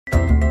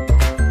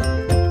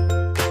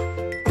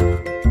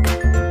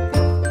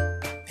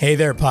Hey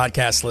there,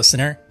 podcast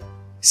listener.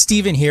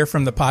 Steven here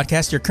from the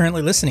podcast you're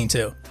currently listening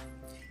to.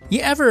 You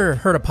ever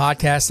heard a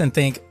podcast and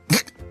think,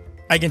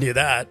 I can do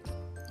that?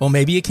 Well,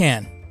 maybe you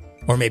can.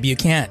 Or maybe you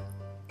can't.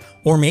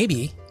 Or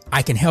maybe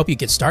I can help you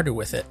get started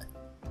with it.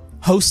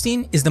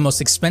 Hosting is the most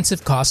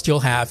expensive cost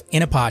you'll have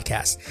in a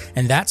podcast,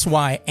 and that's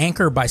why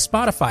Anchor by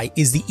Spotify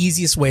is the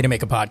easiest way to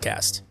make a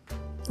podcast.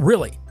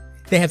 Really,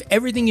 they have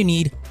everything you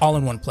need all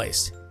in one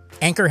place.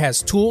 Anchor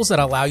has tools that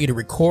allow you to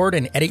record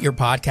and edit your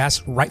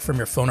podcast right from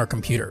your phone or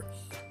computer.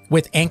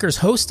 With Anchor's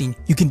hosting,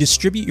 you can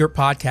distribute your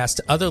podcast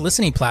to other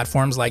listening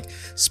platforms like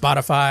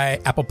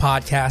Spotify, Apple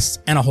Podcasts,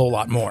 and a whole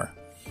lot more.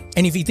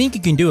 And if you think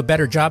you can do a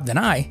better job than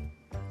I,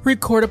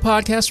 record a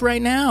podcast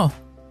right now.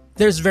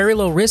 There's very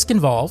low risk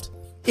involved.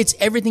 It's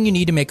everything you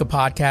need to make a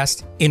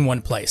podcast in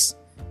one place.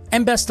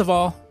 And best of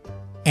all,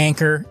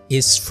 Anchor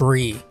is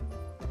free.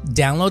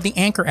 Download the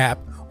Anchor app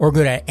or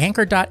go to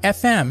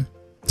anchor.fm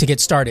to get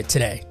started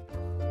today.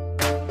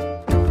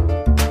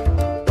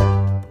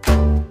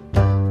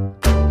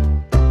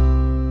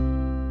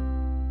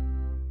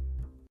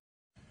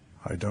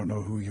 I don't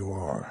know who you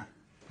are.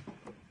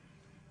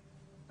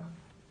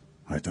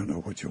 I don't know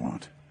what you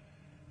want.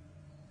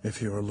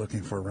 If you are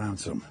looking for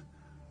ransom,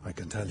 I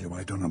can tell you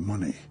I don't have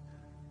money.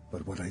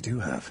 But what I do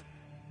have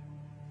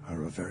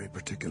are a very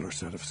particular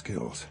set of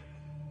skills.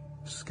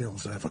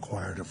 Skills I've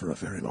acquired over a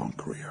very long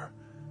career.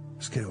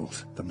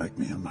 Skills that make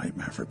me a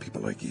nightmare for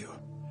people like you.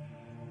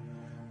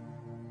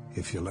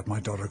 If you let my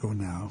daughter go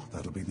now,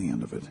 that'll be the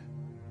end of it.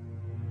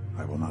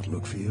 I will not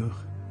look for you.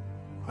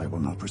 I will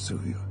not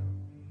pursue you.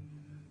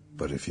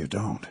 But if you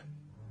don't,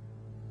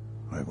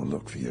 I will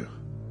look for you.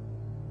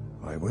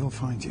 I will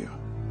find you.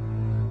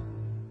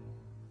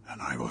 And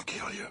I will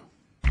kill you.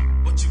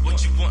 What you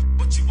want,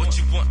 what you want. Come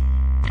on.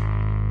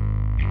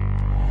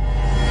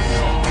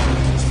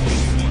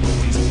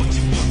 What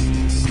you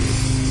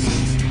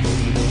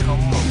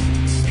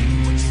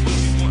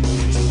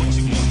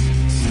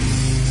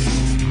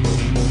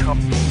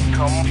want.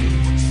 Come on.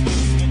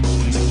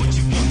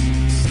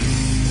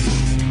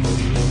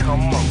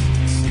 Come on.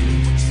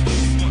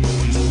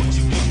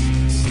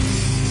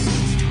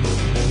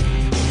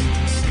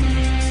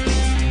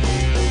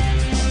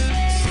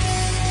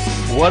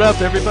 What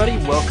up, everybody?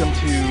 Welcome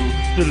to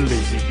the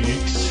Lazy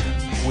Geeks.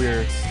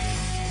 We're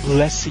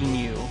blessing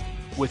you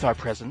with our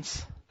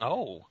presence.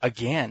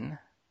 Again,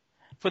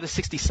 for the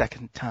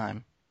 62nd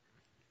time.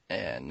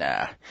 And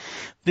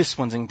this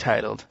one's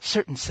entitled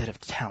Certain Set of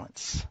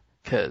Talents.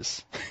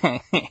 Because,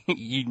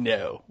 you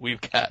know,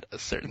 we've got a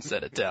certain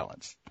set of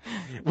talents.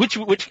 Which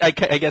I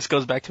guess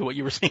goes back to what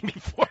you were saying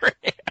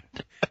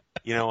beforehand.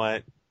 You know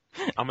what?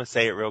 I'm going to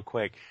say it real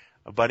quick.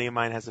 A buddy of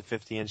mine has a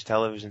 50-inch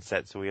television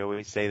set, so we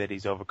always say that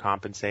he's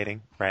overcompensating,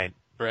 right?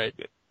 Right.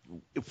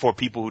 For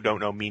people who don't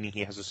know, meaning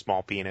he has a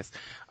small penis.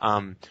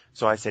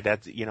 So I said,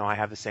 that's, I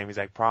have the same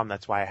exact problem.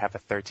 That's why I have a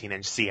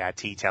 13-inch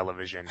CRT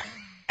television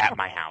at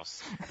my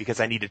house, because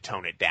I need to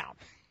tone it down.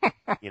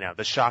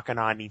 The shock and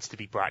awe needs to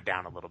be brought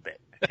down a little bit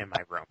in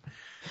my room.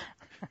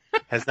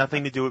 Has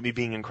nothing to do with me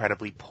being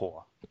incredibly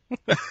poor.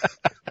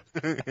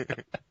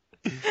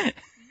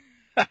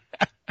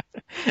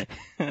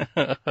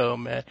 Oh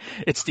man,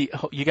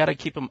 you gotta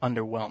keep them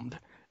underwhelmed,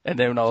 and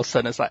then all of a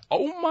sudden it's like,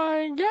 oh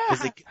my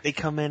god! They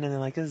come in and they're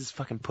like, this is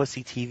fucking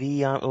pussy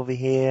TV over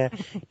here,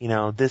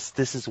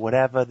 this is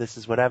whatever,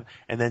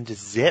 and then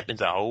just zip and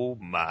say, oh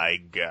my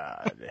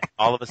god!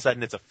 All of a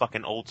sudden it's a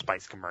fucking Old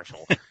Spice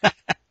commercial.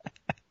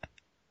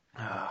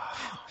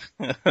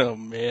 Oh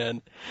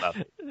man, love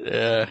it.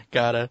 Yeah,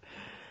 gotta.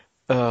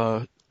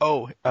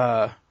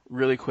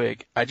 Really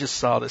quick, I just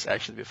saw this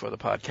actually before the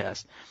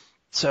podcast,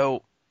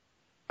 so.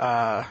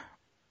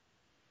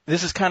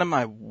 This is kind of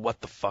my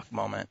what the fuck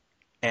moment.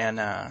 And,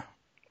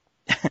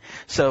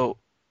 so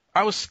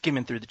I was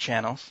skimming through the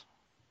channels,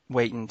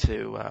 waiting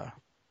to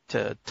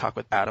talk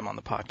with Adam on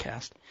the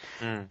podcast.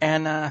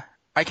 And,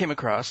 I came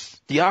across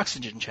the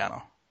Oxygen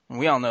channel. And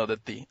we all know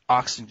that the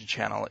Oxygen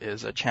channel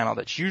is a channel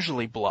that's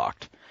usually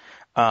blocked.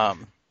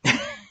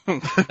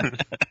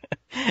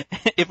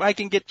 If I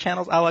can get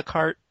channels a la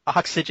carte,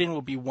 Oxygen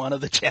will be one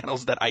of the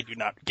channels that I do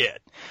not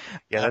get.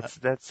 Yeah,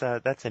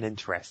 that's an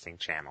interesting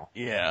channel.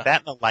 Yeah.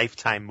 That and the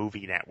Lifetime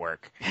Movie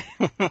Network.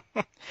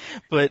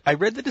 But I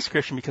read the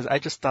description because I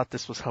just thought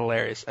this was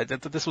hilarious. I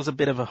thought this was a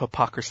bit of a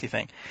hypocrisy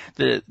thing.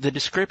 The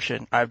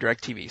description, I have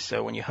DirecTV,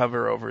 so when you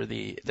hover over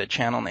the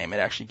channel name, it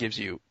actually gives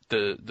you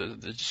the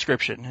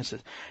description. It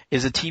says,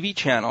 is a TV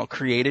channel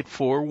created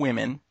for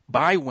women,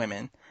 by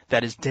women,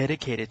 that is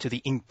dedicated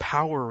to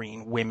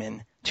empowering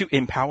women to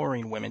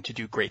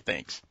do great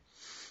things.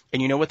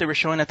 And you know what they were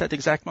showing at that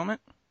exact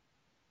moment?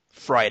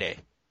 Friday.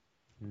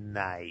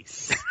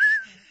 Nice.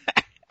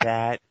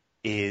 That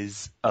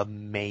is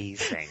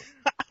amazing.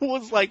 I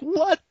was like,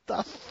 what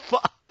the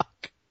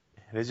fuck?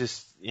 They're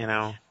just,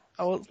 I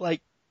was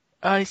like,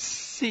 I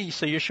see.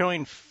 So you're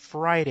showing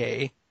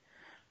Friday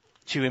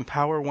to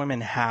empower women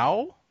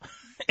how?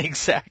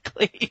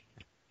 Exactly.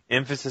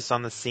 Emphasis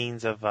on the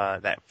scenes of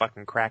that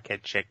fucking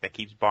crackhead chick that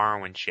keeps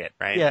borrowing shit,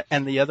 right? Yeah,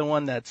 and the other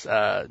one that's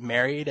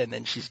married, and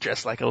then she's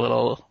dressed like a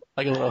little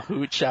like a little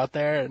hooch out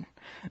there, and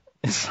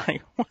it's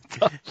like, what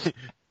the?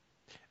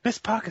 Miss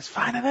Parker's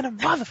finer than a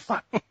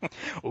motherfucker.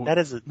 That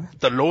is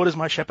The Lord is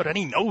my shepherd, and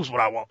He knows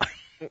what I want.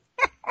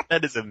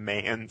 that is a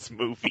man's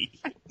movie.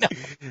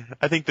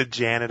 I think the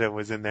janitor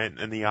was in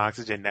the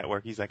Oxygen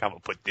Network. He's like, I'm gonna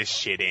put this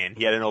shit in.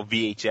 He had an old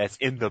VHS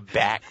in the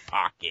back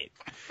pocket.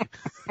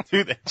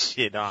 Threw that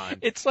shit on.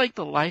 It's like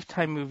the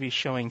Lifetime movie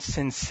showing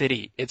Sin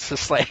City. It's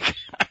just like,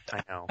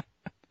 I know.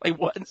 like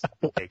what?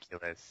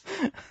 Ridiculous.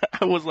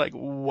 I was like,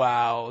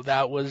 wow,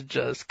 that was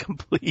just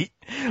completely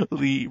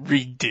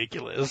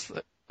ridiculous.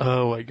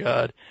 Oh my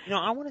God. You know,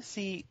 I want to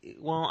see,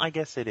 well, I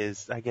guess it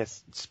is. I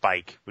guess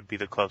Spike would be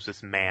the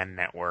closest man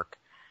network.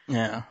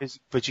 Yeah.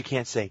 But you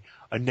can't say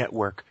a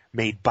network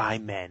made by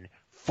men,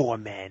 for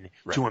men,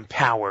 to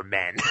empower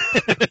men.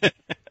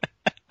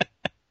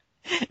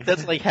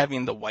 That's like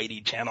having the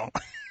Whitey channel.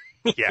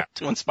 Yeah.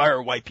 To inspire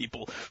white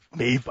people,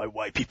 made by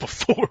white people,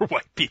 for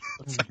white people.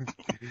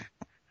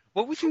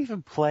 What would you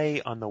even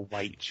play on the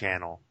white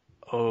channel?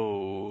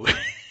 Oh.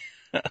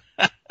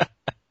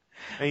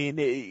 I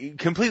mean,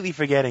 completely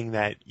forgetting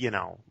that, you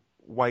know,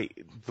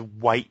 the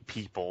white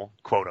people,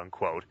 quote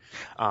unquote,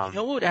 You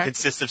know what,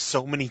 consist of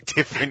so many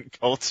different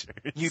cultures.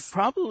 You'd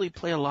probably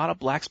play a lot of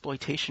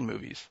blaxploitation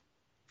movies.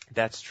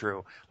 That's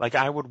true. Like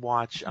I would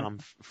watch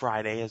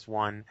Friday as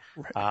one,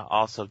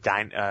 also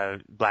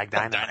Black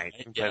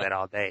Dynamite, and play that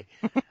all day,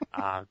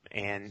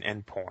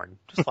 and porn,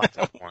 just lots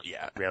of porn.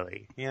 Yeah,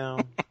 really, you know,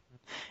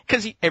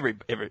 because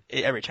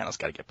every channel's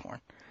got to get porn.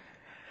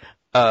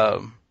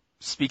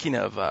 Speaking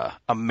of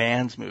a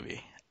man's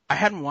movie, I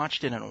hadn't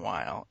watched it in a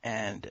while,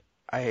 and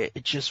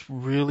it just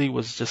really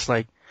was just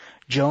like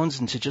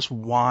jonesing to just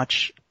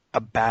watch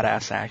a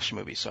badass action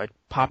movie. So I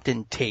popped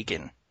in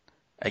Taken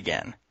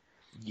again.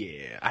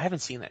 Yeah, I haven't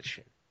seen that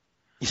shit.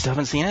 You still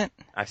haven't seen it?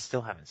 I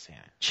still haven't seen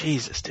it.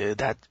 Jesus, dude,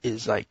 that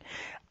is like,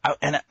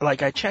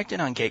 I checked in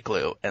on Gate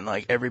Glue, and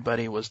like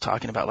everybody was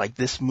talking about like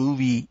this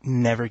movie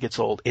never gets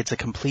old. It's a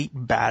complete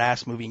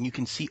badass movie, and you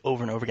can see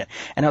over and over again.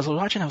 And I was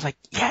watching, I was like,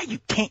 yeah, you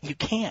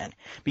can,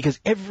 because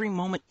every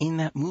moment in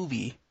that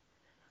movie,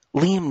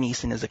 Liam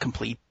Neeson is a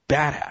complete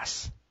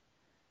badass.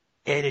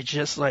 And it's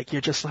just like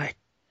you're just like,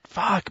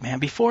 fuck, man.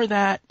 Before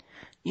that,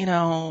 you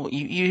know,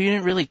 you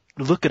didn't really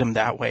look at him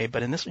that way,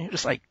 but in this one, you're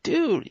just like,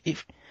 dude,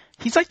 if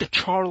he's like the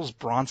Charles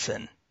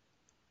Bronson.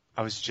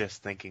 I was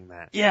just thinking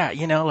that. Yeah,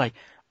 you know, like,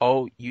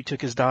 oh, you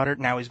took his daughter,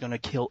 now he's gonna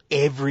kill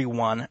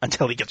everyone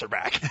until he gets her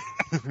back.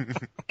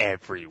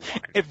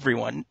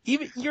 Everyone.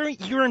 Even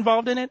you're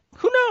involved in it.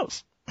 Who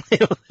knows?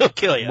 He'll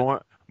kill you.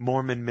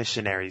 Mormon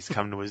missionaries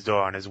come to his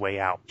door on his way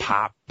out.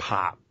 Pop,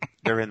 pop.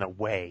 They're in the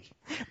way.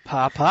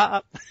 Pop,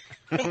 pop.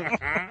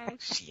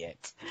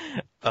 Shit.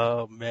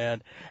 Oh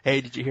man. Hey,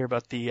 did you hear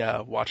about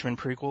the Watchmen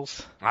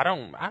prequels? I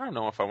don't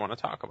know if I want to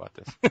talk about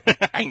this.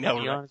 I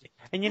know. Right?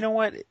 And you know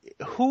what?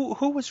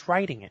 Who was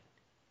writing it?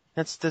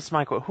 That's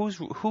my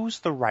question. Who's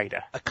the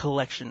writer? A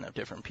collection of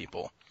different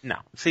people. No.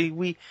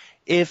 See,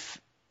 if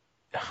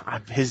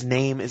his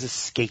name is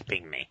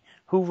escaping me.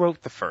 Who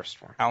wrote the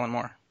first one? Alan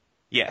Moore.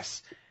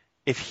 Yes.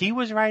 If he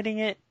was writing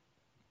it,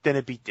 then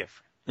it'd be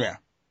different. Yeah.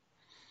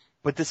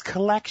 But this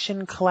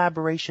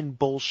collaboration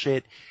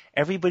bullshit,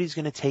 everybody's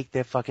going to take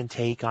their fucking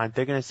take on it.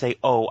 They're going to say,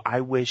 oh,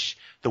 I wish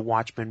the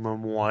Watchmen were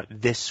more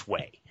this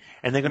way.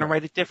 And they're going to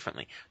write it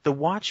differently. The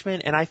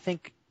Watchmen, and I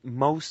think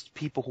most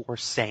people who are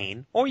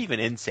sane, or even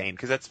insane,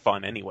 because that's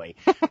fun anyway,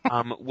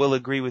 will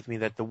agree with me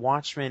that the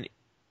Watchmen,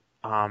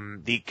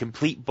 the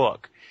complete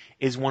book,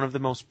 is one of the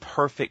most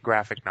perfect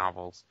graphic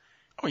novels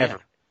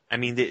ever. I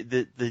mean,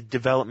 the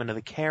development of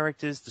the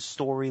characters, the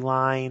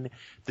storyline,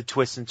 the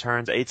twists and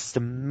turns, it's just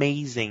an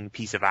amazing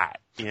piece of art,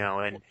 you know,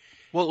 and.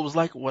 Well, it was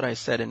like what I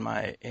said on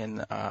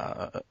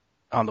the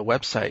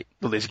website,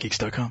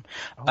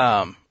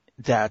 thelazygeeks.com,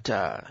 that,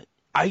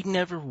 I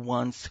never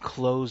once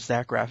closed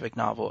that graphic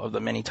novel of the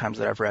many times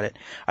that I've read it.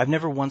 I've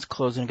never once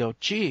closed it and go,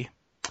 gee,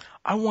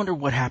 I wonder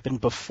what happened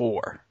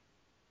before.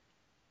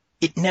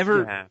 It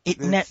never,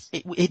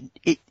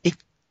 it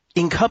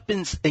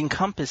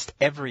encompassed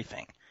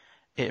everything.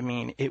 I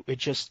mean,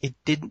 it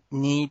didn't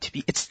need to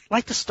be, it's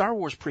like the Star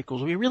Wars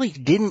prequels. We really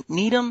didn't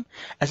need them.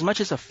 As much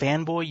as a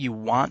fanboy you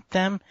want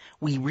them,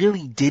 we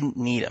really didn't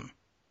need them.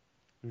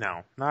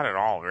 No, not at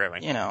all,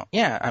 really. You know,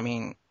 yeah, I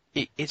mean,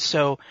 it's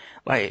so,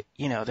 like,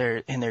 you know,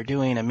 they're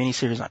doing a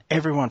miniseries on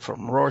everyone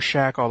from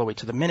Rorschach all the way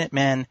to the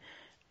Minutemen.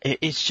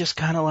 It's just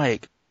kind of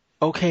like,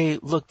 okay,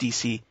 look,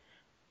 DC,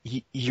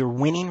 you're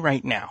winning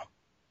right now.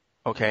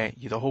 Okay?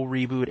 The whole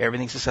reboot,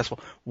 everything's successful.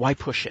 Why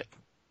push it?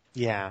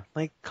 Yeah,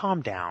 like,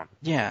 calm down.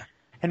 Yeah.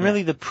 And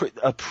really, a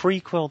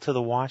prequel to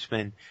The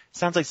Watchmen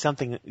sounds like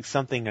something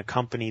a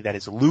company that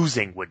is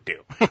losing would do.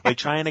 Like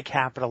trying to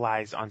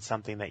capitalize on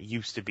something that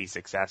used to be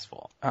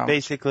successful.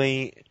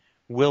 Basically,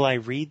 will I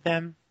read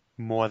them?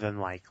 More than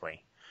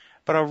likely.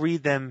 But I'll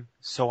read them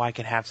so I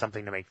can have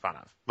something to make fun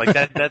of. Like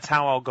that's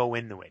how I'll go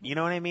into it. You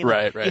know what I mean?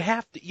 Right, like, right.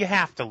 You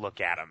have to look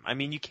at them. I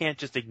mean, you can't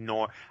just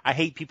ignore. I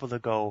hate people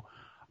that go,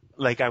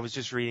 like I was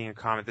just reading a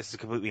comment, this is a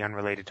completely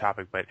unrelated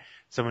topic, but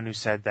someone who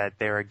said that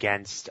they're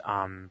against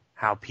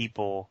how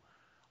people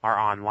are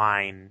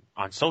online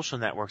on social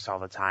networks all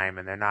the time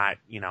and they're not,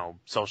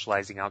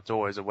 socializing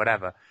outdoors or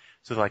whatever.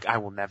 So they're like, I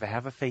will never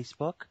have a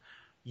Facebook.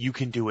 You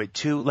can do it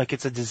too. Like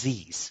it's a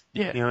disease.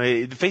 Yeah.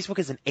 Facebook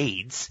isn't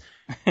AIDS.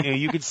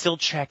 You can still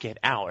check it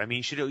out. I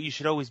mean, you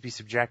should always be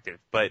subjective,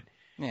 but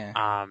Yeah.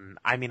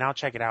 I'll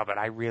check it out, but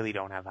I really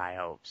don't have high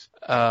hopes.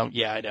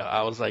 Yeah, I know.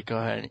 I was like, go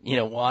ahead.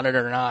 Want it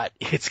or not,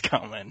 it's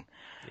coming.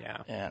 Yeah.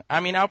 Yeah.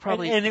 I mean, I'll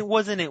probably. And it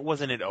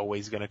wasn't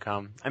always gonna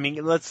come. I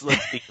mean, let's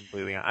be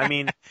completely honest. I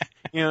mean,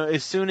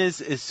 as soon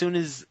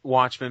as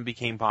Watchmen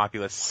became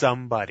popular,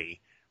 somebody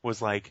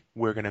was like,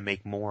 we're gonna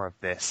make more of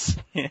this.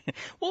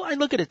 Well, I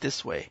look at it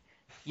this way.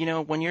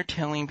 When you're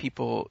telling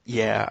people,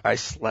 yeah, I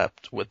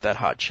slept with that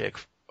hot chick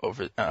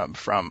over,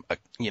 from,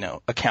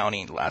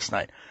 accounting last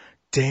night.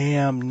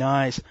 Damn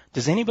nice.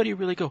 Does anybody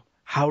really go,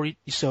 how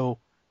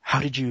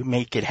did you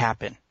make it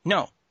happen?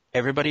 No.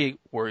 Everybody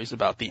worries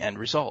about the end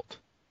result.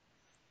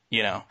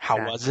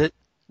 How was it?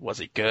 Was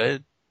it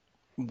good?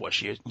 Was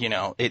she,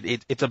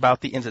 it's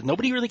about the ins.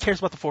 Nobody really cares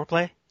about the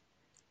foreplay.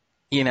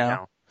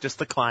 No, just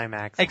the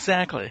climax.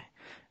 Exactly.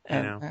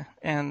 And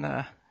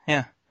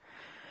yeah.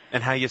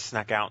 And how you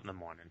snuck out in the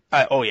morning.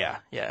 Yeah.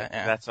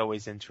 That's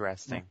always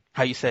interesting.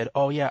 How you said,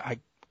 oh yeah,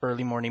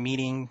 early morning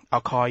meeting,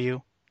 I'll call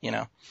you,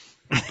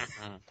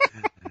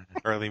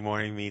 Early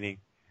morning meeting.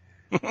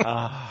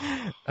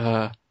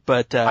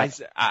 But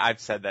I've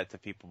said that to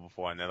people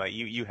before, and they're like,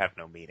 "You have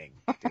no meeting,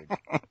 dude.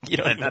 you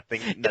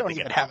don't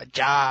even have a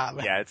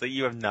job. Yeah, it's like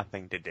you have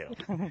nothing to do.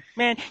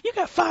 Man, you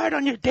got fired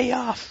on your day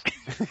off."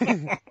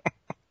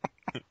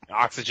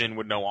 Oxygen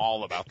would know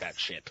all about that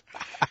shit.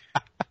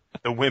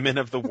 The women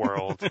of the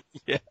world.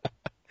 Yeah.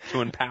 To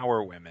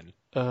empower women.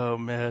 Oh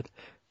man.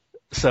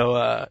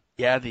 So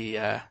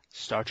the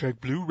Star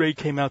Trek Blu-ray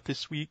came out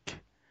this week.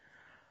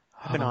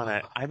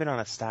 I've been on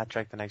a Star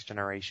Trek: The Next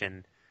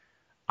Generation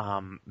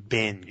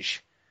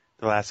binge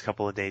the last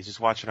couple of days, just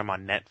watching them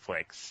on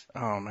Netflix.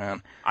 Oh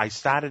man. I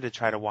started to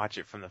try to watch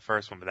it from the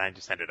first one, but then I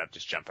just ended up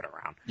just jumping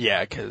around.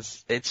 Yeah,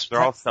 because they're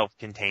all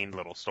self-contained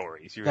little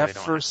stories. You really that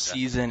don't first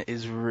season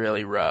is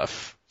really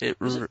rough.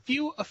 There's a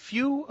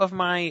few of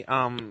my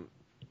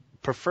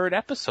preferred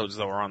episodes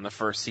though are on the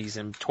first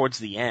season towards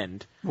the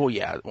end. Well,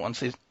 yeah, one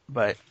season,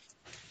 but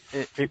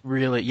it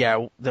really,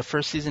 the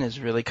first season is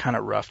really kind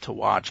of rough to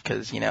watch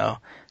because,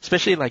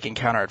 especially like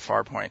Encounter at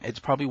Farpoint, it's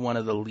probably one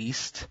of the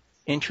least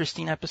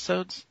interesting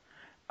episodes.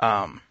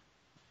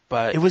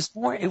 But it was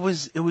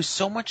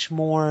so much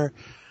more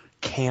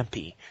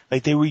campy.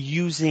 Like they were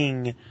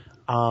using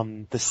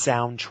the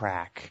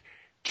soundtrack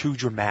too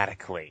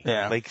dramatically.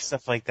 Yeah. Like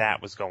stuff like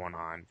that was going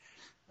on.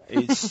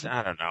 It's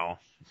I don't know.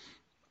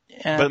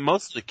 Yeah. But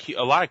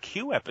a lot of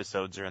Q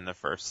episodes are in the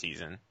first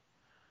season.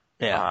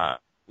 Yeah.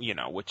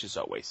 Which is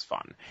always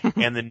fun.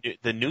 And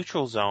the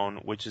Neutral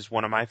Zone, which is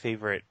one of my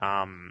favorite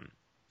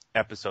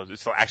episodes.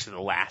 It's actually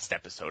the last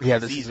episode. Yeah,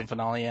 of the the season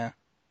finale. Yeah.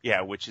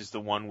 Yeah, which is the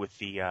one with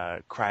the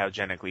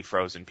cryogenically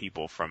frozen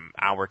people from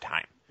our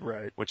time.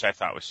 Right. Which I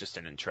thought was just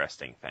an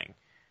interesting thing.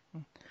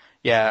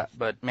 Yeah,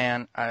 but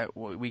man,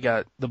 we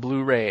got the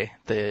Blu-ray,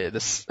 the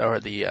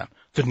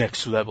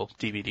Next Level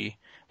DVD,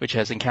 which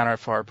has Encounter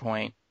at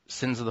Farpoint,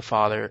 Sins of the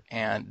Father,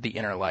 and The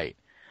Inner Light.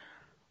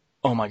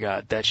 Oh my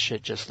God, that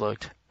shit just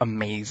looked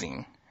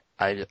amazing.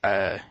 It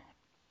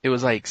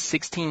was like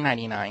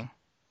 $16.99,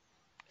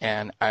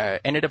 and I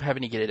ended up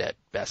having to get it at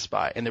Best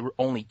Buy, and there were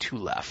only 2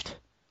 left.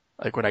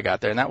 Like when I got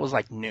there, and that was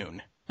like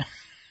noon.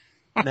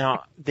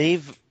 Now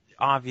they've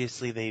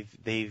updated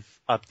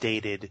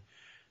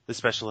the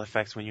special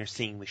effects when you're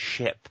seeing the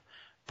ship,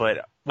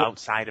 but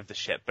outside of the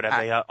ship. But have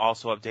they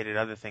also updated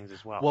other things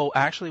as well? Well,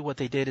 actually, what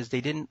they did is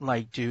they didn't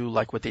do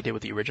what they did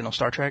with the original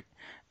Star Trek,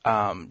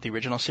 the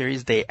original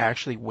series. They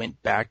actually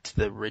went back to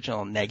the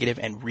original negative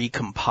and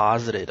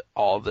recomposited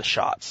all the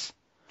shots.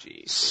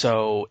 Jeez.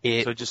 So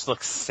it just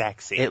looks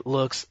sexy.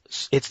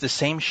 It's the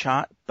same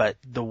shot, but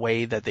the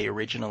way that they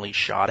originally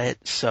shot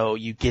it. So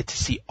you get to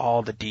see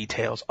all the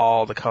details,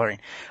 all the coloring.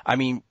 I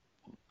mean,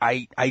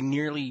 I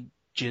nearly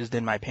jizzed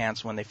in my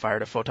pants when they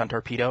fired a photon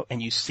torpedo,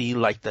 and you see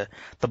like the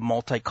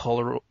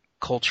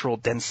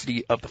multicultural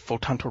density of the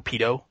photon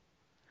torpedo,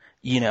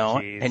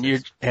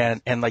 Jesus.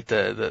 and like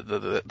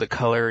the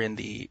color in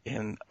the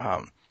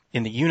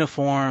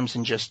uniforms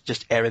and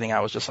just everything. I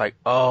was just like,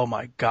 oh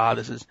my God,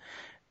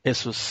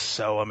 this was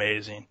so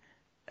amazing.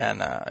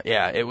 And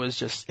it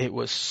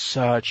was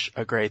such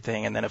a great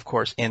thing. And then of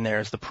course in there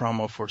is the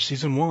promo for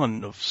season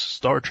 1 of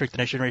Star Trek: The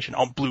Next Generation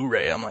on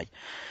Blu-ray. I'm like,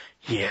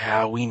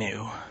 yeah, we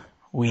knew.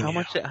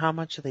 How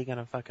much are they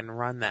gonna fucking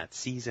run that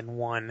season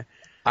 1?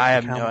 I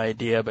have no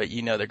idea, but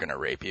they're gonna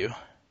rape you.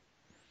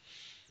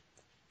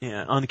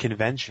 Yeah,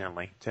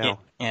 unconventionally too.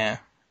 Yeah.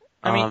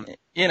 I mean,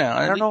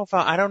 I don't know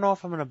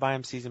if I'm gonna buy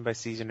them season by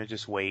season or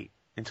just wait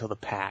until the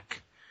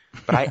pack.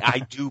 But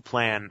I do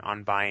plan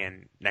on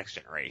buying Next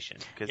Generation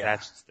because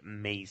that's just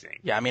amazing.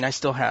 Yeah, I mean, I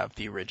still have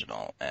the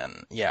original,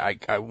 and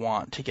I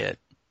want to get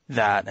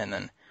that, and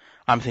then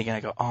I'm thinking, I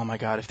go, oh my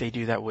God, if they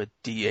do that with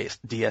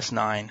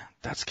DS9,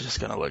 that's just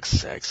gonna look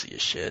sexy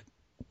as shit.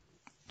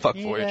 Fuck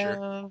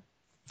Voyager.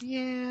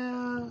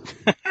 Yeah.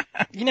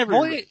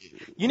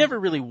 You never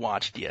really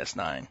watched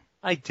DS9.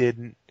 I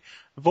didn't.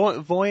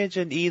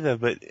 Voyager either,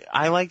 but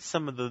I liked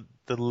some of the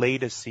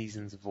latest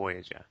seasons of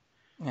Voyager.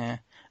 Yeah.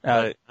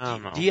 But, I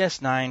don't know.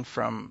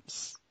 DS9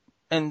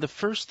 and the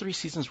first 3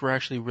 seasons were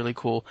actually really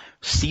cool.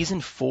 Season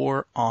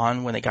 4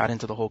 on, when they got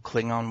into the whole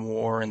Klingon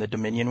War and the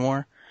Dominion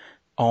War,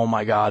 oh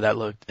my god,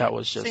 that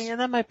was just... See, and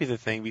that might be the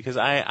thing, because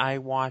I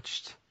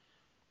watched,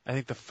 I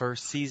think, the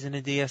first season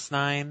of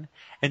DS9,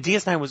 and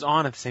DS9 was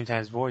on at the same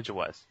time as Voyager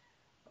was.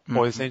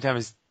 Or the same time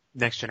as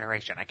Next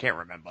Generation, I can't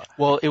remember.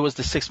 Well, it was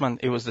the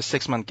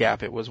 6-month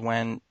gap. It was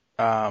when,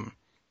 oh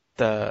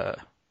no,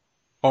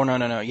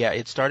 yeah,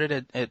 it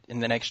started in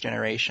the Next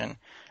Generation,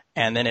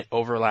 and then it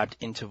overlapped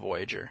into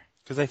Voyager.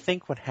 Because I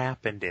think what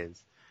happened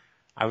is,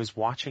 I was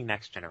watching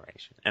Next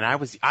Generation, and I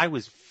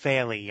was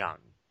fairly young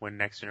when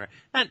Next Generation,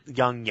 not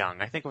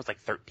young, I think it was like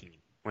 13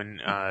 when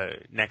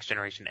Next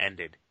Generation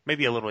ended,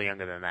 maybe a little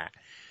younger than that.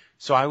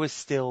 So I was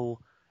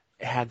still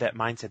had that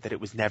mindset that it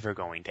was never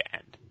going to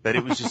end, that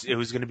it was just it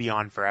was going to be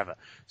on forever.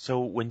 So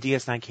when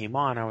DS9 came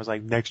on, I was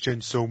like, Next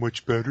Gen's so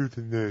much better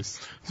than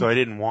this. So I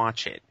didn't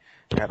watch it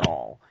at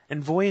all.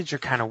 And Voyager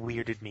kind of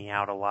weirded me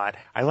out a lot.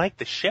 I like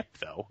the ship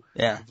though,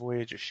 Yeah. the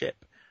Voyager ship.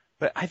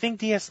 But I think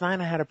DS9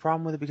 I had a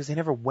problem with it because they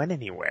never went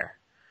anywhere.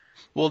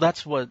 Well,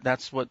 that's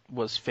what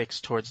was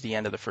fixed towards the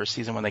end of the first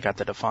season when they got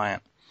the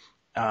Defiant,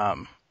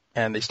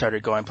 and they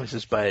started going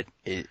places. But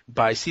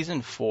by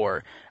season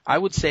 4, I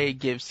would say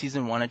give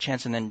season 1 a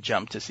chance and then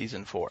jump to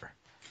season 4.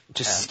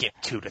 Just skip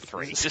 2 to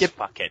 3. Skip-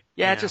 fuck it.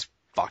 Yeah, you know? just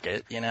fuck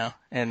it,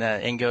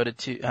 and go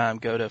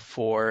to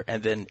 4,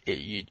 and then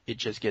it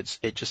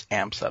just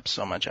amps up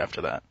so much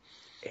after that.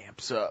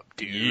 Amps up,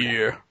 dude.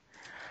 Yeah.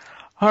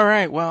 All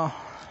right, well,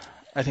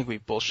 I think we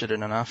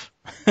bullshitted enough.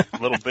 A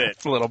little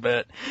bit. A little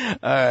bit. All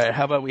right,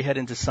 how about we head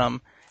into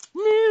some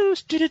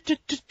news?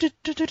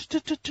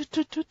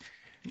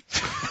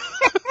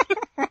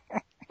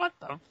 What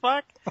the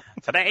fuck?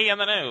 Today in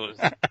the news.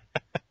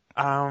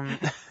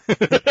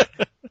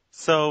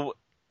 So,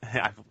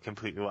 I've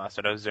completely lost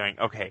what I was doing.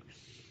 Okay.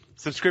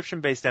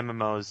 Subscription-based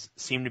MMOs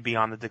seem to be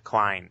on the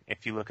decline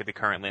if you look at the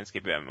current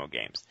landscape of MMO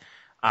games.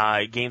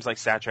 Games like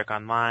Star Trek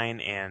Online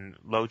and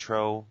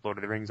LOTRO, Lord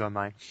of the Rings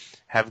Online,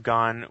 have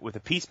gone with a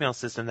piecemeal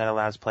system that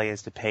allows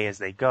players to pay as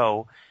they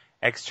go.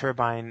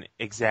 X-Turbine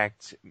exec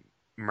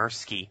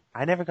Mirsky,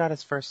 I never got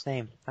his first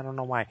name, I don't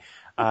know why,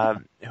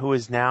 who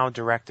is now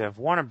director of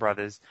Warner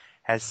Brothers,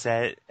 has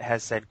said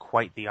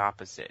quite the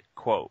opposite.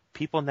 Quote,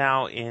 people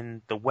now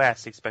in the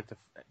West expect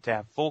to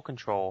have full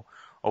control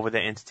over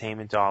their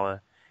entertainment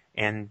dollar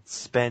and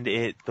spend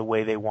it the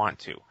way they want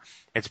to.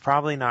 It's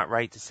probably not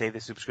right to say the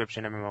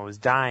subscription MMO is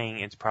dying.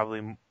 It's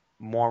probably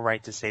more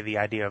right to say the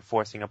idea of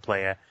forcing a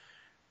player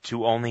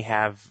to only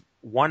have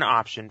one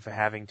option for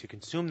having to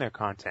consume their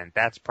content,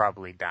 that's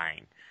probably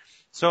dying.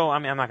 So, I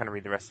mean, I'm not going to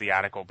read the rest of the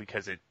article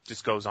because it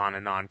just goes on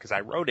because I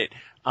wrote it.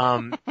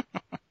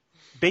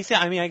 Basically,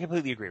 I mean, I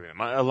completely agree with him.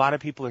 A lot of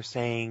people are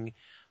saying,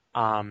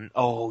 World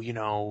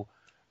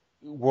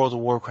of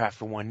Warcraft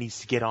for one needs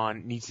to get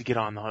on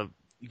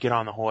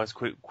the horse,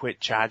 quit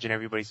charging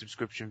everybody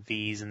subscription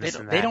fees and this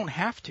and that. They don't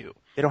have to.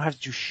 They don't have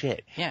to do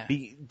shit. Yeah.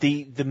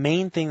 The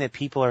main thing that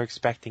people are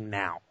expecting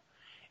now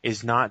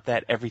is not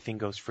that everything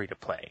goes free to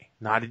play.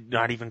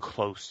 Not even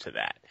close to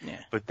that. Yeah.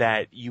 But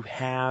that you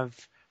have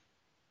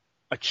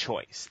a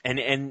choice.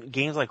 And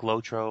games like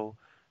LOTRO,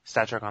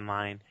 Star Trek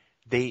Online,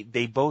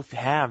 they both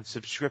have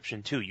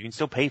subscription too. You can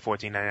still pay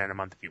 $14.99 a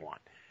month if you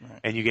want. Right.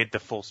 And you get the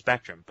full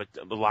spectrum. But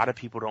a lot of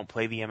people don't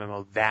play the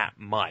MMO that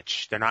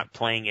much. They're not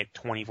playing it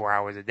 24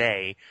 hours a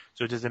day,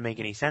 so it doesn't make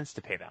any sense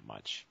to pay that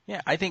much. Yeah,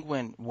 I think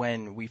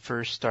when we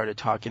first started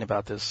talking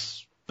about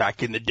this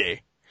back in the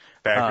day,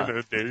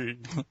 I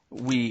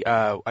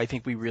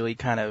think we really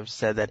kind of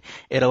said that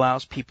it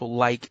allows people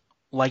like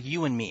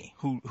you and me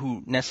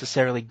who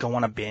necessarily go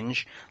on a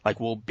binge, like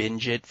we'll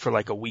binge it for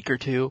like a week or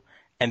two,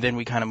 and then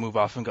we kind of move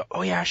off and go,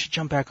 oh yeah, I should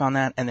jump back on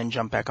that, and then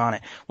jump back on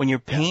it. When you're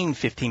paying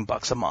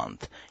 $15 a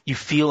month, you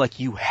feel like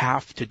you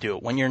have to do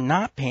it. When you're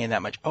not paying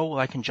that much, oh well,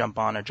 I can jump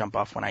on or jump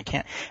off when I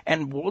can.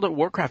 And World of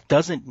Warcraft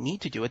doesn't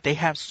need to do it. They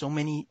have so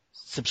many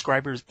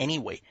subscribers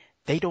anyway.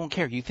 They don't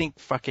care. You think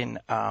fucking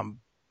Old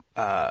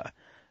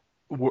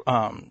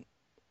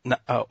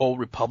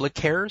Republic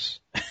cares?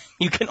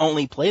 You can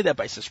only play that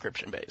by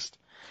subscription based.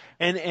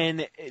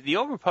 And the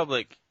Old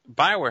Republic,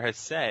 BioWare has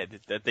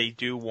said that they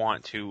do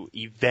want to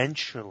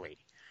eventually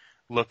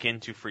look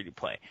into free to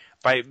play.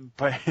 But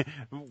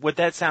what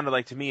that sounded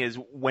like to me is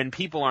when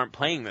people aren't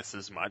playing this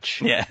as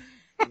much, yeah,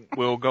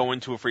 we'll go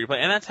into a free to play.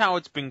 And that's how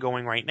it's been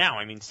going right now.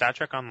 I mean, Star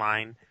Trek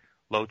Online,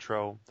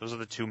 LOTRO, those are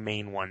the two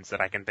main ones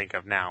that I can think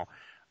of now.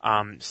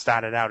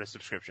 Started out as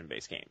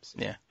subscription-based games.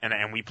 Yeah. And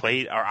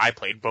I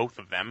played both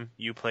of them.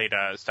 You played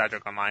Star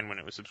Trek Online when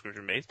it was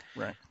subscription-based.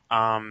 Right.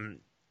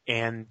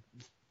 And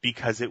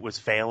because it was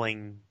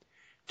failing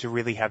to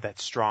really have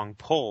that strong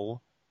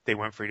pull, they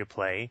went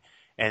free-to-play.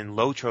 And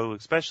LOTRO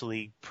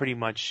especially pretty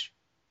much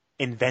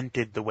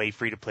invented the way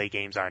free-to-play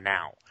games are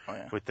now. Oh,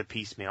 yeah. With the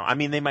piecemeal. I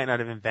mean, they might not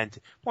have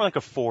invented, more like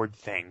a Ford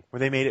thing, where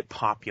they made it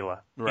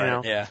popular. Right, you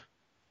know? yeah.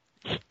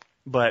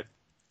 But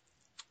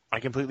I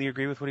completely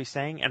agree with what he's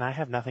saying, and I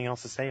have nothing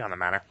else to say on the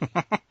matter.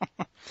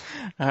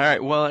 All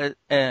right. Well,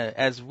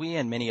 as we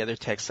and many other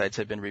tech sites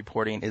have been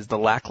reporting, is the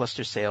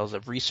lackluster sales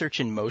of Research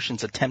in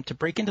Motion's attempt to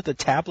break into the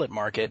tablet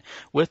market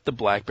with the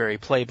BlackBerry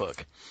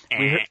Playbook.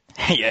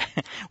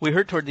 We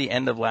heard toward the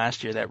end of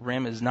last year that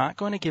RIM is not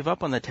going to give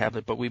up on the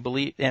tablet, but we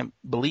believe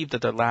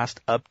that their last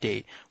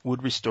update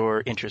would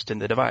restore interest in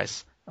the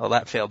device. Well,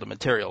 that failed to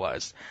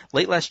materialize.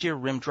 Late last year,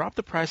 RIM dropped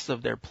the price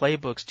of their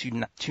Playbooks to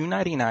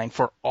 $299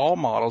 for all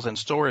models and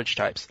storage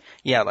types.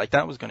 Yeah, like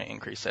that was going to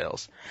increase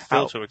sales.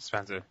 Still too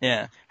expensive.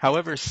 Yeah.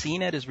 However,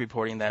 CNET is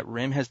reporting that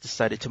RIM has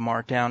decided to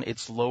mark down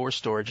its lower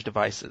storage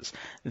devices.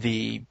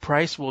 The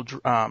price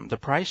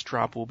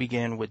drop will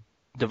begin with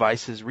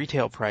devices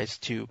retail price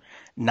to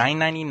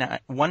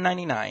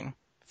 $199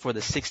 for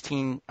the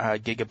 16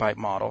 gigabyte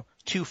model,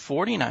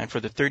 $249 for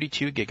the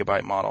 32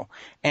 gigabyte model,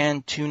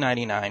 and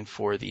 $299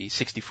 for the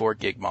 64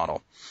 gig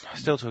model.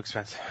 Still too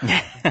expensive.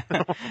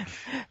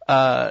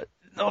 That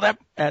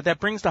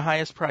brings the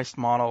highest priced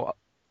model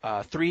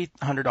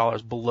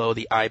 $300 below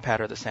the iPad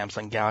or the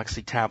Samsung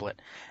Galaxy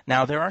tablet.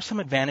 Now, there are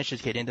some advantages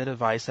to getting the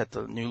device at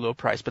the new low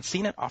price, but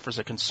CNET offers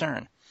a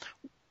concern.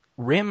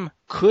 RIM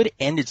could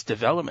end its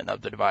development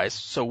of the device,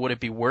 so would it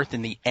be worth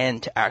in the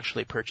end to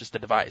actually purchase the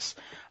device?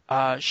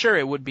 Sure,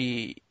 it would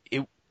be.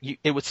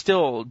 It would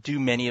still do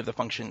many of the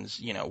functions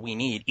we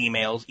need: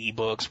 emails,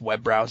 ebooks,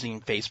 web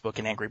browsing, Facebook,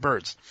 and Angry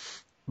Birds.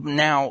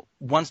 Now,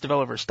 once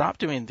developers stop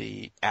doing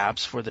the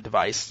apps for the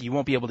device, you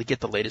won't be able to get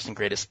the latest and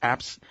greatest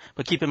apps.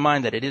 But keep in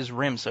mind that it is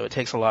RIM, so it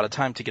takes a lot of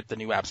time to get the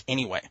new apps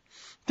anyway.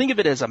 Think of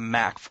it as a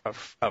Mac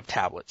of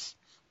tablets.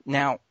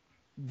 Now,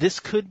 this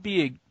could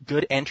be a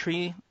good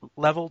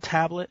entry-level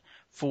tablet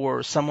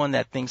for someone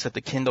that thinks that the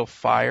Kindle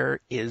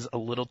Fire is a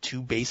little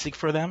too basic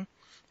for them.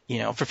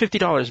 For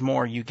 $50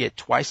 more, you get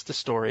twice the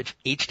storage,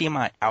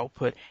 HDMI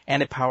output,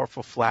 and a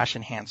powerful flash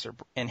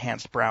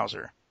enhanced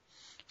browser.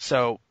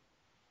 So,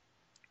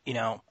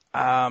 in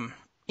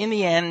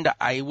the end,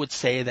 I would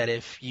say that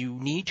if you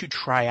need to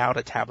try out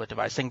a tablet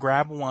device, then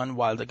grab one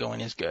while the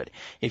going is good.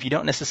 If you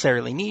don't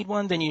necessarily need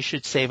one, then you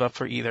should save up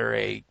for either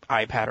a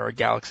iPad or a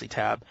Galaxy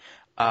Tab,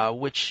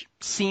 which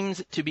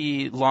seems to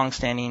be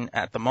long-standing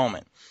at the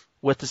moment.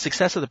 With the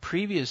success of the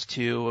previous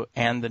two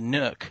and the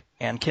Nook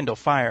and Kindle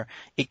Fire,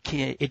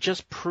 it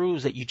just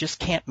proves that you just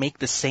can't make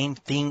the same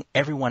thing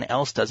everyone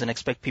else does and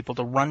expect people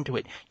to run to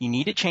it. You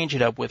need to change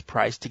it up with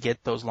price to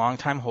get those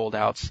long-time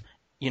holdouts,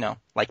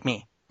 like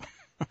me.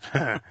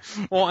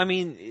 Well, I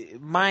mean,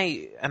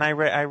 I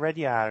read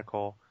the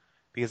article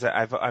because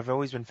I've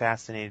always been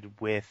fascinated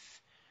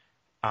with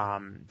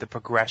the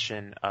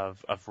progression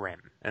of RIM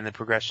and the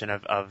progression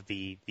of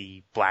the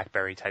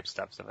BlackBerry type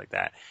stuff like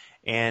that.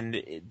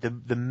 And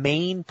the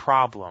main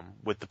problem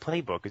with the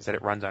Playbook is that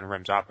it runs on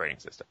RIM's operating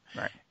system.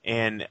 Right.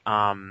 And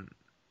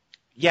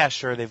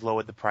sure, they've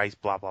lowered the price,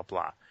 blah blah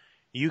blah.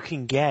 You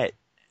can get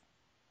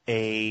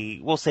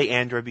we'll say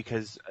Android,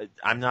 because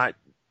I'm not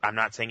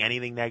saying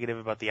anything negative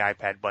about the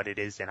iPad, but it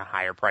is in a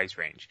higher price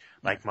range,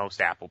 like most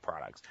Apple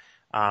products.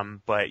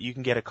 But you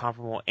can get a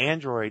comparable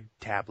Android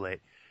tablet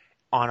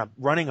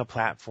running a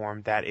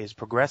platform that is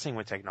progressing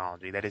with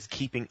technology, that is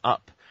keeping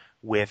up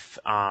with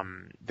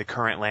the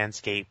current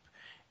landscape,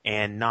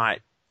 and not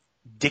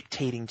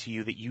dictating to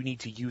you that you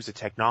need to use a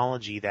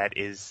technology that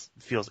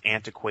feels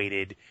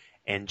antiquated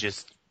and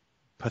just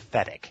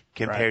pathetic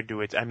compared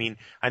to it. I mean,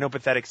 I know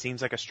pathetic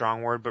seems like a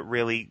strong word, but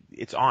really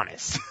it's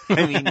honest.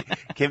 I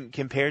mean,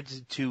 compared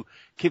to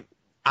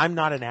I'm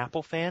not an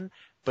Apple fan,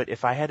 but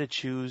if I had to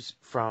choose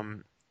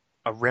from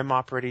a RIM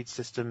operating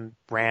system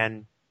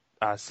brand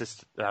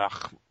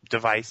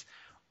device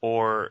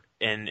or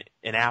an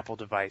Apple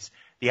device,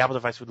 the Apple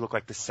device would look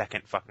like the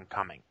second fucking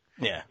coming.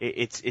 Yeah.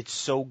 It's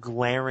so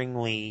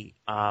glaringly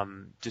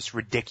just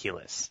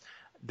ridiculous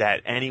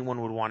that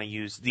anyone would want to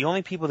use. The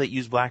only people that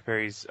use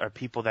BlackBerries are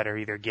people that are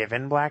either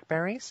given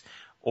BlackBerries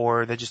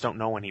or they just don't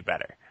know any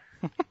better.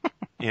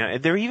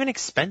 They're even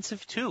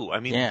expensive too. I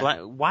mean,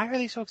 why are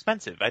they so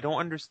expensive? I don't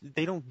understand.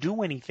 They don't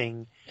do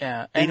anything.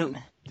 Yeah.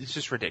 It's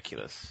just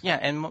ridiculous. Yeah,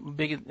 and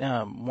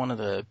one of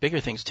the bigger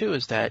things too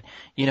is that,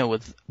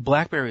 with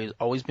BlackBerry has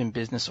always been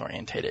business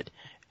orientated.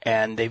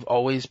 And they've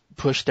always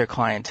pushed their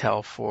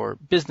clientele for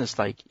business.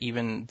 Like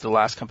even the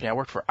last company I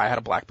worked for, I had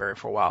a BlackBerry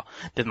for a while.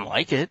 Didn't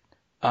like it,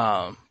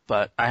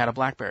 but I had a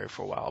BlackBerry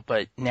for a while.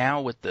 But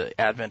now with the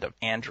advent of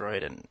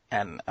Android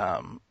and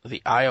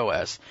the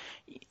iOS,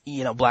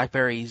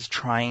 BlackBerry's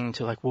trying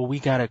to we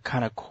got to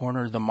kind of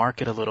corner the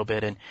market a little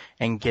bit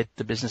and get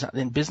the business.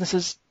 And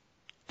businesses,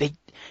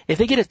 if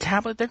they get a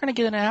tablet, they're going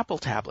to get an Apple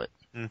tablet.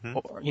 Mm-hmm.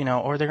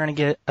 Or they're going to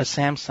get a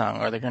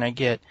Samsung, or they're going to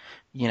get,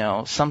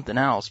 something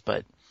else.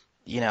 But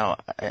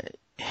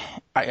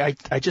I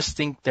just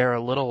think they're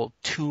a little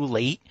too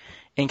late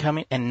in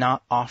coming and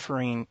not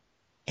offering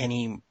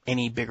any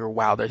bigger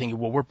wow. They're thinking,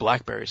 well, we're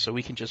BlackBerry, so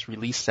we can just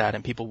release that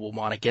and people will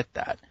want to get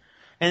that.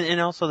 And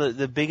also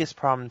the biggest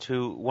problem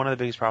too, one of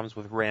the biggest problems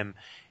with RIM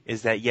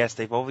is that yes,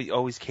 they've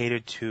always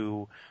catered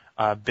to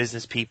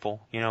business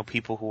people,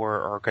 people who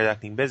are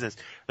conducting business.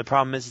 The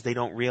problem is they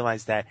don't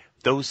realize that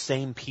those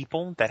same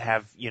people that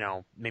have,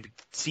 maybe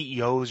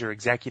CEOs or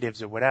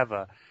executives or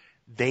whatever,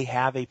 they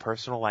have a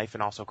personal life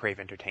and also crave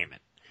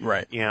entertainment.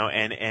 Right.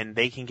 And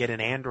they can get an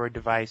Android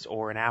device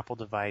or an Apple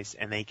device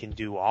and they can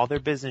do all their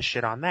business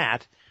shit on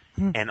that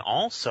and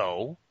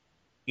also,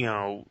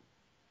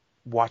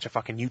 watch a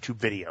fucking YouTube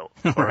video.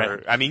 Or,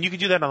 Right. I mean, you could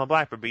do that on the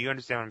BlackBerry, but you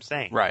understand what I'm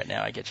saying. Right.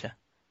 Now I get you.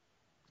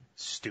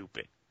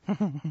 Stupid.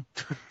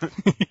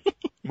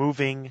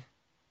 Moving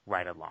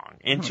right along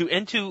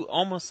into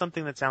almost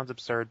something that sounds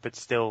absurd, but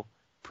still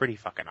pretty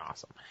fucking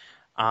awesome.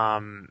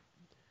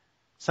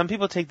 Some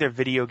people take their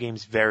video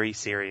games very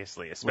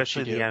seriously,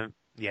 especially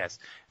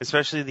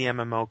especially the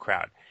MMO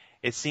crowd.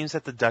 It seems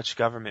that the Dutch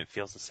government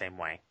feels the same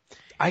way.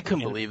 I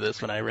couldn't believe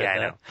this when I read that.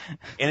 I know.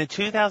 In a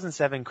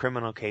 2007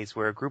 criminal case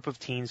where a group of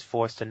teens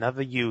forced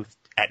another youth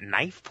at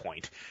knife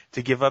point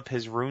to give up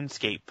his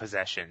RuneScape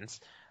possessions.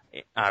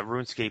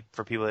 RuneScape,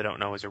 for people that don't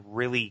know, is a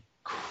really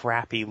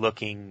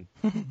crappy-looking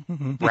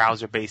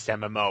browser-based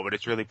MMO, but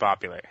it's really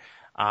popular.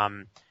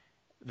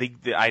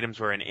 The items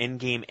were an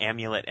in-game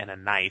amulet and a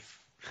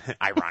knife,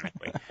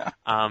 ironically.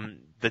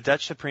 The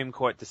Dutch Supreme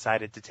Court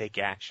decided to take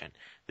action.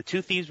 The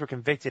two thieves were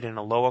convicted in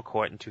a lower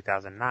court in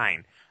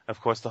 2009. Of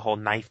course, the whole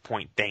knife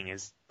point thing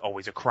is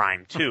always a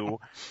crime, too.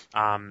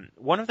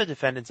 One of the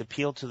defendants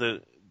appealed to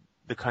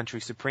the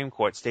country's Supreme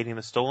Court, stating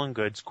the stolen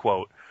goods,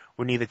 quote,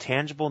 were neither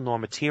tangible nor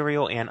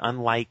material and,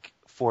 unlike,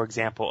 for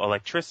example,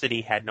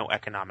 electricity, had no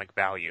economic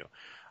value.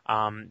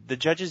 The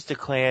judges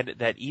declared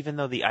that even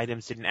though the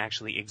items didn't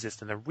actually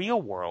exist in the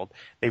real world,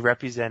 they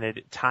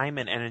represented time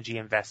and energy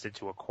invested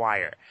to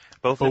acquire.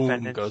 Both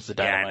defendants, goes the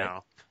dynamite. Yeah, I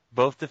know.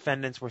 Both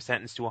defendants were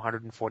sentenced to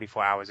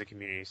 144 hours of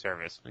community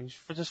service.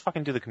 Just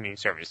fucking do the community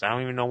service. I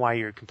don't even know why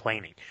you're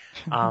complaining.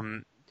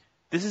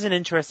 This is an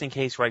interesting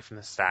case right from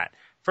the start.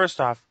 First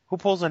off, who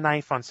pulls a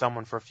knife on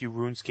someone for a few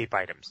RuneScape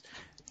items?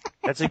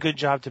 That's a good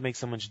job to make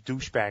someone's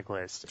douchebag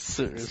list.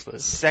 Seriously.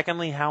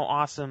 Secondly, how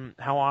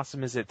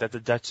awesome is it that the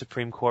Dutch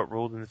Supreme Court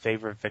ruled in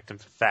favor of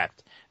victims of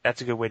theft?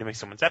 That's a good way to make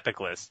someone's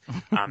epic list.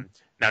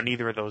 Now,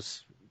 neither of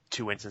those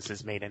two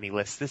instances made any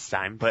lists this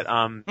time, but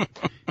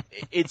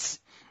it's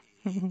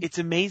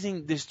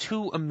amazing. There's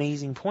two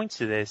amazing points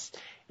to this.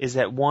 Is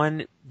that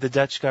one, the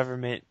Dutch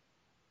government,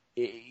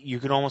 you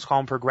could almost call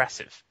them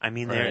progressive. I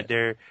mean, right.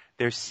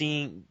 they're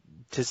seeing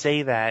to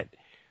say that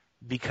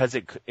because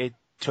it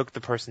took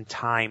the person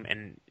time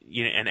and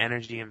and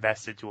energy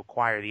invested to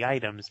acquire the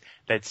items,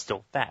 that's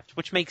still theft,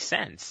 which makes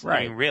sense.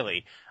 Right. I mean,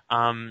 really.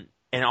 And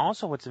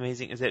also, what's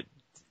amazing is that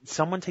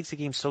someone takes the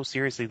game so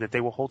seriously that they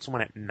will hold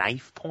someone at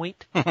knife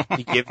point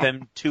to give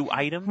them two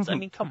items. I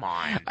mean, come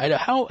on. I know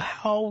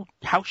how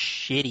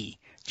shitty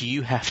do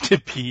you have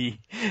to be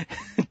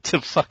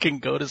to fucking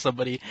go to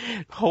somebody,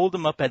 hold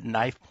them up at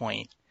knife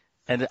point?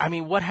 And I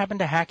mean, what happened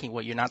to hacking?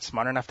 What, you're not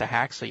smart enough to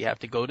hack, so you have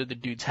to go to the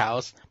dude's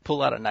house,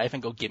 pull out a knife,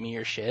 and go give me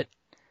your shit?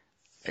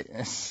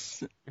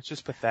 It's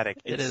just pathetic.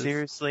 It's is.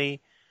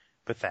 seriously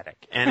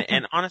pathetic.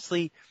 And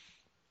honestly,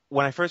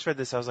 when I first read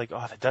this, I was like,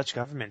 oh, the Dutch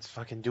government's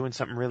fucking doing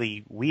something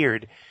really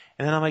weird.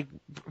 And then I'm like,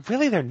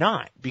 really, they're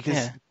not.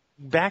 Because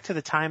back to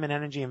the time and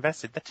energy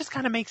invested, that just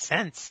kind of makes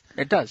sense.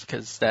 It does,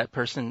 because that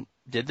person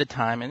did the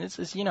time, and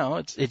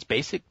it's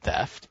basic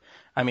theft.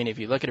 I mean, if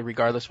you look at it,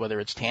 regardless whether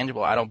it's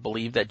tangible, I don't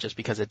believe that just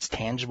because it's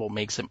tangible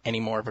makes it any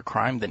more of a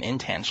crime than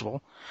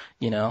intangible.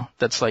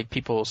 That's like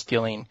people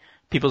stealing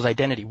people's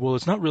identity. Well,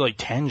 it's not really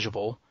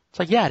tangible. It's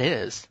like, yeah, it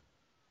is.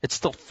 It's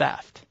still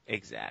theft.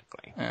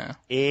 Exactly.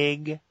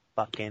 Yeah.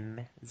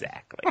 Fucking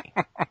exactly.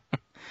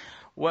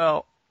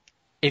 Well,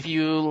 if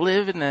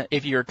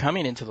you're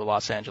coming into the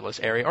Los Angeles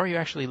area, or you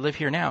actually live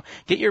here now,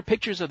 get your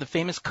pictures of the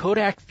famous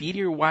Kodak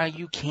Theater while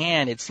you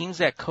can. It seems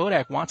that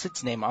Kodak wants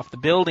its name off the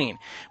building,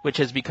 which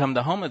has become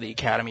the home of the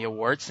Academy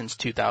Awards since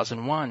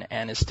 2001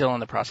 and is still in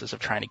the process of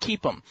trying to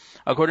keep them.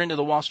 According to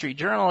the Wall Street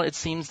Journal, it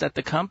seems that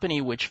the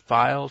company, which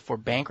filed for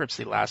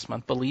bankruptcy last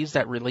month, believes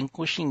that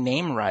relinquishing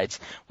name rights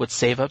would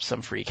save up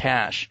some free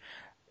cash.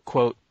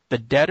 Quote, the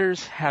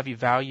debtors have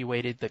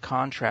evaluated the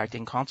contract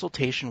in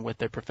consultation with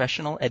their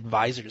professional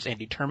advisors and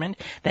determined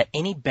that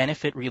any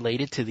benefit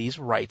related to these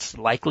rights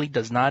likely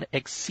does not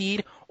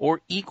exceed or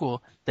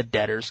equal the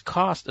debtors'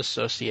 cost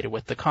associated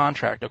with the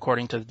contract,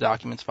 according to the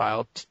documents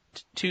filed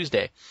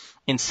Tuesday.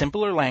 In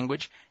simpler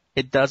language,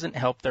 it doesn't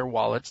help their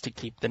wallets to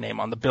keep the name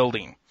on the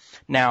building.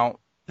 Now,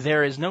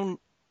 there's no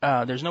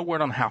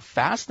word on how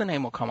fast the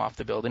name will come off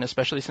the building,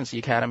 especially since the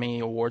Academy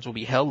Awards will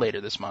be held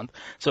later this month.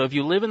 So if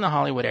you live in the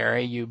Hollywood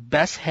area, you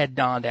best head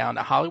down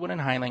to Hollywood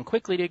and Highland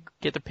quickly to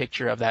get the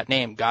picture of that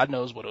name. God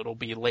knows what it'll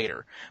be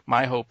later.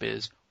 My hope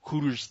is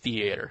Hooters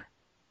Theater.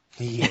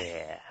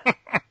 Yeah.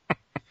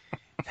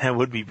 That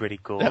would be pretty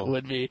cool. That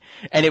would be.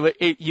 And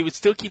you would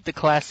still keep the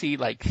classy,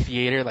 like,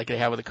 theater like they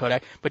have with the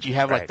Kodak, but you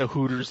have, like, the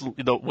Hooters,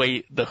 the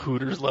way the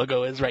Hooters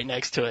logo is right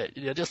next to it.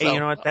 Hey, you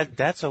know what?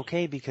 That's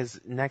okay, because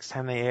next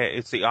time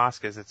it's the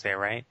Oscars that's there,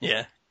 right?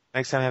 Yeah.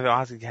 Next time I have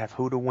Oscar, have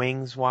Huda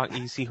wings walk.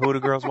 You see Huda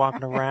girls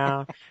walking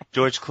around.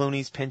 George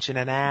Clooney's pinching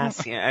an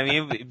ass. Yeah, I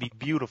mean, it'd be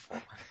beautiful.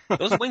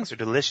 Those wings are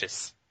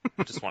delicious.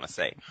 I just want to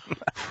say.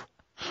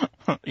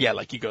 Yeah,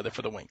 like you go there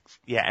for the wings.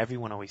 Yeah,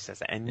 everyone always says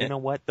that. And you know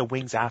what? The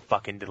wings are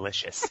fucking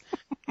delicious.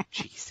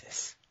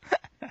 Jesus.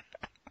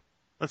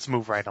 Let's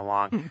move right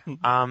along.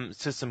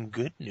 So some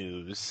good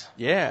news.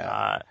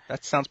 Yeah.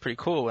 That sounds pretty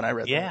cool when I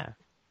read that.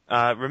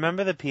 Yeah.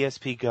 Remember the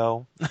PSP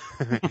Go?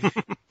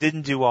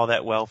 Didn't do all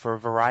that well for a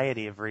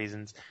variety of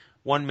reasons.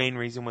 One main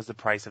reason was the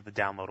price of the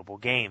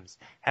downloadable games.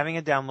 Having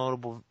a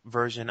downloadable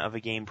version of a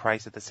game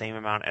priced at the same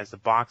amount as the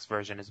box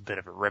version is a bit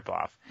of a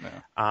ripoff.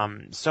 Yeah.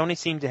 Sony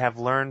seemed to have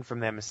learned from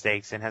their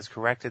mistakes and has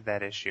corrected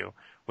that issue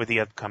with the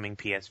upcoming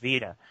PS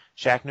Vita.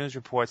 Shack News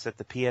reports that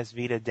the PS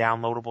Vita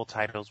downloadable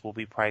titles will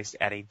be priced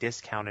at a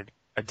discount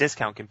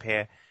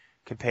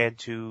compared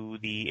to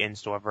the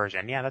in-store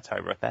version. Yeah, that's how I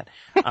wrote that.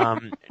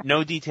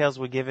 No details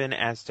were given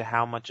as to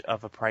how much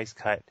of a price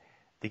cut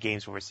the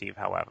games will receive,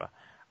 however.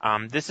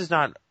 This is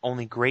not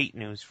only great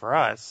news for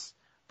us,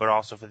 but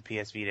also for the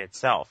PS Vita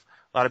itself.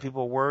 A lot of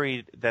people are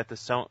worried that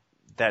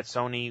that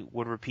Sony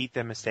would repeat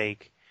their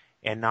mistake,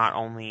 and not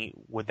only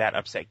would that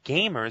upset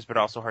gamers, but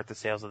also hurt the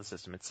sales of the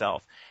system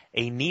itself.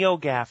 A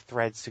NeoGAF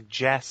thread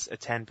suggests a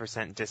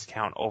 10%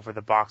 discount over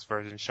the box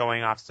version,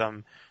 showing off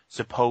some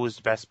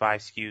supposed Best Buy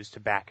SKUs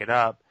to back it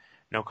up.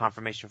 No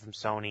confirmation from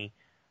Sony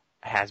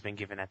has been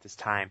given at this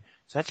time.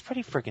 So that's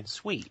pretty freaking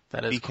sweet.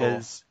 That is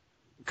cool.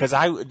 Because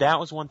that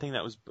was one thing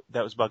that was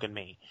bugging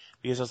me,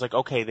 because I was like,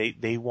 okay,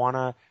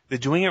 they're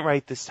doing it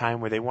right this time,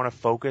 where they want to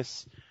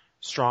focus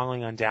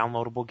strongly on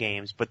downloadable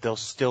games, but they'll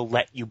still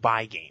let you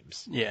buy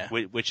games. Yeah.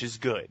 Which is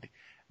good.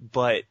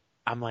 But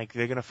I'm like,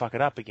 they're gonna fuck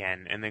it up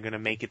again, and they're gonna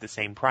make it the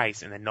same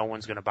price, and then no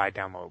one's gonna buy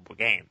downloadable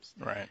games.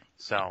 Right.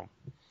 So,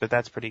 but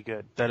that's pretty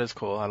good. That is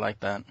cool. I like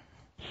that.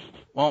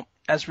 Well,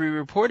 as we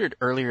reported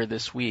earlier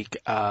this week,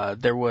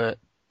 there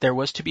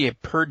was to be a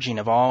purging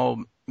of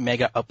all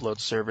Mega Upload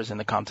servers in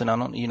the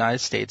continental United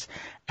States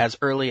as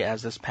early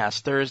as this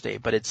past Thursday,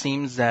 but it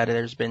seems that it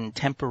has been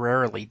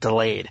temporarily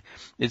delayed.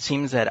 It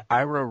seems that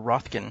Ira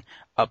Rothkin,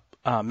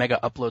 Mega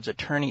Upload's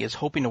attorney, is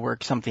hoping to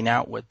work something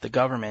out with the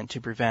government to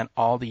prevent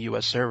all the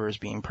U.S. servers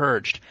being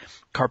purged.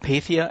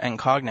 Carpathia and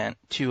Cognate,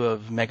 two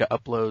of Mega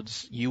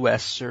Upload's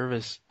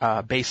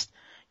U.S.-based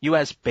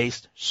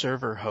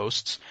server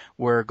hosts,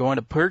 were going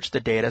to purge the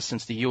data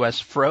since the U.S.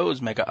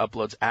 froze Mega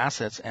Upload's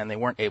assets and they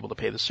weren't able to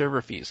pay the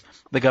server fees.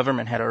 The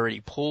government had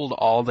already pulled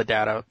all the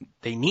data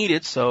they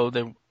needed, so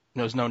there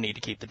was no need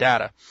to keep the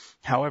data.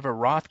 However,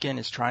 Rothkin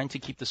is trying to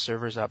keep the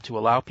servers up to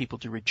allow people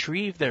to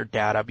retrieve their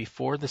data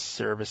before the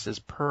server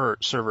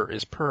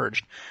is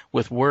purged.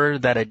 With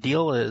word that a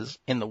deal is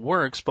in the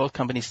works, both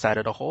companies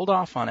decided to hold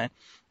off on it,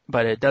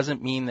 but it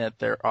doesn't mean that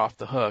they're off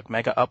the hook.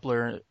 Mega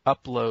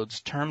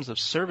Upload's terms of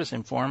service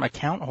inform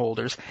account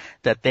holders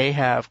that they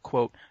have,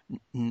 quote,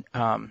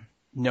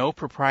 no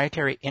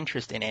proprietary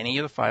interest in any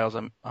of the files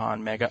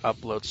on Mega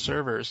Upload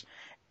servers,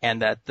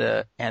 and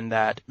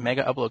that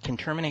Mega Upload can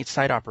terminate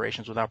site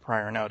operations without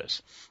prior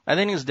notice. I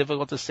think it's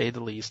difficult, to say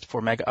the least,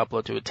 for Mega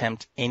Upload to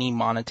attempt any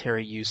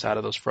monetary use out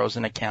of those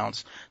frozen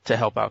accounts to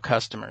help out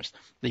customers.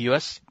 The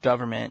U.S.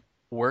 government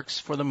works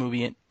for the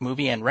movie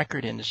and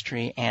record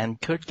industry and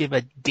could give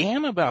a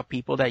damn about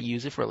people that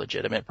use it for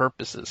legitimate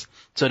purposes.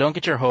 So don't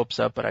get your hopes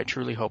up, but I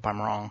truly hope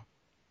I'm wrong.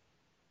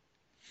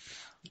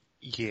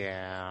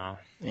 Yeah.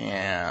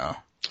 Yeah.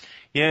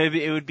 Yeah,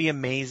 it would be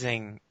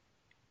amazing,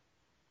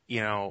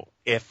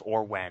 if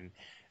or when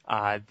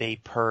they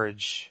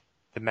purge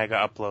the Mega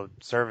Upload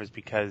servers,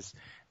 because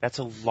that's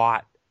a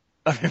lot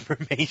of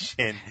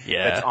information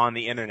that's on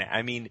the internet.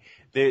 I mean,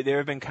 there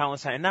have been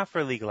countless times, not for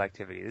illegal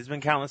activity, there's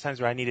been countless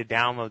times where I need to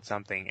download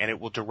something and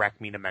it will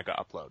direct me to Mega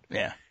Upload.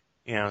 Yeah.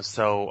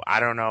 So I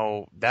don't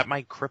know, that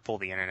might cripple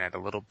the internet a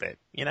little bit.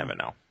 You never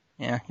know.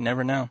 Yeah, you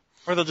never know.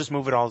 Or they'll just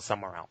move it all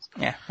somewhere else.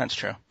 Yeah, that's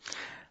true.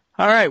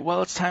 All right,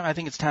 well, I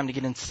think it's time to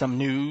get into some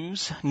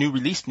news, new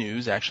release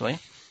news, actually.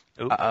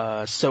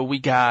 So we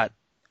got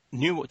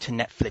new to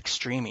Netflix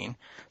streaming,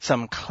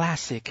 some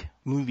classic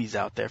movies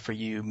out there for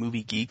you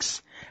movie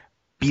geeks.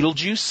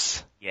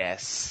 Beetlejuice.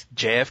 Yes.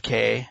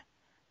 JFK.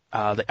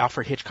 The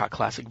Alfred Hitchcock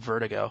classic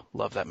Vertigo.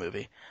 Love that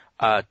movie.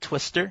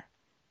 Twister.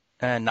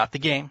 Not the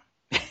game.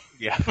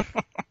 Yeah.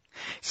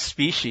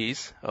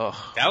 Species.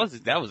 Oh. That was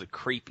a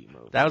creepy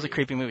movie. That was a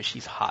creepy movie.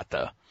 She's hot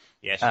though.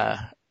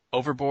 Yeah.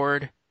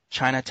 Overboard.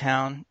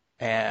 Chinatown.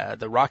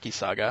 The Rocky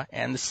Saga.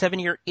 And The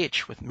 7-Year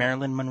Itch with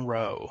Marilyn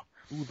Monroe.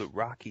 Ooh, the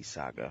Rocky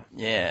Saga.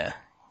 Yeah.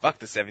 Fuck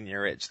the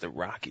 7-Year Itch. The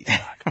Rocky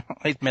Saga.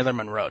 Like Marilyn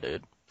Monroe,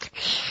 dude.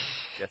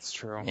 That's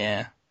true.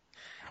 Yeah.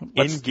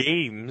 In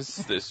games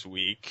this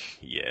week,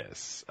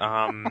 yes.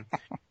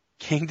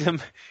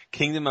 Kingdom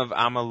of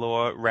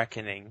Amalur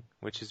Reckoning,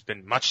 which has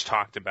been much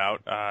talked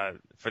about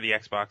for the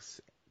Xbox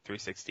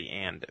 360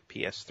 and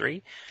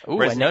PS3.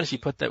 Ooh, I noticed you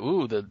put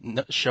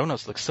the show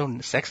notes look so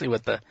sexy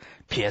with the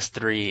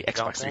PS3,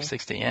 Xbox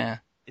 360, yeah.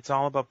 It's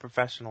all about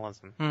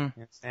professionalism. You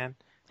understand?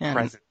 Yeah.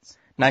 Presence.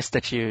 Nice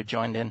that you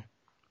joined in.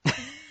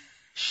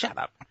 Shut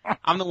up.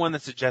 I'm the one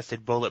that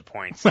suggested bullet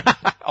points.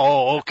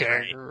 Oh,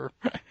 okay.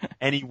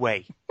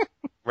 Anyway,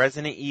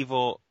 Resident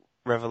Evil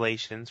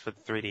Revelations for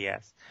the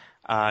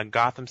 3DS.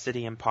 Gotham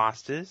City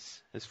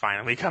Imposters is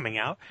finally coming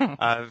out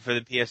for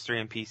the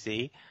PS3 and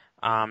PC.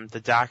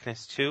 The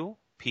Darkness 2,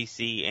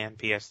 PC and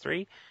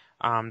PS3.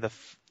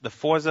 The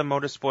Forza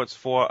Motorsports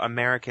 4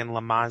 American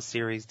Le Mans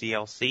Series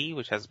DLC,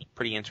 which has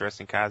pretty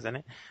interesting cars in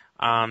it.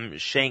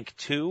 Shank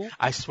 2.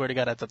 I swear to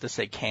God, I thought this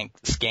said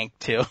Skank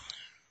too.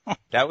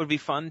 That would be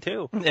fun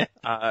too.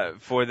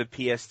 For the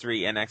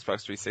PS3 and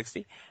Xbox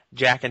 360.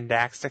 Jack and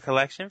Daxter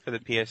Collection for the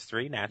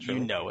PS3, naturally.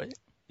 You know it.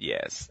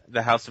 Yes.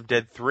 The House of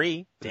Dead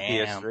 3 for the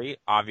Damn. PS3,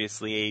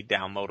 obviously a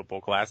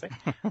downloadable classic.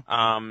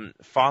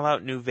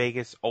 Fallout New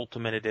Vegas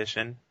Ultimate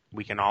Edition.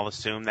 We can all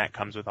assume that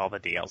comes with all the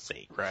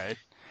DLC. Right.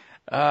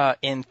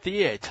 In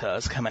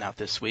theaters coming out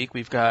this week,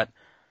 we've got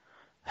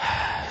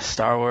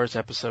Star Wars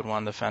Episode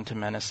 1, The Phantom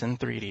Menace in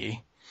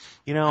 3D.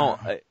 You know,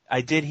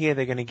 I did hear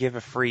they're going to give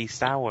a free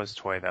Star Wars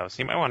toy, though,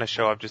 so you might want to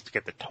show up just to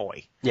get the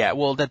toy. Yeah,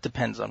 well, that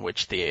depends on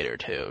which theater,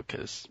 too,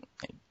 because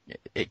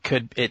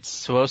it's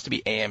supposed to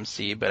be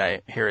AMC, but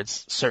I hear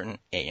it's certain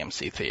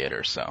AMC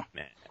theaters, so.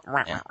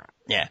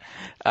 Yeah.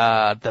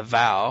 The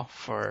Vow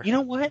for... You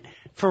know what?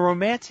 For a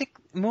romantic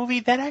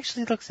movie, that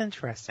actually looks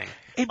interesting.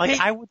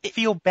 I would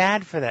feel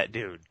bad for that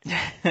dude.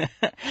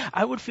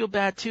 I would feel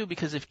bad, too,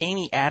 because if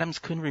Amy Adams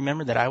couldn't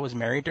remember that I was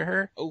married to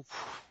her,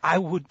 I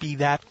would be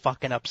that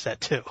fucking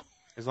upset, too.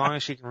 As long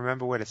as she can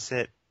remember where to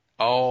sit.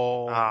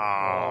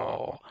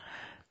 Oh.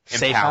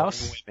 Safe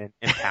House?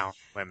 Empowering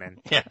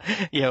women. Yeah.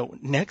 You know,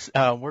 next,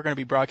 we're going to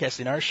be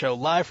broadcasting our show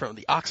live from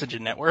the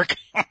Oxygen Network.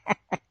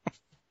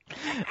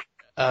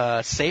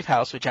 Safe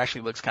House, which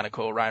actually looks kind of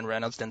cool. Ryan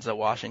Reynolds, Denzel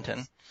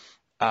Washington.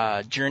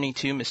 Journey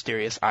to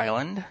Mysterious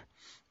Island.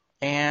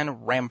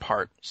 And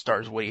Rampart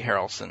stars Woody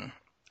Harrelson.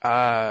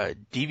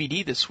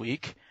 DVD this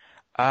week.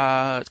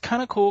 It's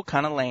kind of cool,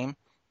 kind of lame.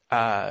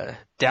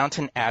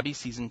 Downton Abbey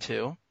Season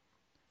 2.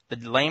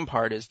 The lame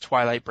part is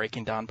Twilight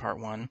Breaking Dawn Part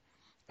 1.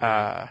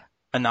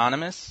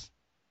 Anonymous.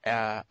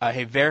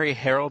 A very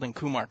Harold and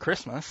Kumar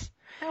Christmas.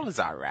 That was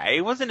alright.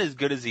 It wasn't as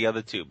good as the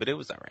other two, but it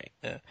was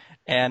alright.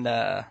 And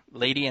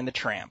Lady and the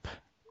Tramp.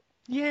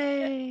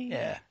 Yay!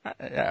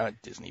 Yeah.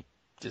 Disney.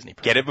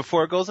 Get it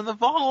before it goes in the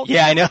vault.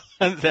 Yeah, I know.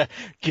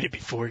 Get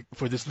it for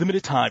this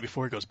limited time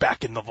before it goes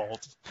back in the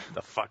vault.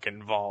 The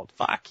fucking vault.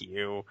 Fuck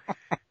you.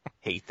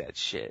 Hate that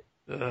shit.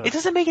 It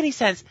doesn't make any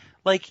sense.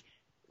 Like,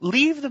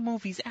 leave the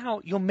movies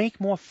out. You'll make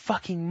more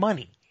fucking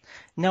money.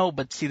 No,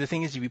 but see, the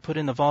thing is, if you put it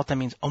in the vault, that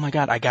means, oh my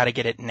God, I gotta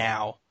get it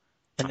now.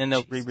 And then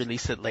they'll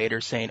re-release it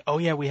later saying, oh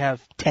yeah, we have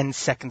 10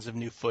 seconds of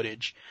new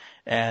footage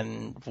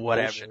and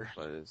whatever.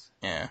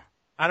 Yeah.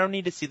 I don't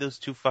need to see those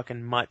two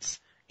fucking mutts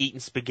eating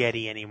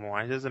spaghetti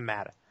anymore. It doesn't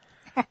matter.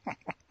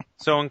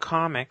 So in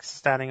comics,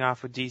 starting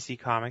off with DC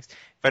Comics,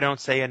 if I don't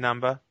say a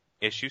number,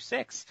 issue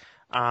 6.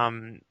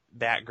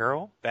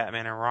 Batgirl,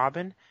 Batman and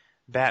Robin,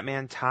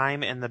 Batman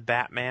Time and the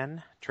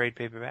Batman, trade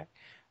paperback,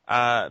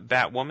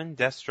 Batwoman,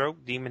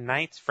 Deathstroke, Demon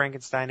Knights,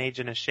 Frankenstein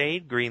Agent of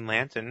Shade, Green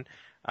Lantern,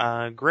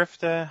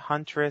 Grifter,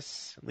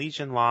 Huntress,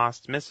 Legion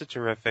Lost, Mr.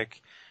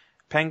 Terrific,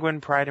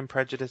 Penguin, Pride and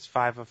Prejudice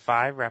 5 of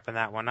 5, wrapping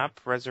that one up,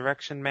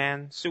 Resurrection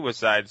Man,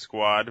 Suicide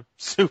Squad,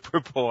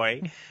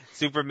 Superboy,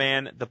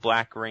 Superman, The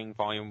Black Ring,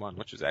 Volume 1,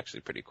 which was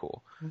actually pretty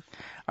cool.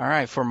 All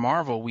right, for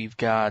Marvel, we've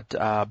got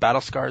Battle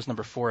Scars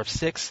number 4 of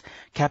 6,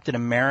 Captain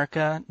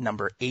America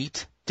number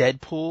 8,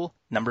 Deadpool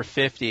number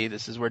 50.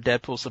 This is where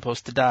Deadpool's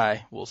supposed to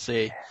die. We'll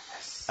see.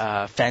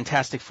 Yes.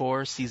 Fantastic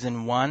Four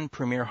Season 1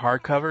 premiere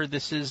hardcover.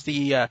 This is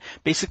the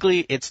basically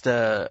it's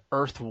the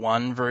Earth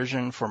 1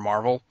 version for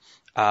Marvel.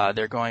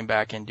 They're going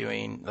back and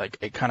doing like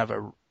a kind of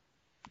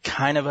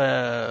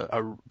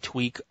a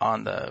tweak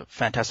on the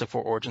Fantastic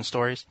Four origin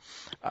stories.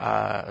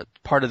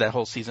 Part of that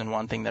whole Season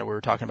 1 thing that we were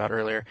talking about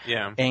earlier.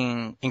 Yeah.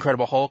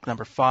 Incredible Hulk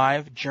number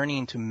 5, Journey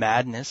into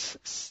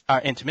Madness,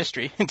 into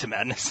Mystery, into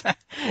Madness.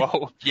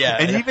 Whoa. Yeah.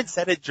 And you even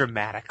said it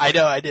dramatically. I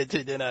know, I did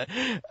too, didn't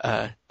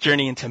I?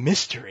 Journey into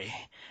Mystery,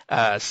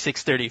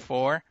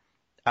 634.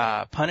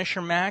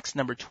 Punisher Max,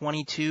 number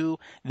 22.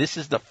 This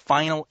is the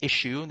final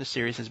issue. The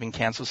series has been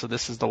canceled, so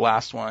this is the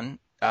last one.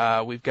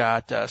 We've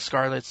got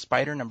Scarlet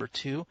Spider, number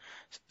 2.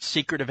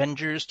 Secret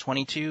Avengers,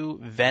 22.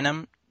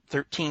 Venom,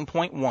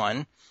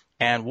 13.1.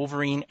 And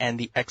Wolverine and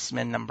the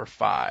X-Men, number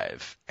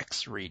 5.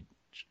 X-Read.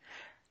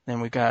 Then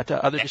we've got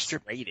other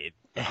X-rated.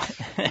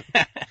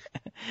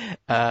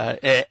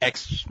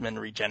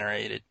 X-Men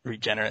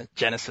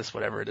Genesis,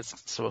 whatever it is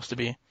supposed to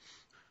be.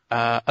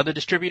 Other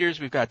distributors,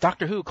 we've got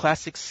Doctor Who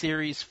Classic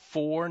Series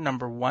 4,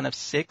 number 1 of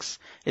 6.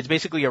 It's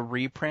basically a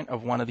reprint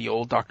of one of the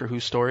old Doctor Who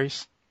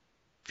stories,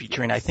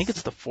 featuring, yes. I think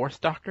it's the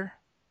 4th Doctor?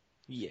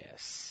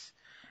 Yes.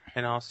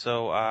 And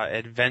also,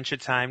 Adventure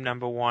Time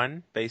number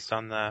 1, based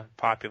on the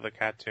popular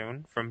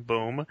cartoon from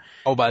Boom.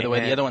 Oh, by the way,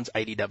 the other one's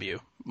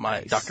IDW, my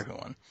nice. Doctor Who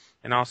one.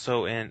 And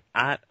also an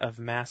Art of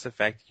Mass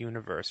Effect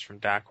Universe from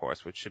Dark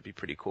Horse, which should be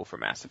pretty cool for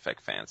Mass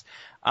Effect fans.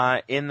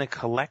 In the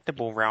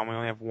collectible realm, we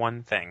only have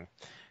one thing.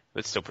 But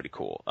it's still pretty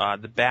cool.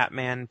 The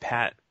Batman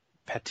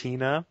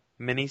Patina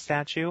mini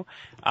statue.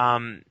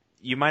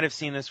 You might have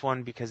seen this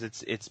one because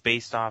it's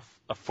based off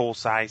a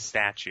full-size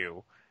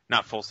statue.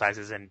 Not full-size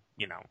as in,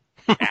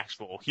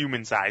 actual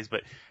human size,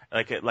 but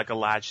like a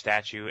large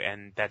statue,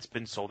 and that's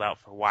been sold out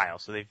for a while.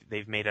 So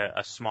they've made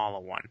a smaller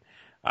one.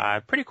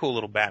 Pretty cool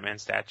little Batman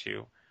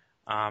statue.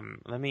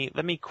 Let me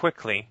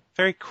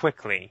very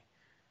quickly.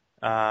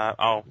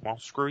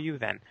 Screw you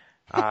then.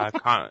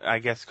 I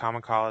guess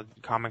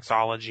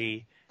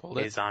Comixology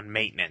is on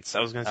maintenance.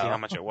 I was gonna see how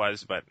much it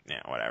was, but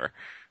yeah, whatever.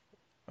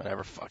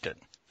 Whatever, fuck it.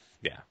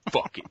 Yeah,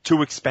 fuck it.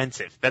 Too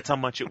expensive. That's how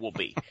much it will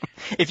be.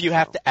 If you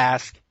have to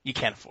ask, you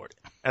can't afford it.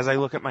 As I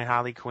look at my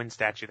Harley Quinn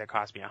statue that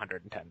cost me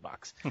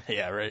 $110.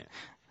 Yeah, right.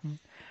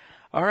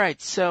 All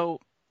right, so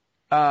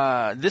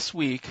this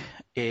week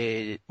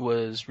it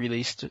was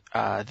released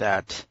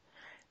that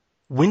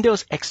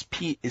Windows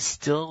XP is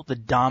still the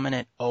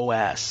dominant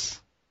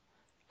OS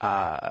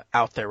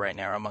out there right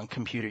now among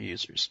computer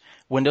users.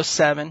 Windows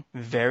 7,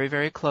 very,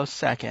 very close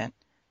second,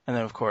 and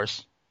then of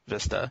course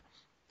Vista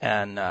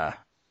and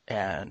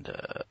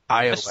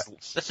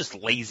iOS. That's just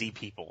lazy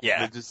people. Yeah.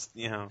 They're just,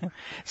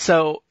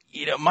 So,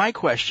 my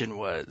question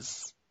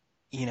was,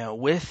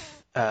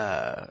 with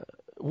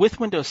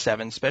Windows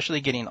 7,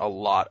 especially getting a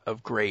lot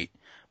of great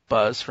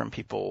buzz from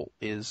people,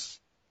 is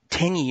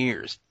 10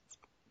 years,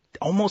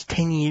 almost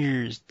 10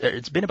 years.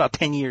 It's been about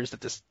 10 years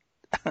that this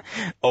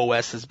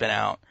OS has been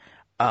out.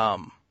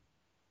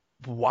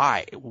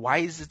 Why?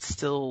 Why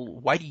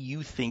do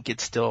you think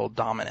it's still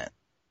dominant?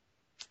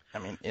 I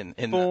mean,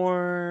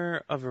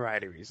 for a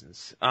variety of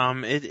reasons.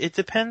 It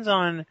depends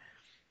on.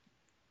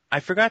 I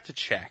forgot to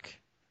check,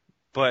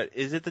 but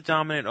is it the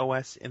dominant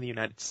OS in the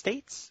United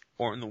States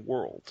or in the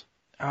world?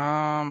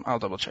 I'll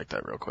double check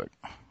that real quick.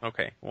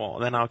 Okay, well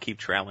then I'll keep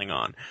trailing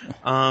on.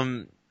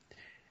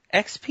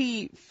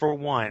 XP for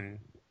one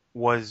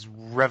was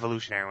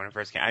revolutionary when it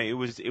first came out. It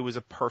was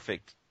a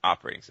perfect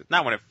operating system.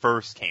 Not when it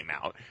first came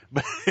out,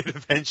 but it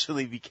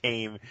eventually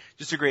became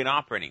just a great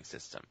operating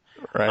system.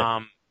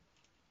 Right.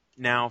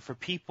 Now, for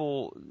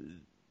people,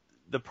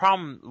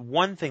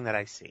 one thing that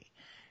I see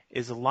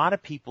is a lot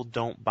of people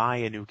don't buy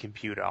a new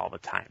computer all the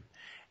time.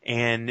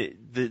 And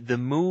the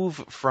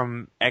move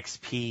from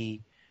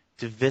XP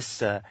to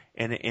Vista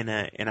in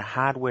a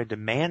hardware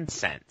demand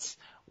sense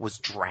was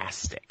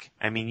drastic.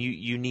 I mean,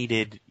 you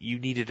needed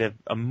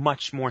a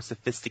much more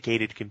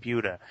sophisticated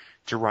computer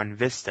to run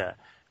Vista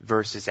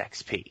versus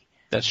XP.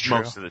 That's true.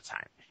 Most of the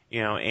time.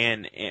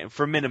 And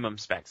for minimum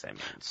specs, I mean.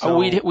 So,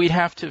 we'd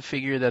have to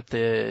figure that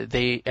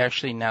they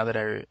actually, now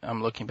that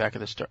I'm looking back at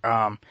the story,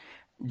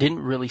 didn't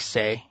really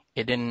say.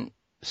 It didn't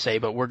say,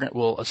 but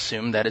we'll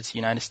assume that it's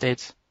United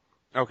States.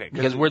 Okay.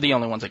 Because we're the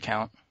only ones that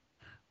count.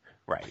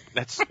 Right.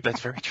 That's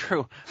very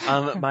true.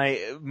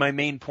 My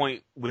main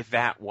point with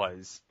that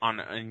was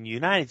in the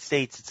United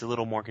States, it's a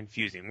little more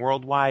confusing.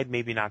 Worldwide,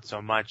 maybe not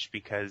so much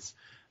because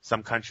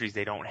some countries,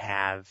 they don't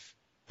have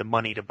the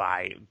money to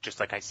buy, just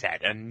like I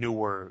said, a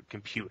newer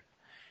computer,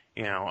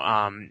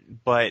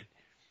 but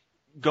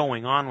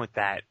going on with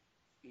that,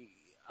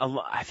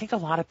 I think a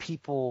lot of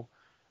people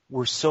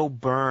were so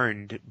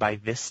burned by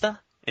Vista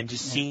and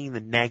just seeing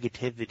the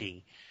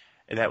negativity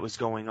that was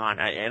going on.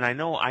 I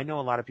know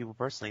a lot of people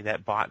personally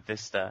that bought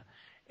Vista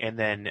and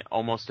then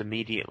almost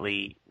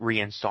immediately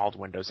reinstalled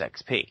Windows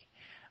XP,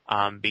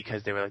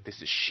 because they were like,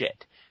 this is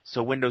shit.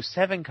 So Windows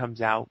 7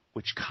 comes out,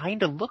 which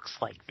kind of looks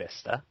like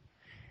Vista.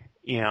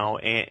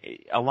 And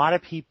a lot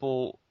of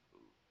people,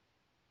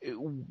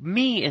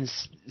 me and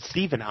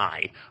Steve and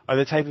I are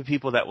the type of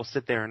people that will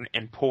sit there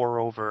and pore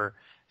over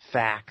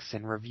facts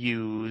and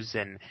reviews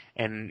and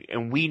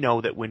we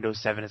know that Windows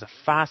 7 is a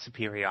far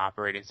superior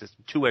operating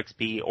system to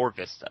XP or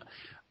Vista.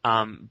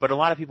 But a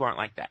lot of people aren't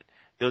like that.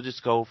 They'll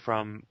just go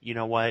from,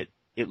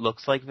 it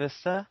looks like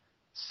Vista,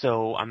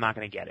 so I'm not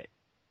going to get it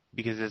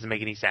because it doesn't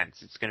make any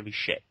sense. It's going to be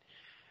shit.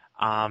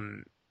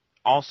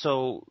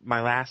 Also,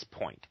 my last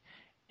point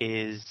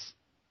is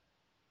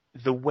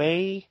the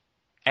way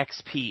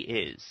XP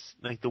is,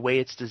 like the way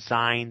it's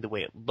designed, the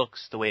way it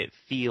looks, the way it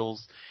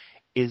feels,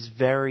 is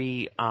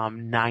very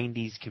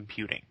 90s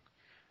computing.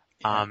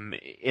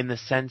 In the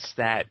sense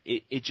that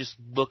it just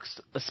looks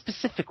a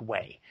specific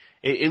way.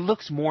 It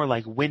looks more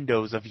like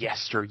Windows of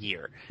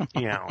yesteryear,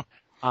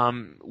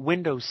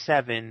 Windows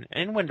 7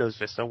 and Windows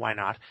Vista, why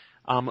not,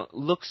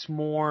 looks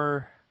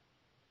more,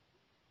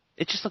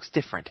 it just looks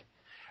different.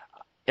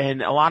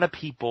 And a lot of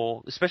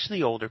people, especially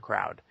the older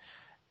crowd,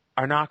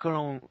 are not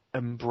going to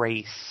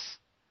embrace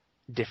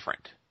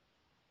different.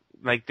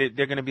 Like they're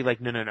going to be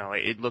like, no,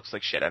 it looks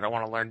like shit. I don't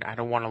want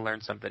to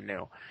learn something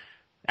new.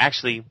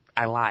 Actually,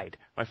 I lied.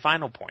 My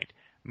final point: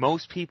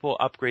 most people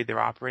upgrade their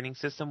operating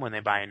system when they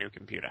buy a new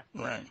computer.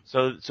 Right.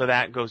 So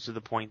that goes to the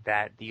point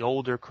that the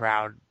older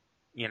crowd,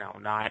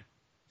 not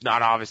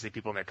obviously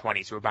people in their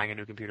 20s who are buying a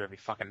new computer every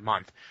fucking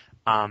month.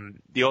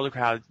 The older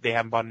crowd, they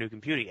haven't bought a new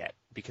computer yet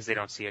because they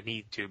don't see a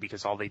need to,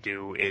 because all they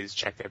do is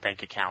check their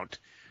bank account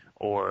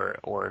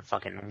or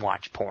fucking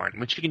watch porn,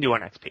 which you can do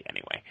on XP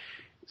anyway.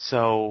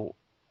 So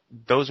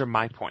those are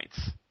my points.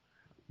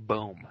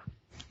 Boom.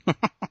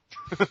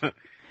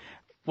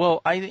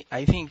 Well,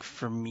 I think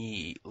for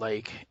me,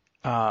 like,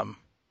 I,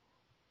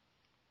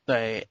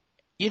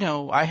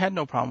 I had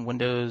no problem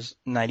Windows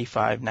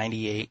 95,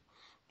 98,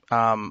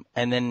 and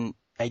then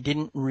I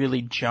didn't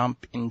really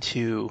jump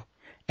into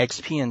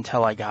XP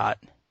until I got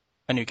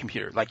a new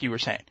computer, like you were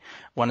saying.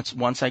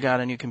 Once I got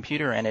a new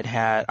computer and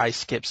I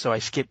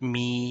skipped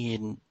me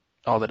and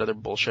all that other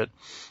bullshit,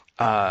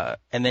 and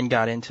then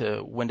got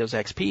into Windows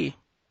XP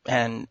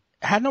and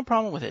had no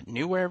problem with it.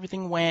 Knew where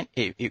everything went.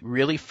 It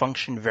really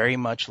functioned very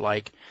much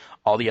like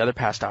all the other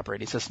past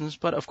operating systems,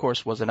 but of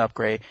course was an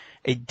upgrade.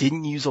 It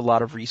didn't use a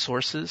lot of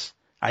resources.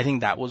 I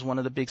think that was one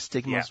of the big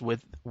stigmas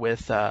with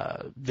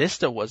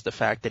Vista, was the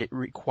fact that it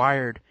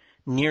required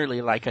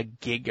nearly like a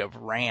gig of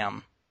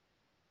RAM.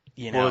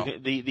 Well,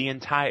 the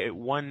entire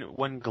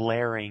one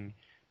glaring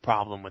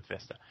problem with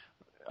Vista.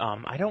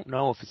 I don't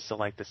know if it's still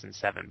like this in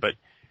 7, but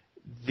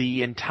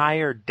the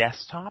entire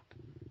desktop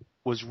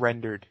was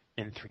rendered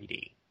in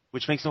 3D,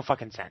 which makes no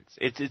fucking sense.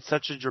 It's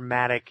such a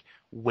dramatic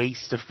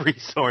waste of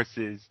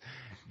resources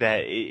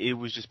that it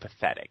was just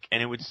pathetic,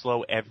 and it would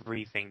slow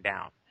everything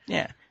down.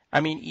 Yeah.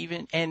 I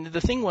mean, and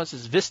the thing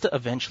is Vista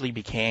eventually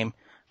became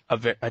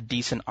a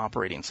decent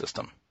operating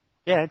system.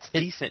 Yeah, it's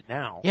decent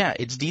now. Yeah,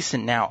 it's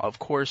decent now. Of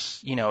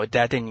course,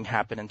 that didn't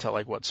happen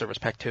until Service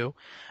Pack 2,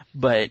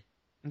 but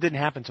it didn't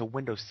happen until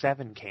Windows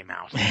 7 came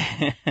out.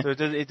 So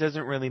it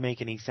doesn't really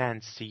make any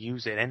sense to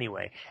use it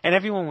anyway. And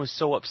everyone was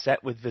so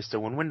upset with Vista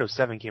when Windows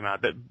 7 came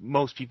out that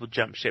most people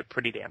jumped ship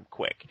pretty damn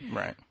quick.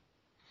 Right.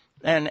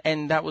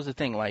 And that was the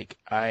thing. Like,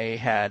 I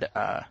had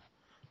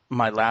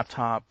my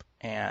laptop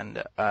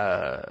and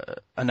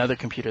another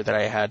computer that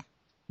I had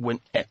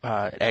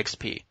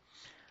XP.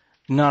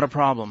 Not a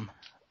problem.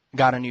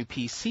 Got a new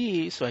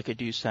PC so I could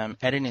do some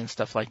editing and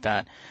stuff like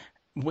that.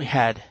 We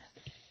had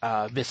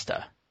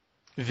Vista.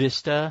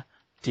 Vista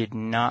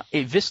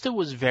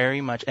was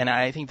very much, and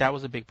I think that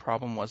was a big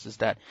problem, is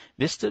that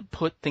Vista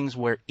put things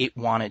where it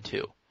wanted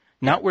to,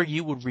 not where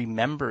you would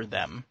remember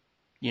them.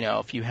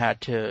 If you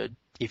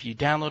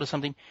downloaded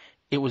something,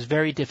 it was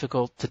very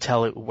difficult to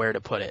tell it where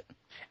to put it.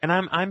 And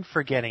I'm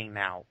forgetting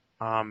now.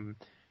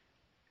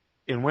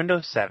 In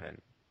Windows 7,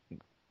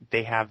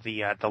 they have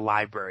the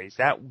libraries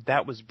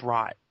that was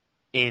brought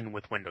in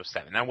with Windows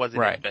 7. That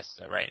wasn't in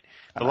Vista, right?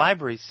 The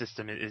library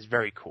system is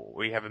very cool.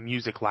 We have a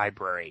music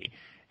library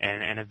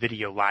and a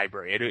video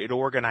library. It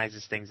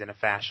organizes things in a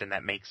fashion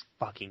that makes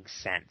fucking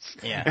sense.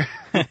 Yeah.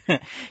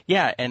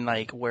 Yeah, and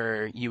like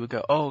where you would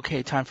go, oh,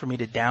 okay, time for me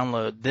to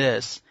download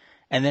this,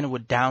 and then it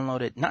would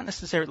download it, not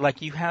necessarily,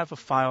 like you have a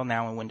file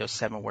now in Windows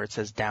 7 where it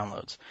says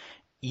downloads.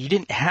 You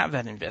didn't have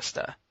that in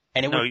Vista,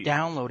 and it would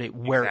download it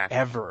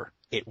wherever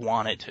it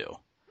wanted to.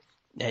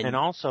 And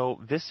also,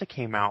 Vista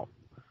came out,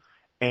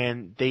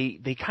 and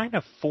they kind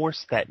of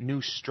forced that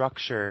new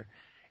structure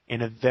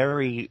in a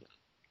very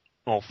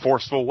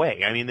forceful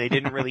way. I mean, they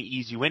didn't really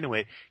ease you into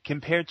it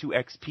compared to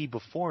XP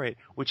before it,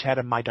 which had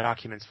a My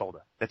Documents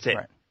folder. That's it.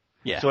 Right.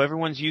 Yeah. So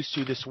everyone's used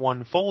to this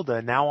one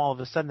folder. Now all of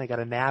a sudden they got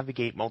to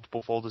navigate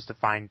multiple folders to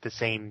find the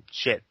same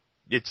shit.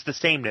 It's the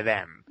same to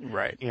them.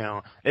 Right.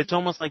 It's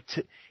almost like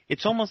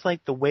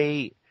the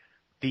way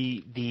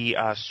the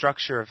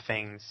structure of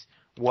things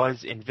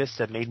was in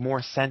Vista made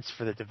more sense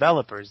for the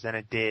developers than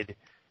it did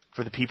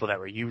for the people that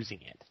were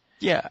using it.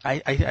 Yeah,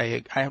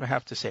 I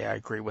have to say I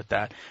agree with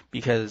that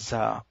because,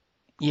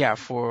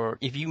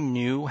 if you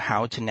knew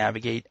how to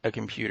navigate a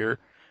computer,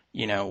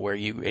 where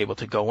you were able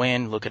to go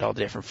in, look at all the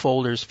different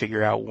folders,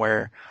 figure out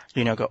where,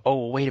 go,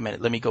 oh, wait a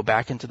minute, let me go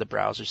back into the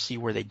browser, see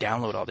where they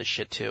download all this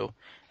shit to,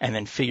 and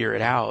then figure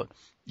it out,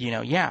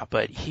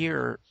 but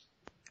here,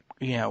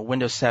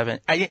 Windows 7,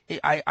 I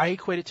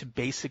equate it to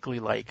basically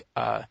like,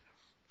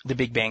 The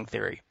Big Bang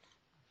Theory,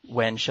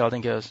 when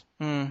Sheldon goes,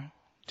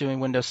 doing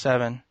Windows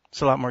 7,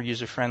 it's a lot more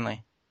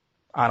user-friendly.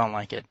 I don't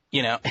like it.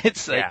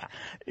 It's like,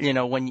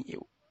 when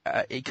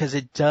because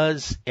it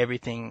does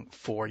everything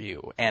for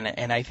you.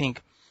 And I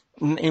think,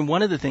 and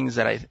one of the things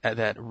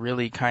that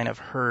really kind of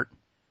hurt,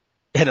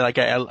 and like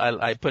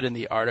I put in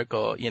the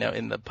article,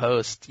 in the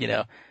post,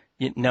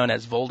 known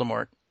as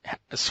Voldemort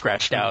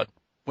scratched out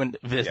Windows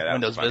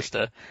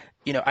Vista.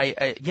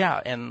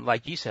 And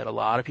like you said, a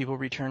lot of people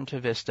returned to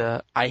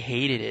Vista. I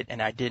hated it,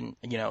 and I didn't.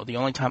 The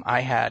only time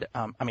I had,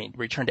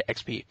 returned to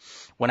XP.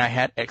 When I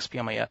had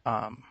XP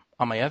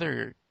on my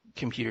other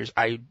computers,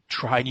 I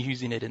tried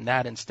using it in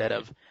that instead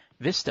of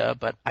Vista,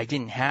 but I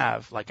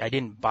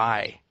didn't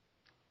buy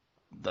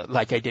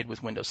like I did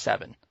with Windows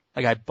 7.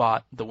 Like I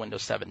bought the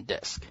Windows 7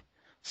 disk.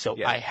 So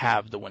I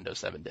have the Windows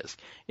 7 disk.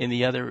 I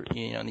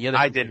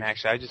didn't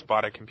actually. I just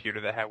bought a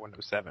computer that had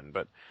Windows 7,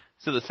 but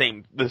still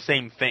the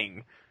same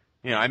thing.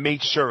 I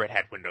made sure it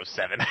had Windows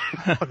 7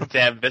 to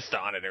have Vista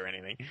on it or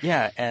anything.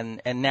 Yeah,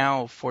 and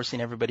now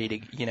forcing everybody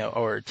to,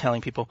 or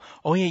telling people,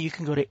 oh yeah, you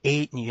can go to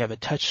 8 and you have a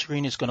touch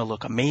screen, it's going to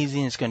look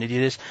amazing, it's going to do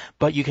this,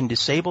 but you can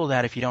disable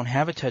that if you don't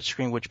have a touch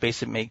screen, which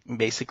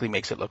basically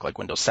makes it look like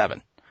Windows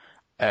 7.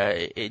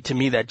 To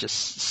me, that just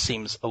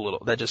seems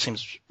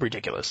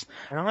ridiculous.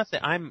 And honestly,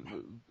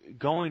 I'm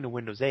going to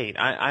Windows 8.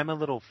 I'm a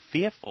little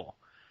fearful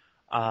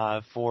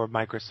for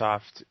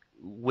Microsoft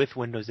with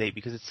Windows 8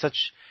 because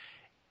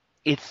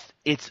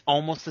it's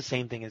almost the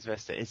same thing as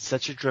Vista. It's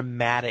such a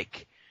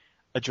dramatic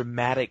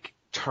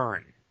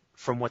turn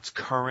from what's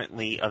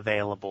currently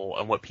available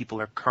and what people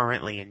are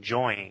currently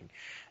enjoying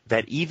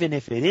that even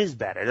if it is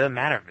better, it doesn't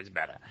matter if it's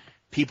better,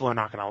 people are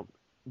not going to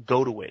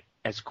go to it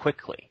as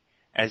quickly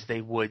as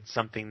they would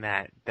something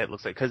that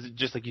looks like, because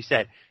just like you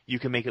said, you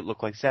can make it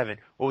look like 7.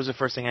 What was the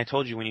first thing I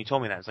told you when you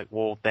told me that? It's like,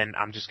 well, then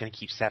I'm just going to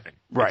keep 7.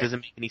 Right. It doesn't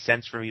make any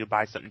sense for me to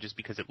buy something just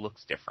because it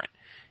looks different.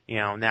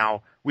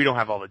 Now we don't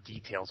have all the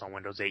details on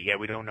Windows 8 yet.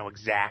 We don't know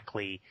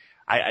exactly.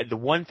 The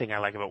one thing I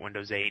like about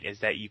Windows 8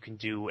 is that you can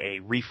do a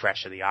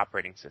refresh of the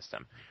operating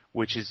system,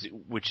 which is,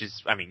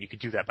 I mean, you could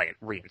do that by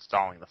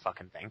reinstalling the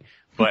fucking thing,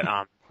 but,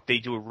 they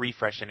do a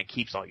refresh and it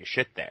keeps all your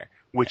shit there,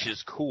 which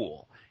is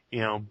cool.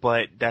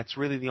 But that's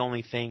really the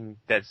only thing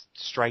that's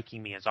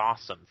striking me as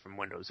awesome from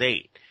Windows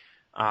 8.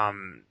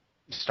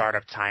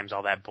 Startup times,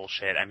 all that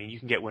bullshit. I mean, you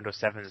can get Windows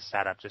 7 to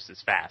set up just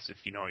as fast if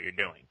you know what you're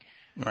doing.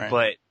 Right.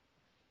 But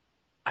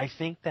I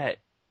think that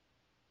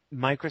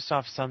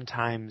Microsoft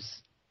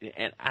sometimes,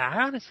 and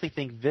I honestly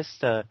think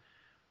Vista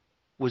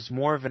was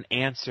more of an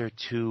answer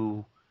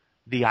to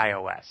the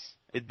iOS.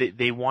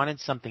 They wanted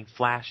something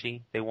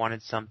flashy. They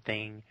wanted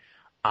something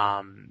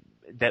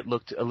that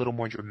looked a little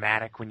more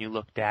dramatic when you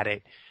looked at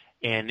it,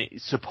 and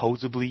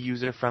supposedly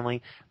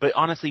user-friendly. But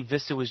honestly,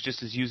 Vista was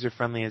just as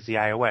user-friendly as the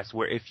iOS,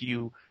 where if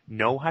you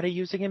know how to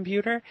use a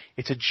computer,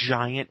 it's a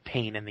giant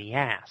pain in the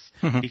ass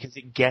because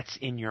it gets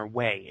in your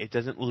way. It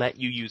doesn't let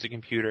you use a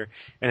computer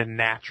in a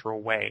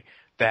natural way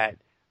that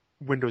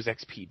Windows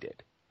XP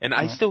did. And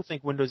I still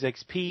think Windows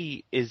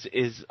XP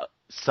is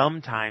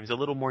sometimes a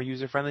little more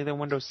user-friendly than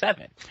Windows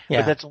 7.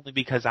 Yeah. But that's only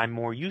because I'm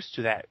more used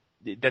to that.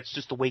 That's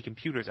just the way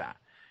computers are.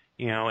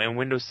 And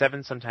Windows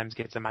 7 sometimes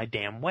gets in my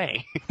damn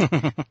way.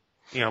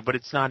 But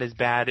it's not as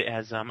bad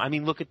as, I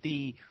mean, look at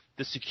the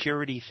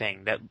security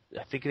thing that,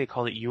 I think they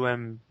call it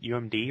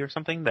UMD or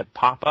something, that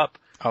pop-up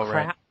crap.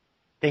 Right.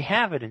 They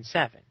have it in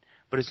 7,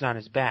 but it's not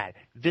as bad.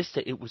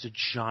 Vista, it was a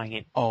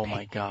giant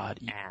my God.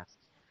 ass.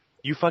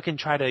 You fucking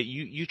try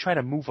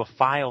to move a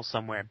file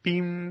somewhere.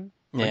 Bing.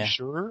 Yeah. Are you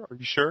sure? Are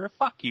you sure?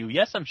 Fuck you.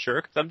 Yes, I'm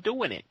sure, because I'm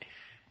doing it.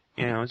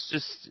 It's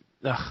just,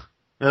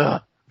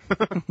 ugh.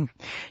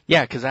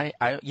 Yeah, because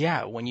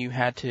when you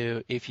had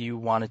to, if you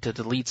wanted to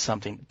delete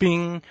something,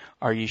 bing,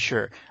 are you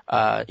sure?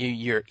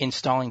 You're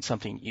installing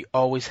something, you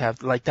always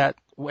have, like that,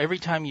 every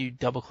time you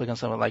double click on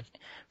something, like,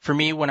 for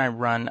me, when I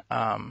run,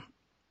 one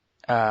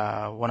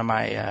of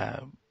my,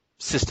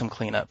 system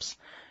cleanups,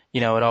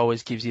 it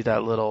always gives you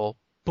that little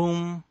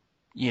boom,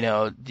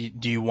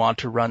 do you want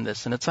to run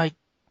this? And it's like,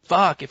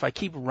 fuck, if I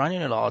keep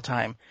running it all the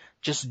time,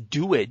 just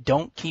do it.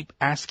 Don't keep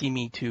asking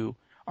me to,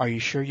 are you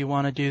sure you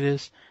want to do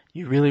this?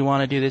 You really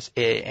want to do this?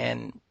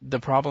 And the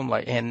problem,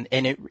 and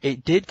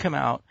it did come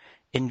out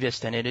in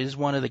Vista, and it is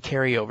one of the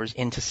carryovers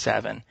into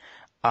 7.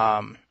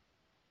 But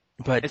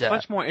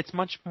it's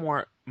much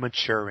more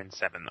mature in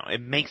 7 though. It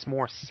makes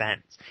more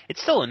sense.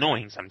 It's still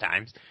annoying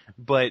sometimes,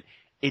 but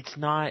it's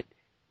not.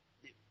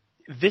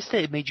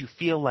 Vista, it made you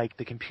feel like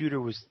the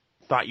computer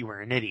thought you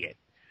were an idiot.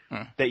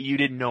 That you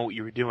didn't know what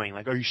you were doing.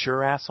 Like, are you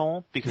sure,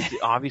 asshole? Because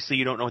obviously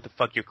you don't know what the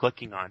fuck you're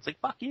clicking on. It's like,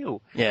 fuck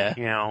you. Yeah.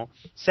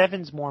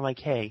 7's more like,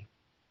 hey,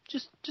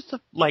 just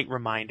a light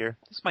reminder.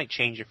 This might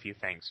change a few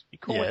things. Be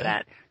cool with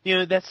that.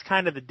 That's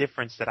kind of the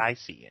difference that I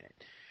see in it.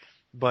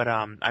 But,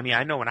 I mean,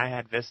 I know when I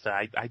had Vista,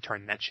 I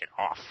turned that shit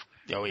off.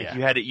 Oh, yeah.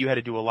 Like, you had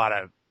to do a lot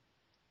of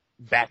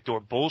backdoor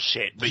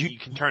bullshit, but you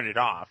can turn it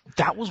off.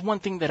 That was one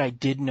thing that I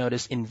did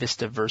notice in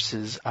Vista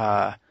versus,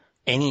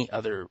 any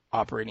other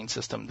operating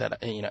system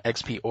that,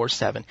 XP or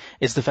 7,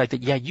 is the fact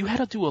that, you had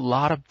to do a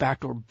lot of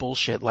backdoor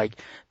bullshit. Like,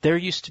 there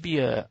used to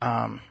be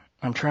I'm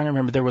trying to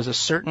remember, there was a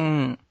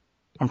certain,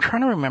 I'm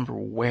trying to remember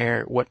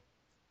what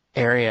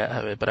area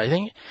of it, but I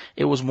think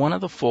it was one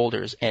of the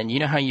folders, and you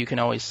know how you can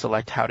always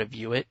select how to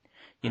view it,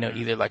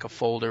 either like a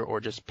folder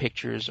or just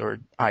pictures or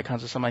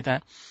icons or something like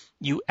that.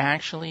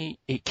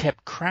 It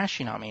kept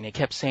crashing on me, and it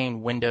kept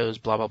saying Windows,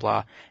 blah, blah,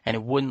 blah, and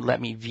it wouldn't let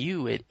me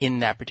view it in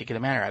that particular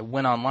manner. I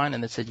went online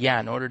and it said,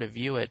 in order to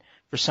view it,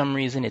 for some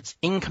reason it's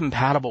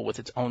incompatible with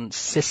its own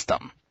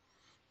system,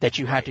 that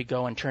you had to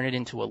go and turn it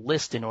into a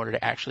list in order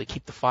to actually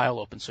keep the file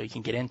open so you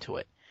can get into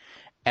it.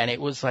 And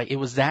it was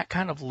that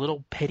kind of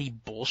little petty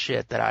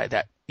bullshit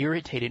that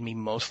irritated me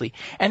mostly.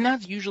 And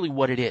that's usually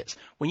what it is.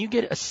 When you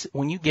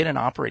get an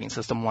operating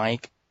system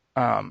like,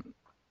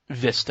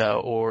 Vista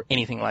or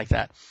anything like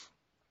that,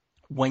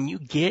 when you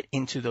get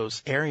into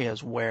those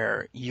areas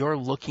where you're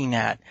looking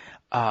at,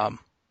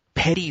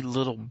 petty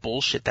little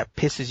bullshit that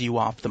pisses you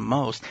off the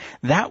most,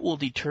 that will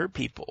deter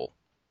people.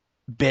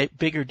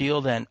 Bigger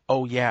deal than,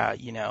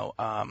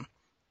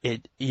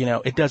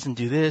 it doesn't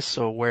do this,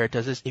 or where it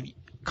does this.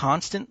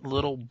 Constant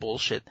little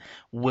bullshit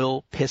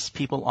will piss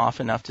people off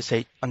enough to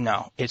say, oh,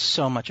 no, it's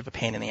so much of a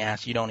pain in the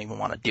ass, you don't even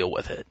want to deal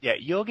with it. Yeah,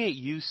 you'll get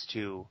used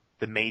to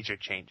the major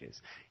changes.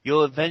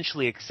 You'll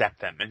eventually accept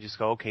them and just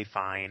go, okay,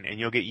 fine, and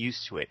you'll get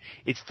used to it.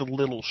 It's the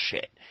little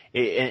shit.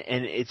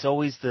 And it's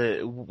always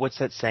what's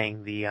that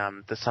saying?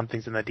 The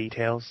something's in the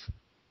details?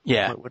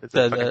 Yeah. What is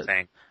that fucking The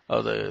saying?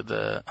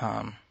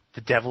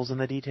 the devil's in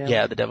the details?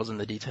 yeah, the devil's in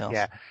the details.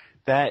 Yeah.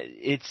 That,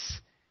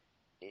 it's,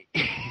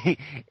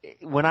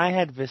 when I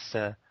had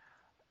Vista,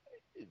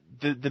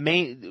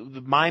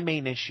 my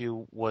main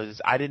issue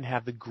was I didn't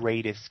have the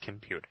greatest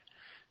computer.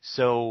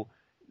 So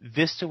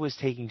Vista was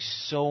taking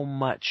so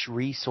much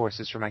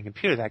resources from my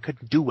computer that I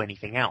couldn't do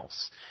anything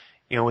else,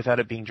 without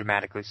it being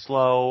dramatically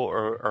slow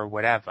or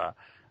whatever.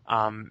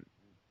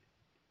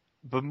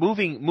 But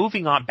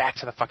moving on back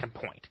to the fucking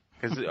point,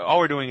 because all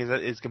we're doing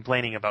is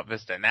complaining about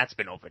Vista, and that's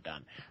been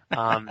overdone.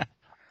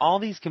 All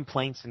these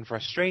complaints and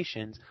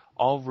frustrations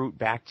all root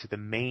back to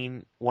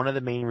one of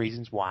the main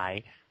reasons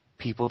why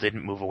people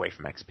didn't move away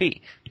from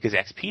XP, because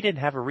XP didn't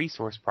have a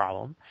resource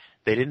problem.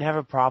 They didn't have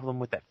a problem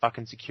with that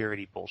fucking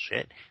security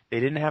bullshit. They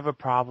didn't have a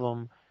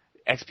problem.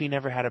 XP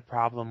never had a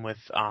problem with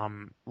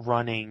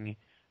running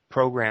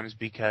programs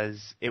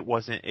because it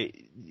wasn't.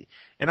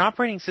 An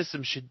operating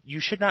system you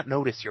should not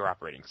notice your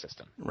operating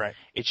system. Right.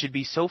 It should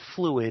be so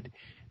fluid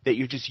that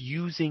you're just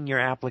using your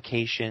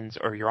applications,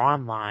 or you're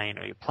online,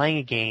 or you're playing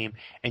a game,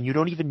 and you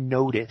don't even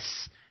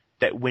notice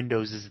that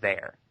Windows is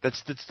there.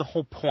 That's the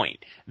whole point.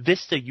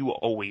 Vista, you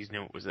always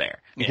knew it was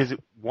there. Because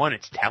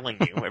it's telling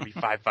you every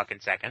 5 fucking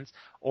seconds,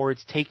 or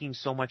it's taking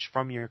so much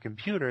from your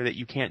computer that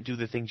you can't do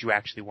the things you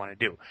actually want to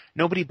do.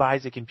 Nobody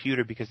buys a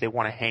computer because they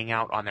want to hang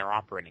out on their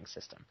operating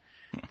system.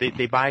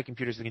 They buy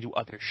computers that can do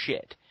other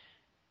shit.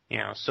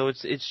 So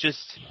it's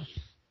just,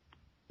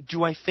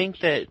 do I think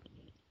that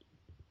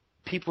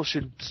people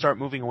should start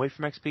moving away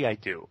from XP? I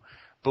do.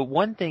 But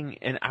one thing,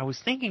 and I was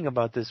thinking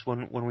about this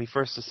when we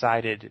first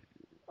decided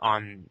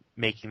on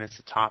making this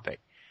a topic,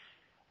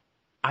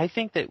 I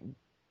think that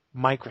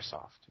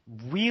Microsoft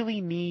really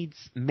needs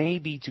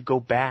maybe to go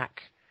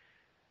back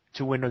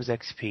to Windows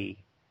XP,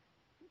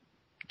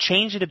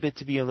 change it a bit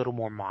to be a little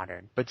more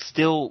modern, but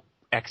still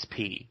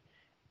XP,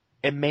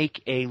 and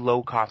make a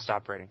low-cost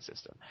operating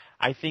system.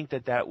 I think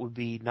that would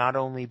be not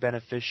only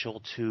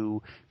beneficial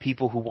to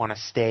people who want to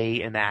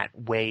stay in that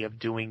way of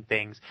doing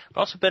things,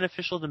 but also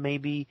beneficial to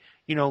maybe,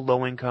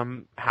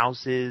 low-income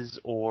houses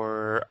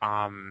or,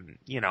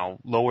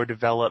 lower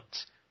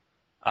developed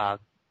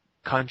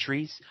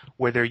countries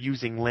where they're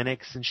using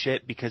Linux and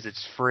shit because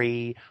it's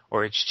free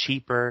or it's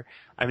cheaper.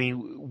 I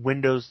mean,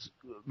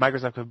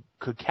 Microsoft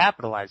could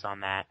capitalize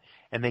on that,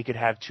 and they could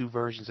have 2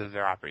 versions of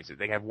their operating system.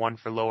 They could have one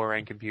for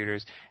lower-end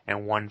computers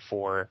and one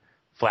for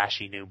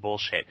flashy new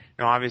bullshit.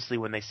 Now, obviously,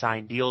 when they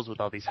sign deals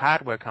with all these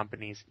hardware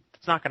companies,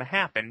 it's not going to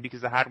happen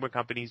because the hardware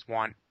companies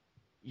want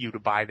you to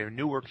buy their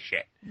newer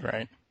shit.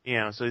 Right.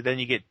 So then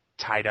you get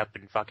tied up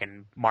in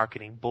fucking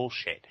marketing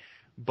bullshit.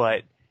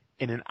 But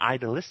in an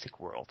idealistic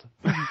world,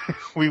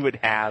 we would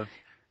have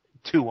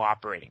 2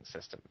 operating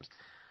systems.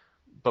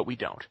 But we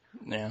don't.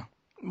 Yeah.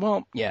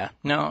 Well, yeah.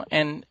 No,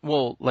 and,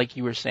 like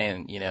you were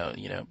saying,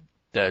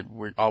 that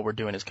all we're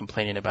doing is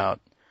complaining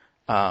about,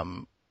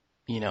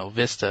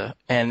 Vista,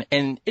 and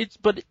it's,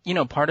 but,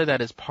 part of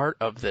that is part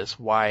of this.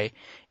 Why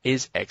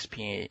is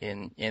XP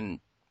in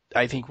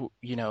I think,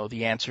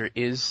 the answer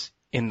is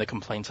in the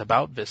complaints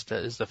about Vista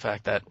is the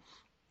fact that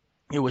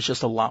it was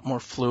just a lot more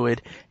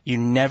fluid. You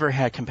never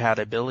had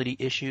compatibility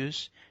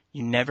issues.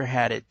 You never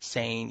had it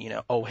saying,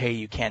 oh, hey,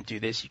 you can't do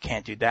this, you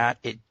can't do that.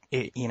 It,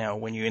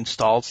 when you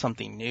installed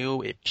something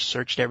new, it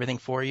searched everything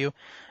for you.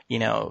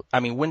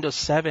 Windows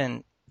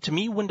 7, to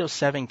me, Windows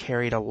 7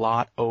 carried a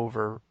lot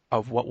over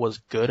of what was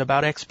good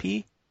about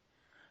XP,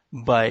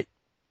 but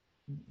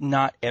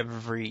not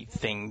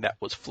everything that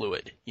was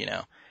fluid,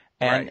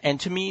 Right. And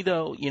to me,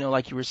 though,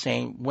 like you were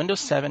saying, Windows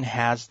 7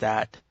 has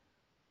that,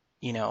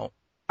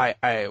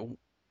 I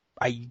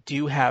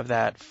do have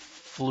that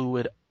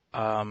fluid,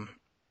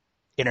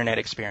 internet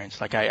experience.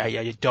 Like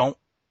I don't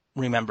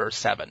remember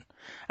 7.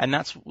 And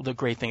that's the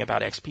great thing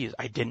about XP is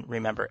I didn't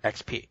remember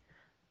XP.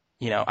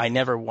 I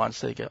never once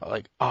think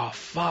like, oh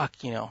fuck,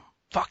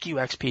 fuck you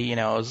XP, it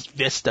was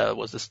Vista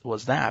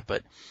was that,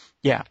 but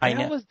yeah, I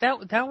know.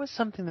 That was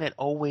something that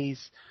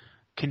always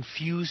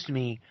confused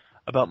me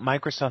about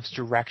Microsoft's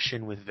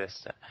direction with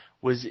Vista.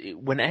 Was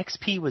when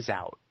XP was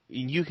out,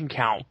 you can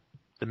count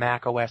the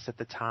Mac OS at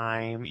the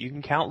time, you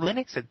can count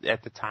Linux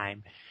at the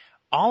time.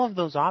 All of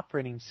those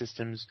operating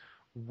systems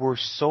were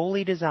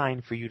solely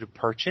designed for you to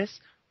purchase,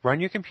 run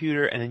your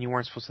computer, and then you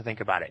weren't supposed to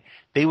think about it.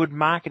 They would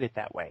market it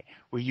that way,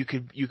 where you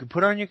could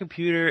put it on your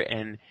computer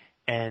and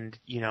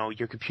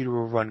your computer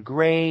will run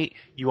great.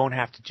 You won't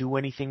have to do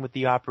anything with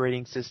the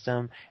operating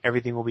system.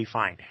 Everything will be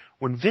fine.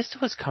 When Vista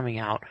was coming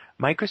out,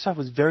 Microsoft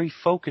was very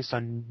focused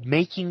on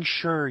making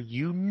sure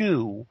you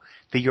knew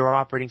that your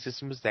operating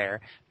system was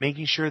there,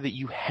 making sure that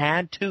you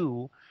had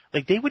to.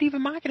 Like, they would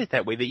even market it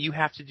that way, that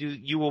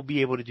you will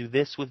be able to do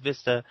this with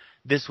Vista,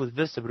 but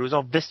it was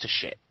all Vista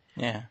shit.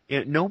 Yeah.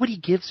 Nobody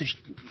gives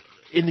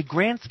in the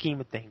grand scheme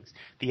of things,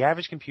 the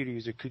average computer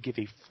user could give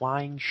a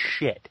flying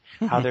shit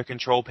how their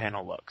control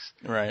panel looks.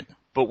 Right.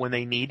 But when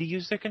they need to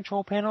use their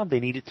control panel, they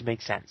need it to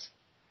make sense.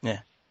 Yeah.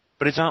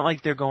 But it's not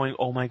like they're going,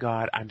 oh my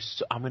god, I'm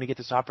going to get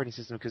this operating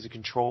system because the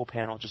control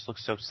panel just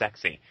looks so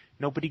sexy.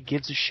 Nobody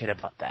gives a shit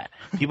about that.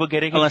 People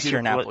getting unless you're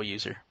an Apple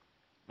user.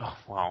 Oh,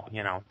 well,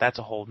 that's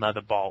a whole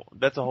nother ball.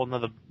 That's a whole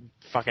nother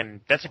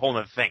that's a whole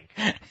nother thing,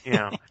 you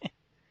know.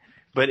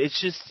 But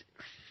it's just,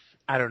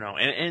 I don't know.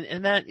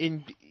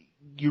 And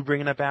you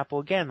bringing up Apple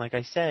again, like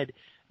I said,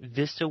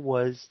 Vista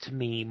was, to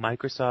me,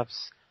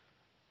 Microsoft's,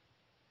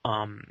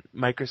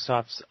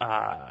 what's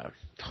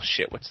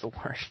the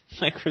word?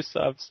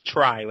 Microsoft's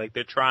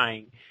they're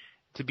trying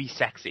to be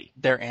sexy.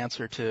 Their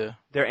answer to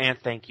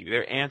Thank you.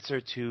 Their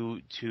answer to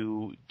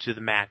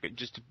the Mac,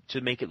 just to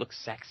make it look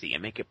sexy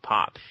and make it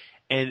pop.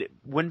 And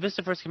when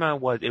Vista first came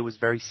out, it was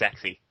very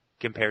sexy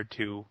compared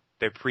to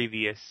their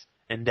previous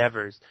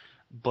endeavors.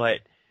 But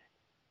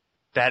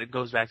that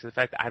goes back to the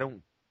fact that I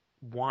don't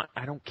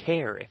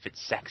care if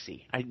it's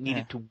sexy. I need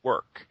it to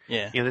work.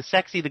 Yeah. The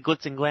sexy, the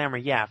glitz and glamour,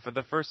 yeah. For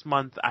the first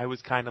month, I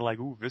was kind of like,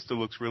 ooh, Vista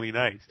looks really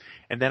nice.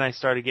 And then I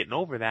started getting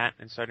over that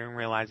and started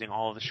realizing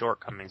all of the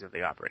shortcomings of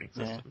the operating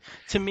system.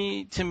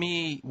 Yeah. To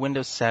me,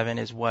 Windows 7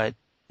 is what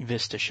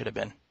Vista should have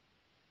been.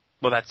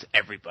 Well, that's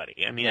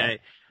everybody. I mean, Yeah.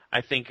 I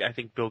think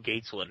Bill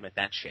Gates will admit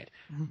that shit.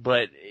 Mm-hmm.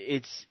 But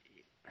it's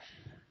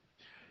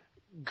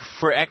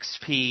for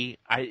XP.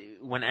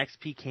 When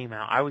XP came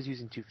out, I was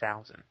using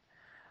 2000,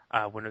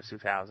 Windows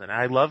 2000.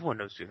 I love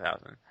Windows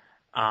 2000.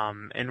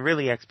 And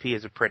really, XP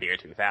is a prettier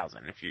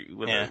 2000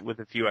 with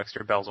a few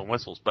extra bells and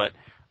whistles. But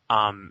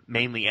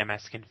mainly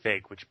MS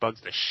config, which bugs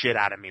the shit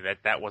out of me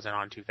that wasn't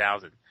on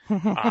 2000.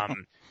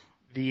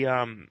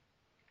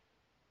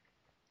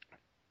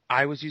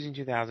 I was using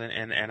 2000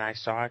 and I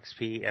saw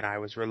XP and I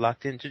was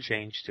reluctant to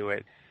change to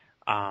it.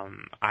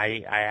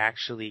 I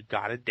actually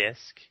got a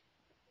disc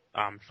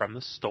from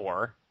the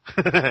store,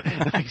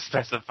 I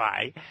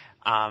specify,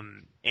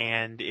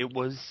 and it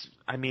was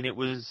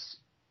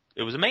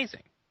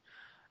amazing.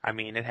 I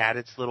mean, it had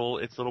its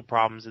little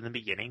problems in the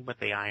beginning, but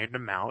they ironed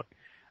them out.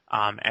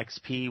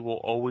 XP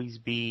will always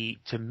be,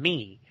 to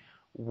me,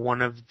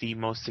 one of the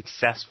most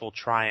successful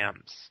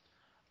triumphs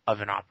of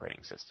an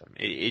operating system.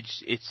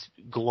 It's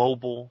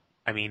global.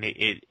 I mean,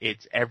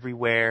 it's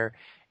everywhere.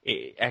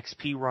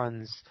 XP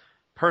runs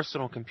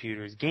personal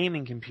computers,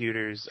 gaming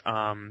computers,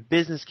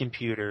 business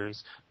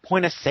computers,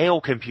 point of sale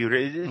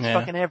computers. It's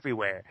fucking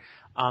everywhere.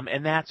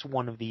 And that's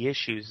one of the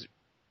issues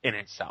in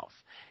itself,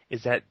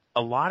 is that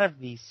a lot of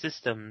these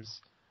systems,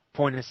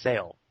 point of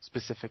sale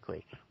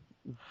specifically,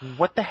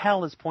 what the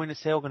hell is point of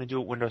sale going to do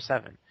with Windows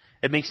 7?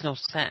 It makes no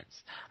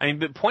sense. I mean,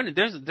 but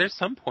there's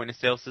some point of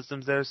sale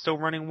systems that are still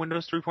running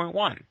Windows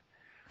 3.1.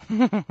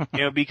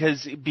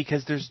 Because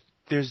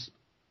there's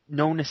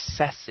no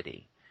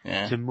necessity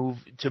to move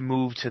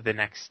to the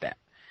next step.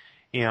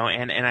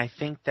 And I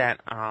think that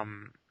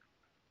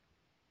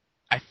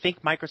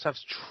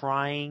Microsoft's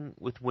trying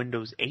with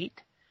Windows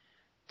 8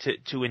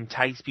 to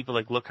entice people,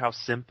 like, look how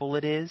simple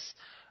it is,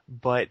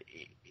 but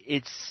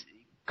it's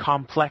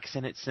complex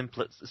in its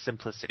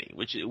simplicity,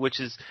 which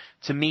is,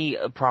 to me,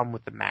 a problem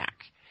with the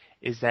Mac,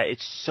 is that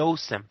it's so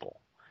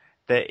simple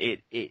that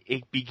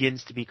it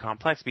begins to be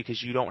complex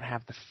because you don't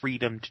have the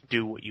freedom to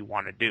do what you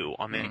want to do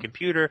on the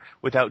computer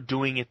without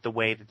doing it the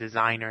way the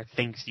designer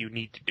thinks you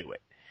need to do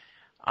it.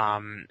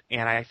 And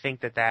I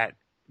think that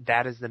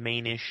is the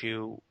main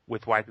issue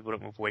with why people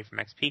don't move away from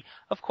XP.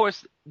 Of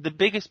course, the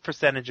biggest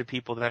percentage of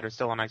people that are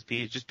still on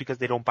XP is just because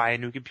they don't buy a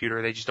new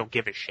computer. They just don't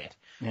give a shit.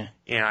 Yeah.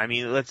 I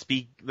mean, let's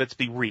be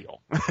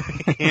real.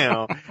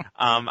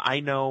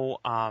 I know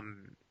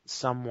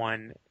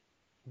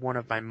one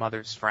of my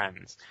mother's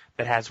friends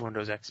that has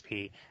Windows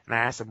XP, and I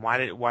asked him, why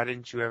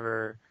didn't you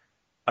ever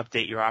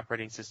update your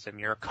operating system?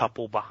 You're a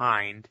couple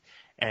behind.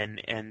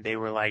 And they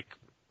were like,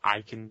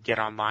 I can get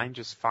online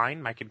just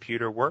fine. My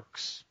computer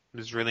works.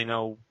 There's really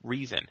no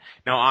reason.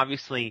 Now,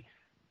 obviously,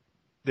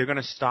 they're going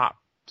to stop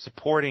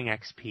supporting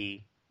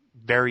XP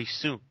very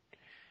soon.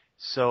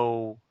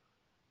 So,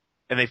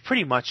 and they've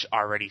pretty much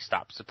already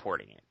stopped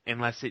supporting it,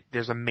 unless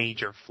there's a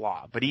major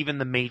flaw. But even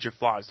the major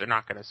flaws, they're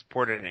not going to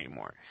support it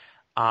anymore.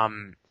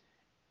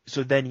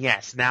 So then,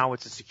 yes, now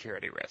it's a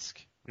security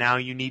risk. Now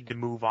you need to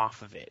move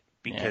off of it,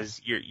 because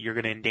you're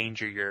going to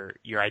endanger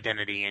your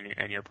identity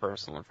and your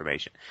personal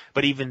information.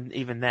 But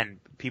even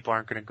then, people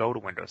aren't going to go to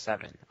Windows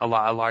 7. A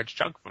large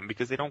chunk of them,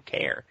 because they don't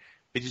care.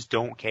 They just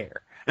don't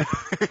care. But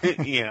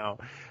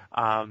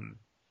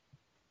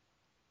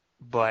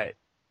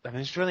I mean,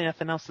 there's really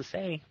nothing else to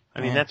say.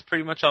 I mean, that's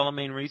pretty much all the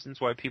main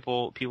reasons why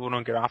people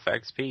don't get off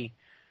XP.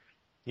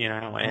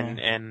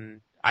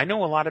 And I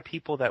know a lot of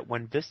people that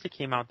when Vista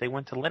came out, they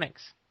went to Linux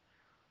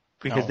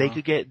because they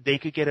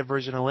could get a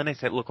version of Linux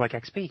that looked like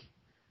XP.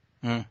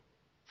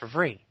 For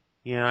free.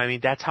 I mean,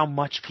 that's how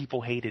much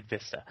people hated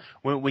Vista.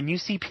 When you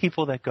see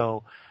people that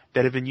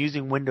have been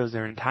using Windows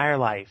their entire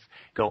life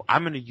go,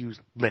 I'm going to use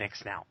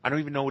Linux now. I don't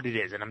even know what it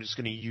is, and I'm just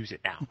going to use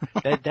it now.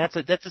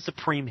 That's a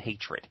supreme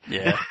hatred.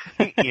 Yeah.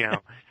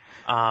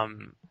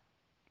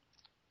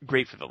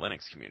 Great for the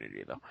Linux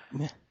community, though.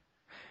 Yeah.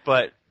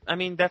 But I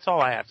mean, that's all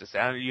I have to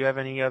say. Do you have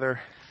any other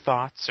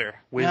thoughts or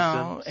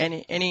wisdom?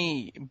 No,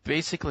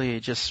 basically,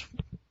 just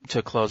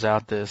to close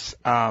out this,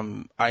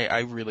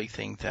 I really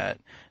think that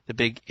the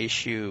big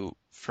issue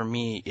for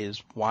me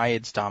is why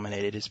it's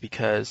dominated is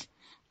because,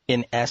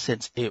 in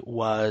essence, it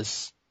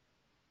was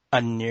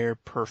a near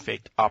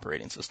perfect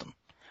operating system.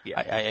 Yeah.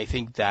 I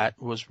think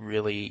that was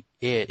really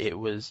it. It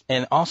was,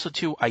 and also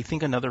too, I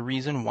think another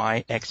reason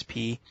why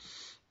XP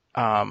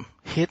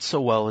hit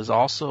so well is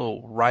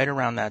also right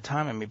around that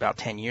time. I mean, about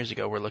 10 years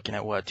ago, we're looking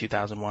at what,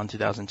 2001,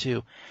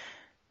 2002,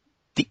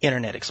 the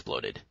internet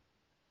exploded.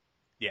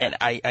 Yeah. And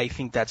I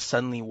think that's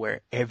suddenly where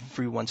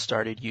everyone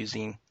started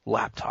using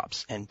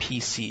laptops and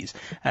PCs.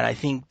 And I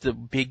think the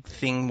big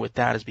thing with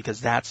that is because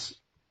that's,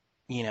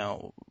 you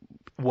know,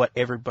 what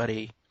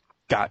everybody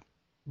got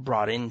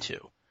brought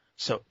into.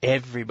 So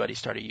everybody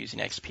started using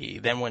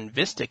XP. Then when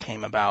Vista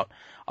came about,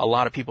 a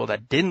lot of people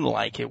that didn't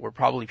like it were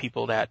probably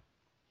people that,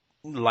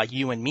 like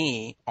you and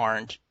me,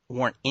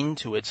 weren't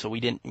into it. So we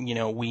didn't, you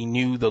know, we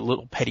knew the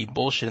little petty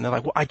bullshit, and they're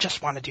like, well, I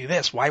just want to do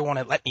this. Why won't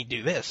it let me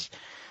do this?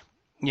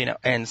 You know,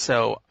 and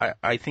so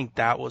I think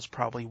that was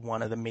probably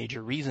one of the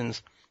major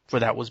reasons for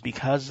that, was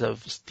because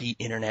of the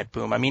internet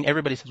boom. I mean,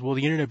 everybody says, well,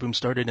 the internet boom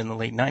started in the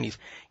late 90s.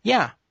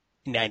 Yeah.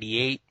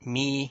 98,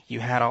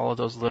 you had all of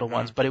those little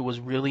ones, but it was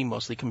really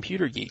mostly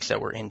computer geeks that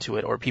were into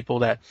it, or people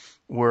that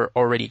were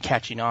already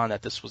catching on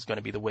that this was going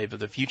to be the wave of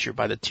the future.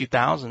 By the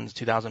 2000s,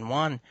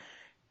 2001,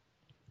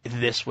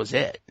 this was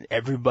it.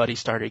 Everybody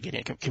started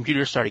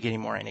computers started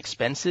getting more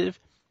inexpensive.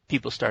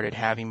 People started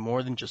having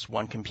more than just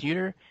one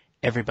computer.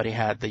 Everybody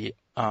had the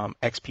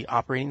XP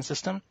operating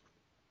system.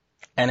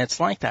 And it's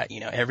like that,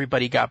 you know,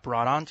 everybody got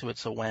brought onto it.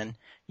 So when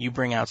you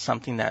bring out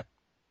something that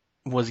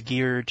was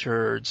geared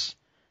towards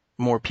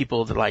more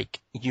people that like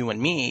you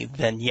and me,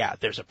 then yeah,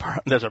 there's a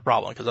problem,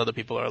 because other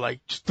people are like,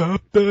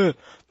 stop it.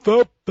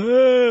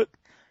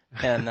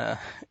 And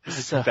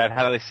Is that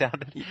how they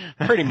sounded?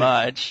 Pretty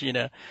much, you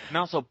know. And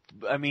also,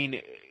 I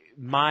mean,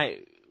 my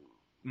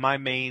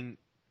main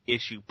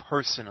issue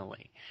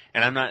personally,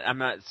 and I'm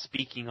not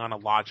speaking on a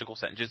logical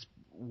sense, just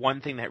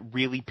one thing that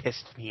really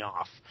pissed me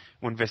off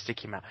when Vista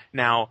came out.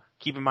 Now,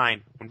 keep in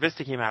mind, when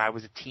Vista came out, I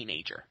was a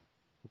teenager.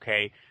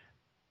 Okay,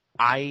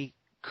 I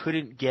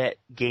couldn't get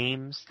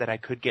games that I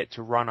could get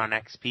to run on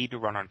XP to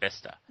run on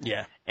Vista.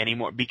 Yeah.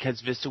 Anymore, because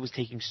Vista was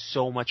taking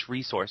so much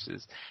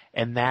resources,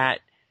 and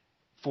that,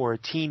 for a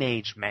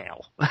teenage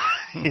male,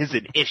 is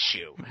an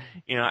issue.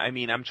 You know, I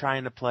mean, I'm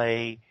trying to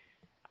play,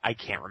 I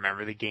can't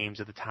remember the games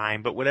at the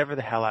time, but whatever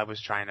the hell I was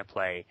trying to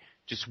play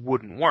just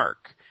wouldn't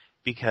work,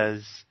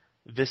 because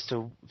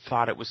Vista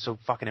thought it was so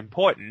fucking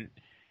important,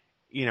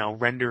 you know,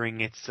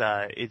 rendering its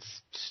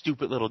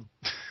stupid little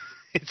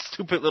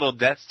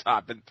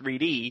desktop in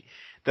 3D,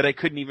 that I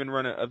couldn't even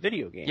run a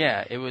video game.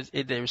 Yeah, there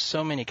was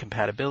so many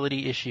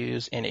compatibility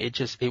issues, and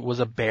it was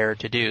a bear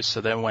to do.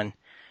 So then when,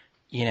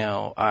 you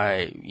know,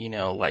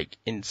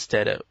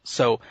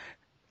 so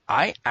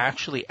I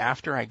actually,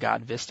 after I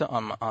got Vista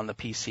on the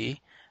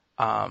PC,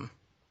 I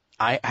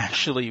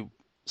actually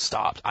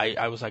stopped.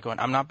 I was like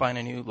going, I'm not buying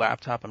a new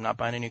laptop, I'm not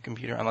buying a new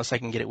computer unless I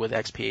can get it with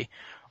XP,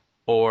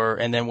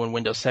 and then when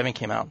Windows 7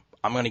 came out,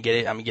 I'm gonna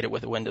get it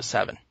with Windows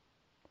 7.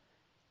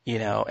 You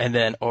know, and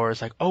then, or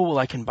it's like, oh, well,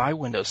 I can buy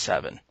Windows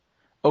 7.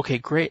 Okay,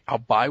 great. I'll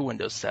buy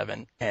Windows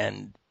 7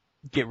 and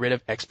get rid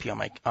of XP on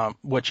my,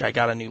 which I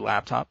got a new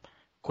laptop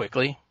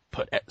quickly,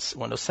 put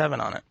Windows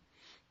 7 on it,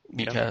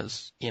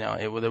 because, you know,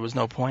 there was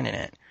no point in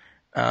it.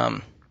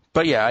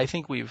 But yeah, I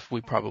think we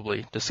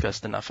probably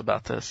discussed enough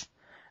about this.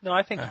 No,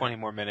 I think 20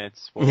 more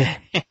minutes. Will...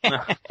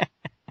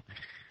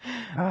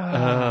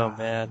 Oh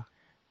man.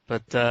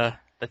 But, the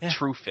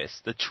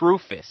truthist,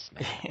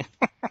 man.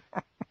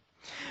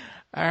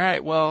 All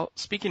right. Well,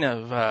 speaking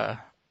of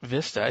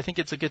Vista, I think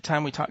it's a good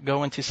time we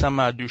go into some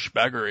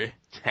douchebaggery.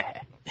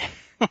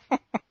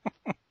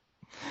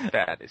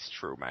 That is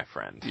true, my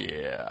friend.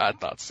 Yeah, I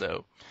thought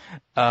so.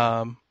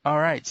 All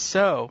right.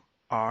 So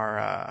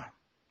our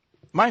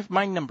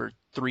my number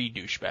 3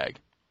 douchebag.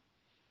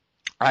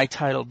 I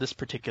titled this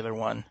particular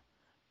one,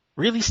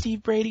 "Really,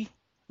 Steve Brady?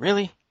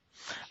 Really?"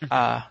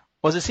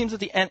 Was it seems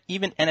that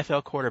even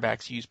NFL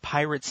quarterbacks use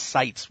pirate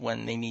sites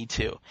when they need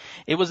to.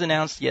 It was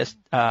announced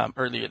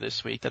earlier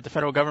this week that the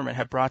federal government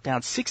had brought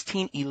down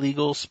 16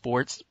 illegal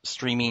sports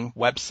streaming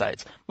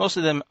websites, most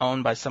of them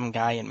owned by some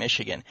guy in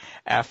Michigan,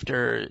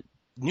 after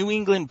New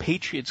England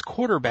Patriots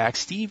quarterback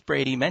Steve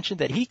Brady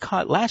mentioned that he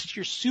caught last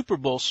year's Super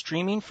Bowl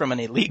streaming from an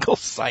illegal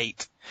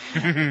site.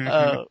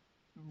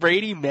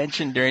 Brady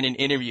mentioned during an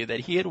interview that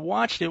he had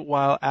watched it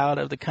while out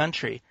of the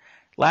country.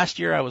 Last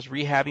year, I was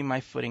rehabbing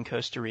my foot in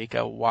Costa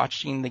Rica,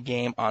 watching the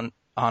game on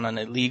an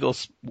illegal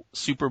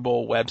Super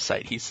Bowl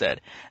website, he said.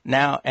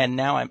 Now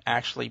I'm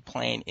actually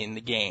playing in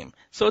the game.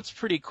 So it's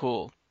pretty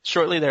cool.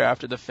 Shortly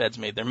thereafter, the feds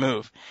made their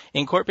move.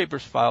 In court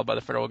papers filed by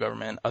the federal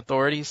government,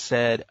 authorities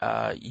said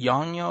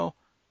Yanyo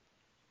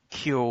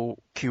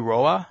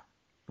Quiroa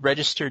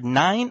registered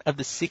 9 of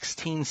the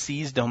 16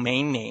 seized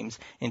domain names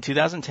in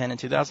 2010 and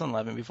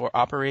 2011 before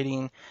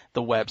operating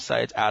the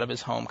websites out of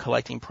his home,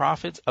 collecting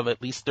profits of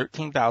at least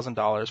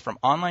 $13,000 from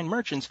online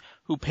merchants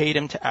who paid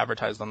him to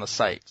advertise on the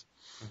site.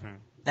 Mm-hmm.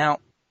 Now,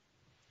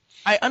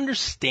 I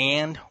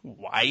understand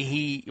why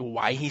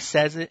he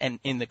says it,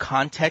 and in the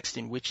context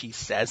in which he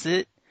says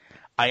it,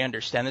 I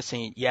understand this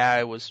saying, yeah,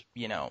 I was,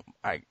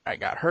 I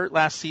got hurt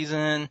last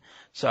season,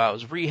 so I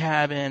was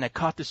rehabbing, I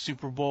caught the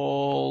Super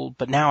Bowl,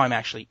 but now I'm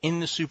actually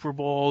in the Super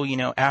Bowl,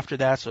 after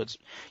that. So it's,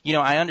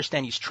 I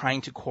understand he's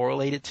trying to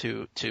correlate it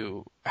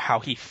to how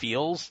he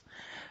feels.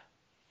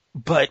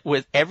 But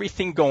with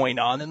everything going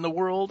on in the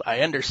world,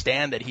 I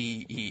understand that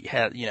he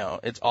had,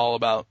 it's all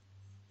about,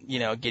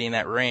 getting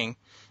that ring.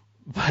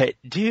 But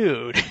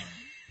dude.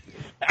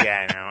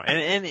 Yeah, I know.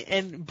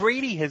 And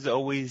Brady has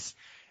always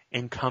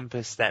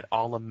encompassed that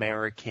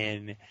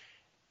all-American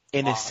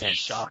innocent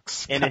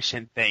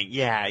thing.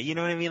 Yeah, you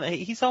know what I mean? Like,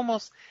 he's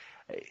almost,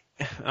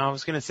 I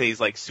was gonna say he's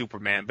like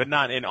Superman, but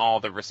not in all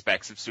the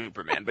respects of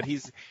Superman, but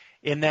he's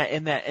in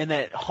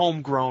that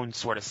homegrown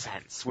sort of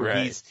sense where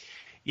Right. he's,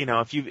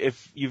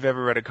 if you've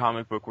ever read a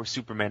comic book where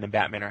Superman and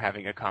Batman are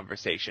having a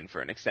conversation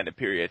for an extended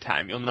period of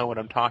time, you'll know what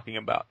I'm talking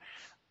about.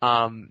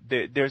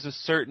 There's a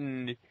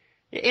certain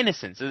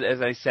innocence,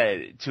 as I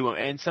said, to him,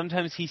 and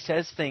sometimes he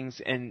says things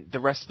and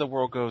the rest of the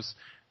world goes,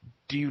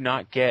 do you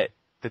not get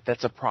that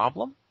that's a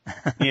problem?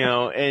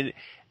 And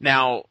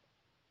now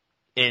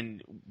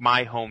in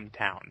my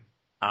hometown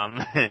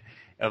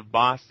of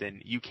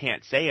Boston, you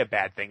can't say a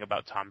bad thing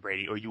about Tom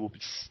Brady or you will be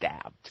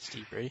stabbed.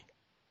 Steve Brady?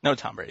 No,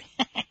 Tom Brady.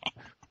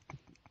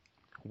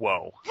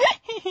 Whoa.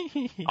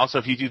 Also,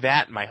 if you do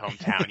that in my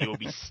hometown, you will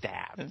be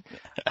stabbed.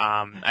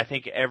 I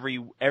think every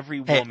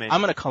woman. Hey,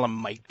 I'm gonna call him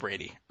Mike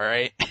Brady. All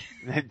right.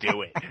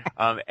 Do it.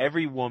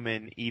 Every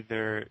woman,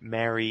 either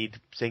married,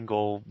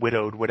 single,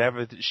 widowed,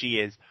 whatever she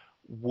is,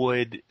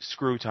 would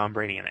screw Tom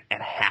Brady in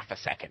half a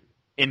second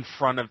in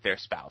front of their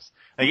spouse.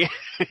 Like,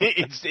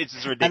 it's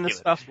just ridiculous. And the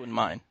spouse wouldn't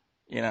mind.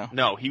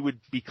 No, he would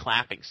be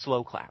clapping,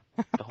 slow clap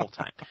the whole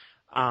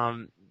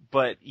time.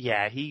 But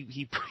yeah,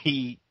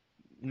 he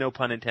no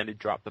pun intended,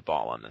 dropped the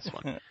ball on this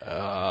one.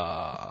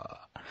 Yeah.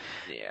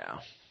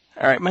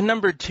 All right, my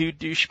number 2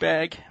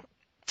 douchebag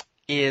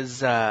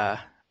is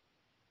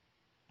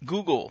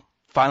Google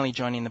finally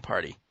joining the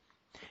party.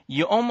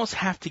 You almost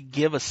have to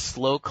give a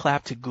slow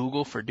clap to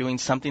Google for doing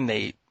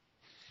something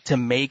to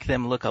make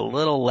them look a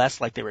little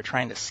less like they were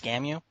trying to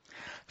scam you.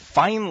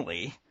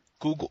 Finally,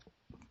 Google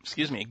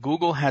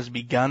has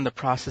begun the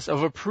process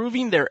of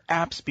approving their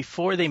apps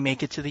before they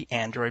make it to the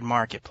Android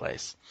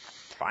marketplace.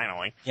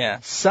 Finally. Yeah,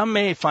 some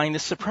may find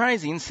this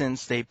surprising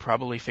since they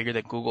probably figured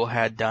that Google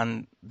had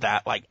done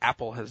that like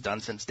Apple has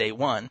done since day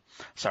one.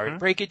 Sorry to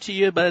break it to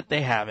you, but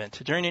they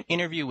haven't. During an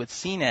interview with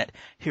CNET,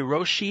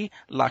 Hiroshi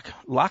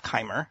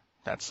Lockheimer,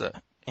 that's a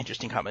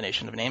interesting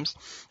combination of names,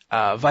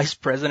 Vice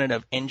President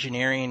of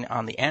Engineering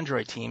on the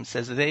Android team,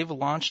 says that they've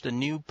launched a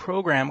new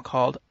program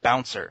called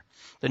Bouncer.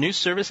 The new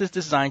service is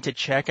designed to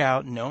check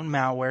out known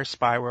malware,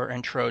 spyware,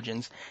 and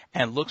Trojans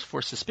and looks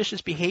for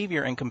suspicious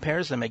behavior and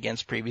compares them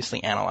against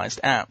previously analyzed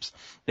apps.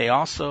 They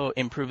also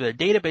improve their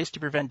database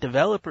to prevent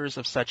developers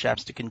of such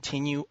apps to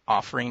continue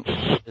offering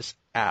malicious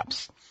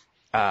apps.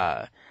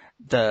 The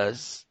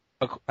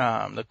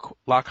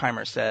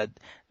Lockheimer said,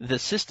 the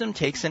system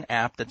takes an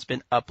app that's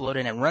been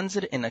uploaded and runs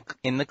it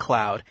in the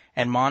cloud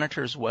and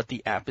monitors what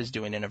the app is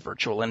doing in a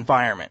virtual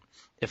environment.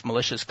 If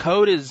malicious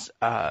code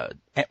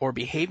or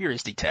behavior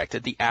is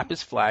detected, the app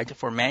is flagged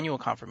for manual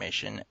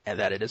confirmation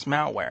that it is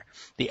malware.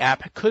 The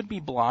app could be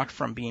blocked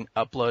from being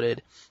uploaded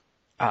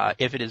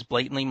if it is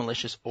blatantly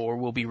malicious, or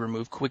will be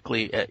removed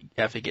quickly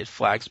if it gets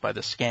flagged by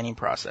the scanning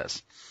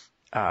process.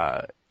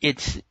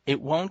 It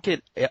won't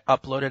get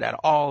uploaded at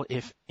all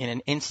if in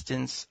an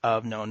instance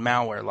of known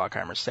malware,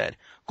 Lockheimer said.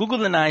 Google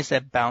denies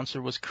that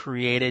Bouncer was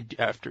created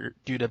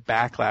due to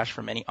backlash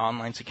from many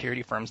online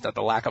security firms that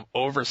the lack of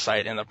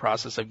oversight in the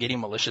process of getting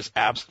malicious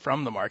apps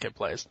from the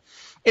marketplace.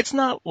 It's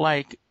not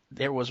like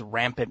there was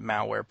rampant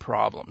malware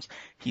problems,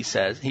 he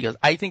says. He goes,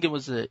 I think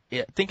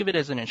think of it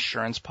as an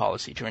insurance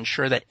policy to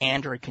ensure that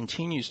Android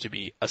continues to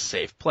be a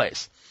safe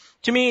place.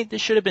 To me,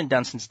 this should have been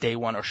done since day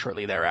one or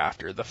shortly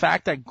thereafter. The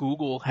fact that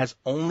Google has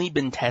only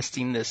been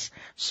testing this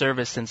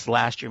service since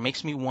last year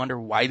makes me wonder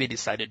why they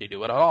decided to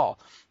do it at all.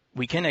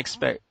 We can't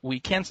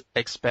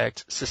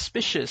expect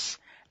suspicious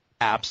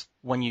apps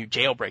when you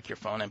jailbreak your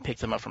phone and pick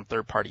them up from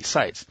third-party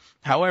sites.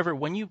 However,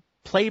 when you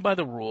play by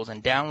the rules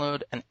and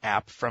download an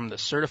app from the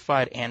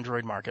certified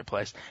Android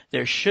marketplace,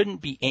 there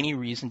shouldn't be any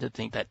reason to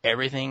think that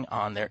everything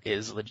on there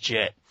is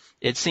legit.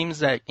 It seems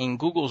that in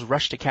Google's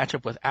rush to catch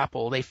up with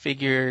Apple, they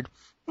figured,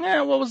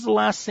 what was the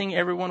last thing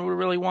everyone would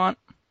really want?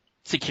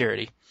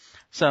 Security.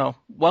 So,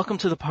 welcome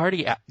to the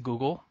party,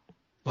 Google.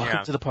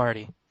 Welcome to the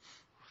party.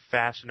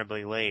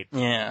 Fashionably late.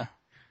 Yeah.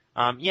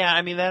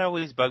 I mean, that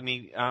always bugged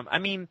me.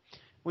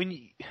 When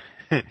you,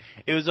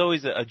 it was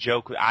always a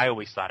joke. I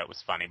always thought it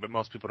was funny, but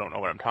most people don't know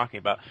what I'm talking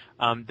about.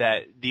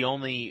 That the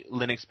only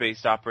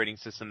Linux-based operating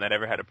system that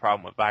ever had a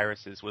problem with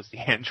viruses was the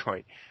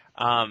Android.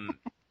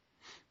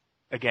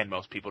 Again,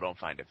 most people don't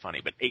find it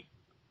funny, but it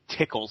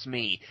tickles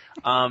me.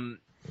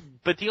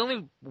 But the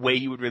only way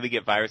you would really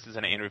get viruses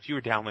on Android if you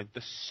were downloading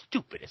the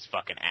stupidest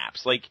fucking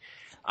apps. Like,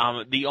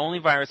 the only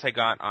virus I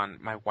got on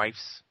my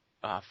wife's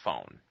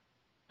phone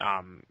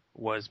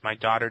was my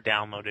daughter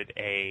downloaded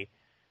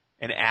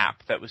an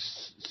app that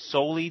was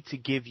solely to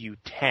give you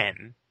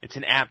 10 It's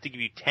an app to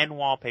give you 10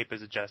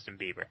 wallpapers of Justin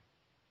Bieber.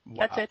 Wow.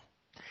 That's it.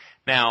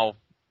 Now,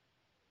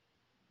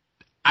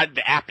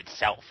 the app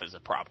itself is a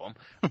problem,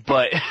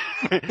 but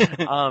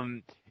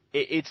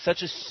it's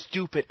such a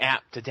stupid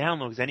app to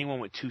download because anyone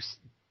with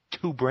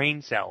two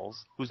brain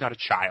cells, who's not a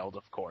child,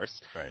 of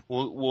course, Right.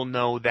 will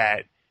know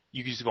that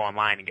you can just go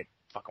online and get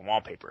fucking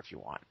wallpaper if you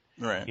want.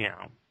 Right. You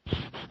know.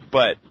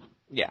 But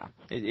yeah,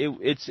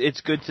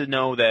 it's good to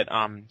know that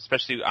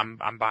especially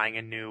I'm buying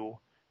a new.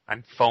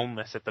 I'm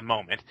phoneless at the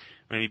moment.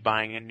 I'm going to be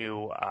buying a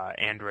new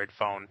Android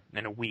phone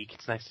in a week.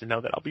 It's nice to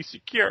know that I'll be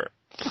secure.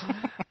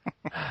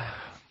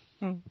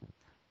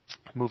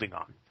 Moving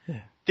on.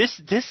 Yeah.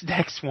 This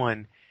next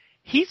one,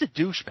 he's a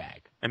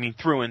douchebag. I mean,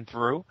 through and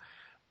through.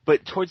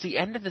 But towards the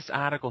end of this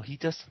article, he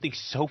does something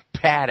so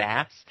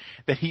badass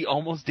that he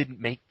almost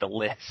didn't make the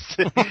list.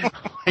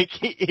 Like,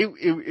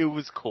 it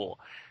was cool.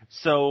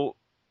 So,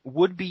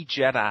 would-be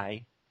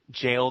Jedi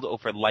jailed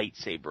over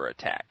lightsaber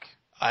attack.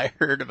 I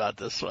heard about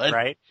this one.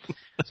 Right?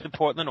 It's in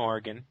Portland,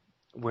 Oregon,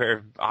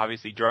 where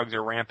obviously drugs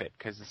are rampant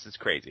because this is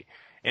crazy.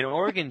 An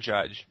Oregon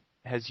judge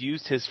has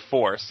used his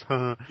force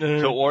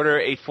to order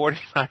a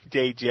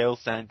 45-day jail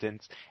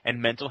sentence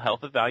and mental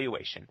health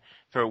evaluation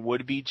for a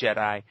would-be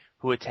Jedi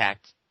who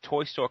attacked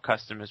toy store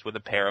customers with a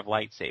pair of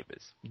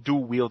lightsabers.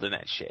 Dual wielding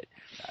that shit.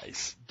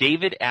 Nice.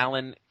 David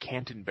Allen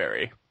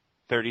Canterbury,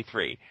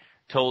 33,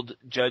 told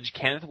Judge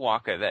Kenneth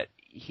Walker that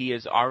he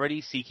is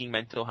already seeking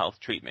mental health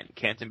treatment.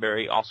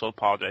 Canterbury also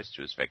apologized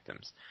to his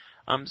victims.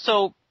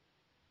 So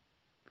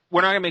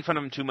we're not going to make fun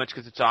of him too much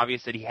because it's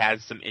obvious that he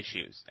has some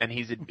issues, and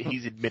he's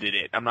admitted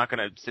it. I'm not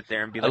going to sit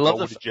there and be like, oh,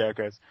 what a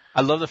jackass.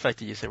 I love the fact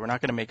that you say we're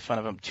not going to make fun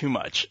of him too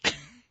much.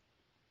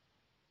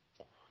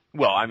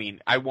 Well, I mean,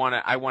 I want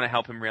to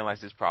help him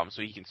realize his problem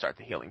so he can start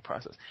the healing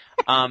process.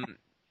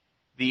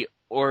 The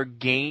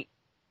Organian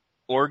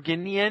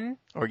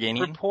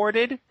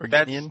reported,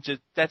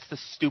 that's the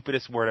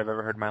stupidest word I've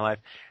ever heard in my life,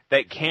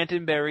 that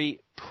Canterbury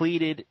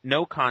pleaded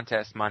no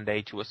contest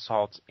Monday to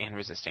assault and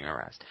resisting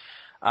arrest.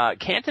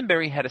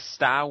 Canterbury had a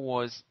Star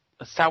Wars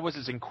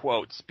is in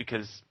quotes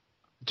because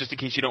just in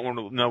case you don't want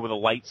to know where the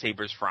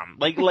lightsaber's from.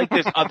 Like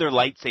there's other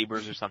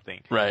lightsabers or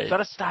something. Right. It's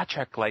not a Star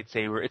Trek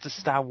lightsaber, it's a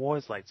Star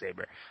Wars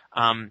lightsaber.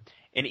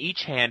 In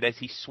each hand as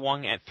he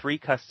swung at 3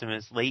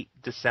 customers late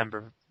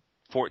December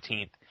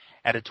 14th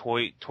at a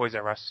Toys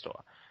R Us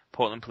store,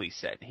 Portland police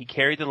said. He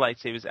carried the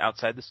lightsabers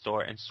outside the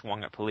store and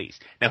swung at police.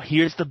 Now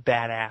here's the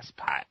badass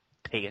part.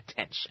 Pay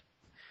attention.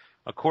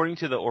 According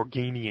to the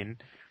Organian,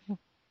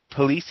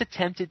 police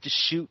attempted to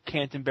shoot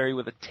Canterbury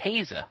with a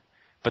taser,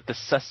 but the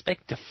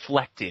suspect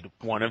deflected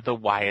one of the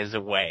wires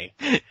away.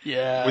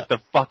 Yeah. With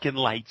the fucking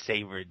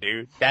lightsaber,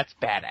 dude. That's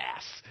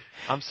badass.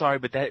 I'm sorry,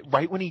 but that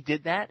right when he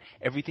did that,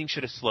 everything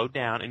should have slowed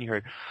down and you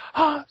heard,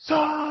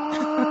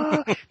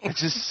 it's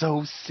just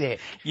so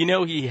sick. You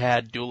know he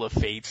had Duel of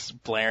Fates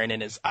blaring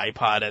in his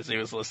iPod as he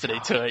was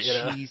listening to it, you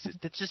know? Jesus,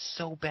 that's just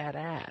so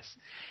badass.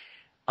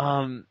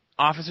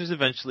 Officers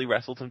eventually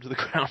wrestled him to the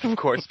ground, of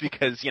course,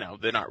 because, you know,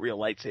 they're not real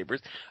lightsabers.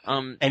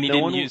 And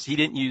he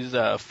didn't use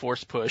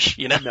force push,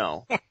 you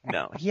know?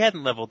 No. He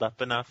hadn't leveled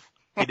up enough.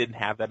 He didn't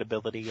have that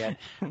ability yet.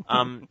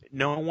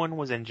 No one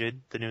was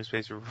injured. The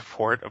newspaper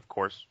report, of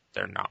course,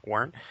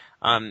 weren't.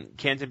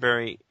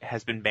 Canterbury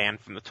has been banned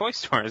from the toy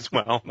store as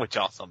well, which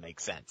also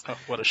makes sense. Oh,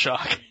 what a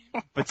shock.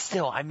 But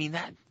still, I mean,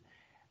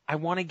 I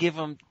want to give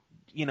him,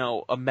 you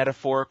know, a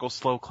metaphorical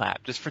slow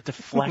clap just for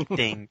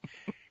deflecting.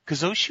 Because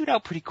those shoot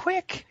out pretty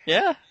quick.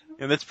 Yeah.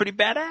 And that's pretty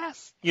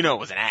badass. You know it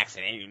was an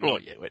accident. You know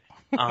it.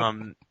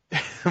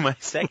 My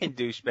second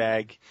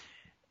douchebag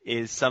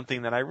is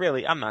something that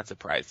I'm not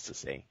surprised to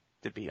see,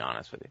 to be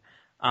honest with you.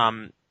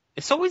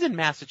 It's always in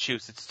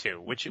Massachusetts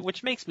too,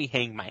 which makes me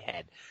hang my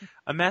head.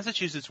 A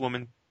Massachusetts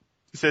woman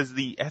says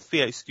the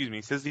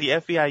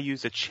FBI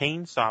used a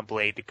chainsaw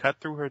blade to cut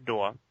through her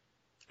door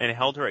and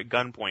held her at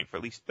gunpoint for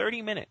at least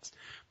 30 minutes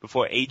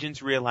before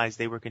agents realized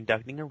they were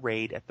conducting a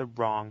raid at the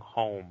wrong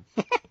home.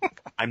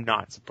 I'm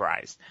not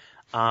surprised.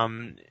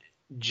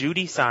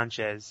 Judy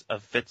Sanchez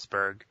of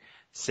Pittsburgh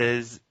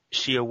says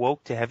she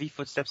awoke to heavy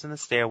footsteps in the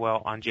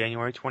stairwell on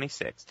January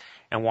 26th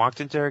and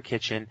walked into her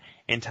kitchen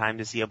in time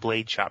to see a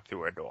blade chop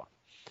through her door.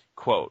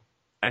 Quote,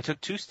 I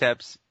took 2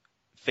 steps,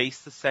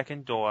 faced the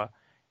second door,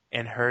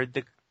 and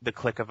heard the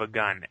click of a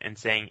gun and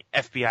saying,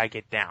 FBI,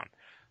 get down.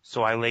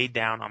 So I laid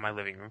down on my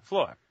living room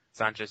floor,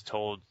 Sanchez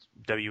told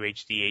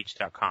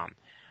WHDH.com.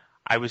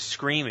 I was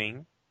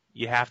screaming,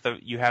 you have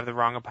the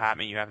wrong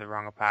apartment, you have the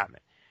wrong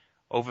apartment,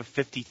 over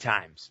 50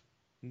 times.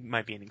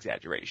 Might be an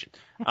exaggeration.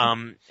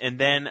 And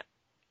then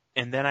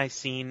I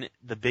seen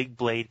the big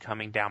blade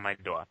coming down my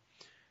door.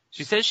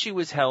 She says she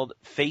was held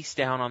face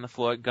down on the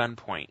floor at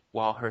gunpoint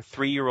while her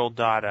 3-year-old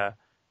daughter,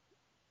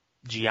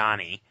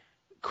 Gianni,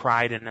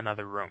 cried in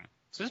another room.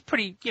 So it's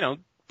pretty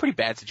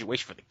bad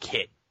situation for the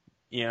kid.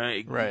 You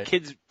know, right.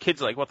 Kids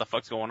are like, what the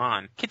fuck's going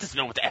on? Kid doesn't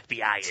know what the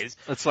FBI is.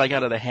 It's like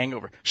out of The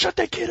Hangover. Shut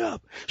that kid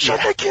up!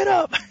 Shut that kid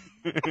up!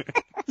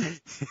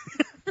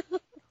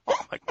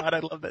 Oh my god, I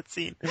love that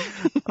scene.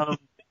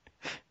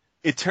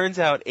 It turns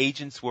out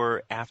agents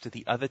were after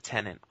the other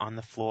tenant on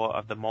the floor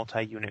of the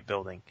multi-unit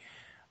building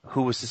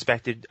who was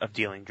suspected of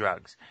dealing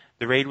drugs.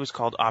 The raid was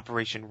called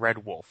Operation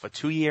Red Wolf, a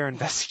 2-year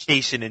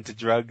investigation into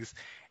drugs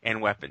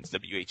and weapons,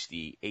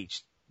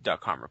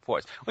 WHDH.com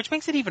reports, which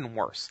makes it even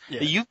worse.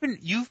 Yeah.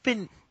 You've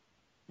been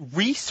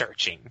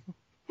researching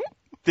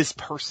this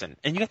person,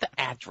 and you got the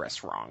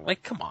address wrong.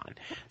 Like, come on.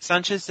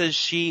 Sanchez says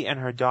she and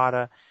her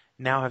daughter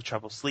now have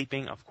trouble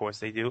sleeping. Of course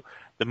they do.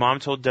 The mom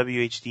told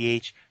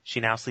WHDH she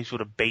now sleeps with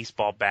a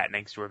baseball bat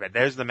next to her bed.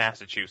 There's the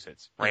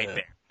Massachusetts right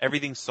there.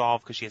 Everything's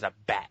solved because she has a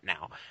bat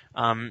now.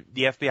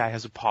 The FBI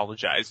has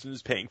apologized and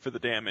is paying for the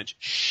damage.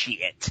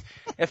 Shit.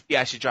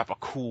 FBI should drop a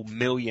cool $1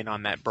 million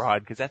on that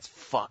broad because that's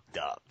fucked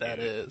up. That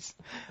is.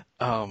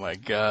 Oh my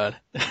god.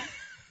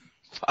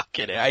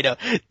 Fucking I know.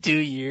 2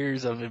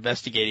 years of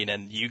investigating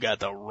and you got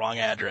the wrong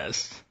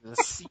address.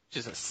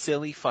 Just a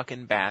silly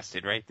fucking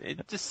bastard, right?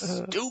 It's just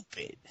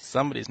stupid.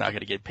 Somebody's not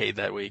going to get paid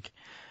that week.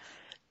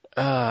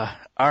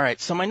 Alright,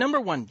 so my number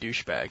one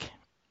douchebag.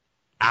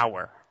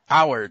 Our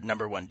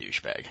number one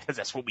douchebag. Because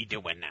that's what we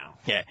doing now.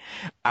 Yeah.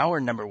 Our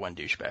number one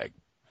douchebag.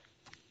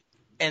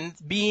 And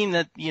being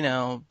that,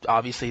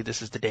 obviously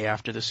this is the day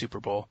after the Super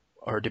Bowl,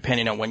 or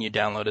depending on when you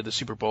downloaded, the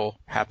Super Bowl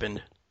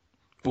happened.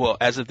 Well,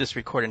 as of this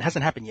recording, it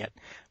hasn't happened yet,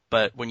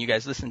 but when you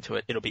guys listen to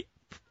it, it'll be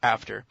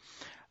after.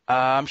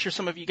 I'm sure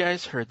some of you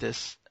guys heard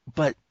this,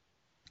 but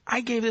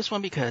I gave this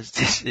one because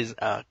this is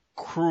a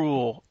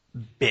cruel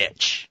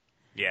bitch.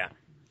 Yeah.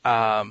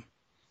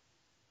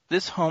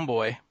 This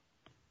homeboy,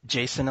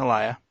 Jason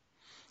Elia,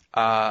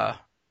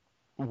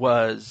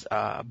 was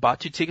bought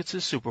 2 tickets to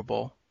the Super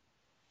Bowl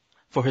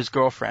for his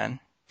girlfriend,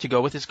 to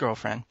go with his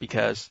girlfriend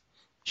because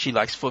she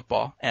likes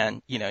football,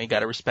 and, you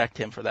got to respect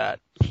him for that.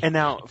 And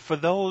now, for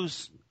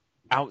those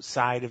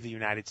outside of the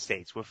United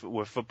States,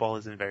 where football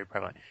isn't very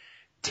prevalent,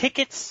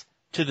 tickets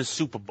to the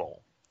Super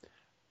Bowl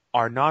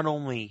are not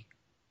only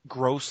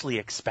grossly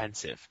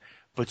expensive,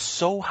 but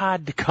so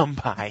hard to come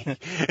by.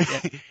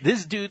 Yeah.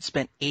 This dude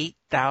spent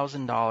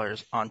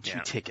 $8,000 on 2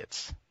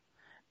 tickets.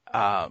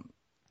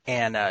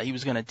 And he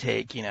was going to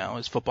take,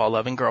 his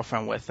football-loving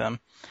girlfriend with him.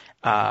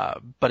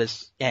 But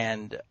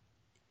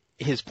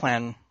his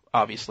plan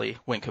obviously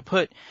went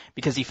kaput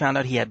because he found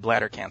out he had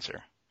bladder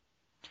cancer.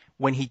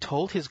 When he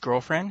told his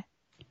girlfriend,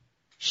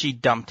 she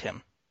dumped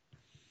him.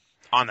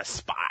 On the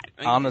spot.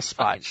 On the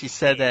spot. She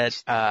said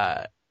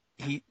that,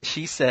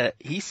 he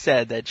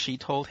said that she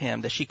told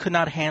him that she could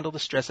not handle the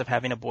stress of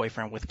having a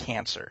boyfriend with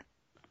cancer.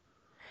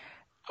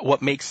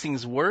 What makes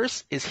things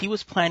worse is he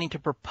was planning to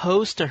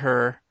propose to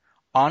her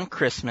on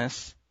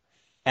Christmas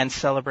and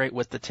celebrate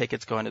with the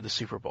tickets going to the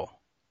Super Bowl.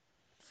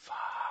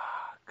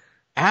 Fuck.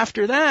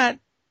 After that,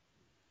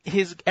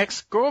 his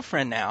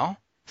ex-girlfriend now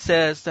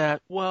says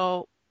that,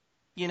 well,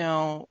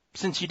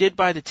 since you did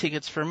buy the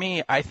tickets for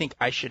me, I think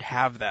I should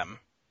have them.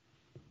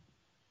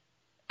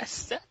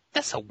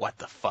 That's a what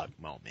the fuck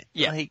moment.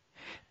 Yeah.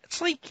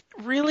 It's like,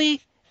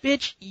 really?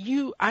 Bitch,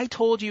 I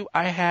told you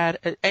I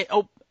had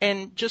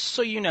and just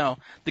so you know,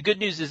 the good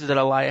news is that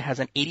Elia has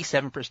an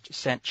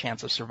 87%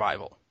 chance of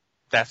survival.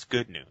 That's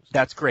good news.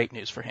 That's great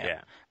news for him.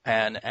 Yeah.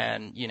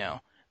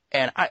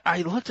 And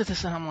I looked at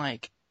this and I'm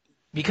like,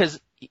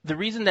 because the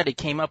reason that it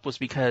came up was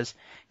because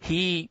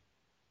he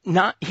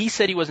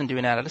said he wasn't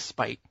doing that out of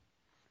spite,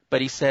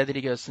 but he said that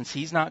he goes, since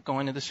he's not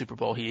going to the Super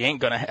Bowl, he ain't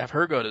going to have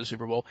her go to the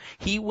Super Bowl.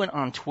 He went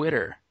on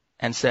Twitter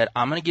and said,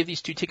 I'm going to give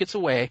these 2 tickets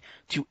away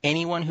to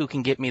anyone who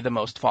can get me the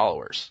most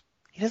followers.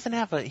 He doesn't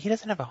have a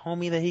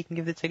homie that he can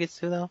give the tickets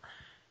to though.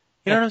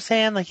 You know what I'm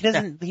saying? Like he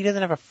doesn't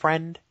have a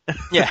friend.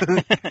 Yeah.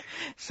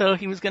 So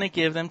he was going to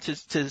give them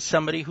to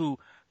somebody who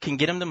can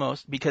get him the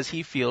most because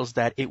he feels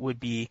that it would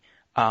be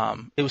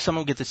it was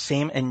someone who gets the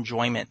same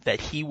enjoyment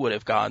that he would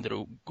have gotten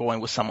through going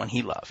with someone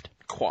he loved.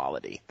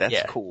 Quality.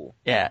 That's cool.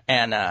 Yeah.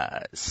 And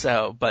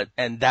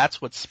and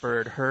that's what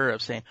spurred her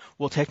of saying,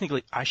 well,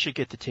 technically I should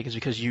get the tickets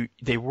because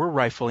they were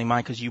rightfully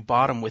mine because you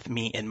bought them with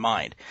me in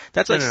mind.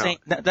 That's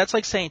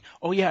like saying,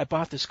 oh yeah, I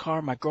bought this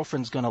car. My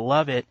girlfriend's going to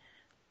love it.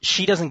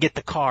 She doesn't get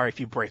the car if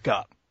you break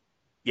up.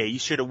 Yeah, you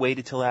should have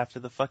waited till after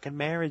the fucking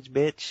marriage,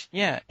 bitch.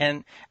 Yeah.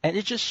 And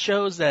it just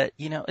shows that,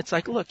 it's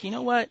like, look, you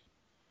know what?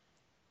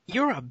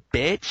 You're a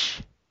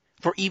bitch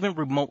for even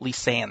remotely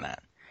saying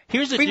that.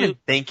 Here's a dude even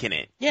thinking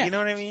it. Yeah. You know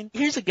what I mean?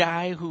 Here's a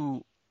guy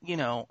who,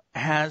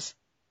 has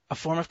a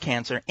form of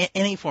cancer.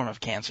 Any form of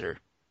cancer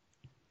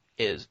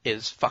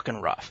is fucking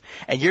rough.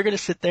 And you're going to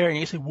sit there and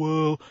you say,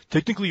 well,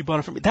 technically you bought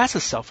it from me. That's a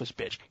selfish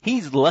bitch.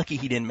 He's lucky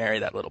he didn't marry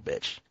that little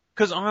bitch.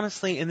 Because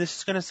honestly, and this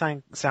is going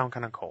to sound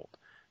kind of cold,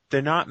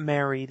 they're not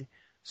married,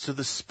 so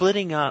the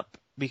splitting up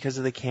because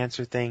of the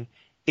cancer thing,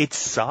 it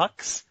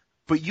sucks,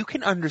 but you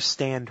can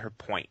understand her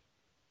point.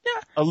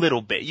 Yeah. A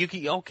little bit. You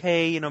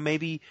can,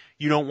 maybe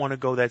you don't want to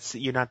go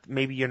you're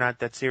not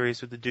that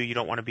serious with the dude, you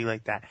don't want to be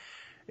like that.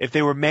 If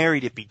they were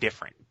married, it'd be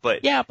different,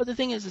 but. Yeah, but the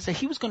thing is that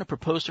he was going to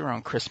propose to her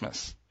on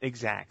Christmas.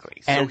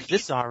 Exactly. And so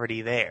he's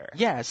already there.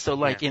 Yeah,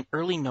 so in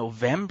early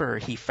November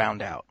he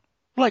found out.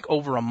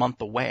 Over a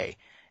month away.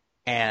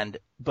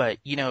 But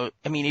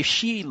if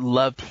she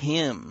loved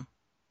him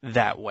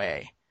that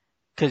way,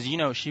 Because,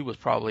 she was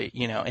probably,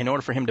 in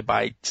order for him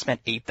to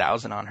spent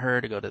 $8,000 on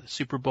her to go to the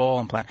Super Bowl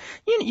and plan,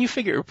 you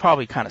figure it was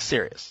probably kind of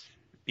serious.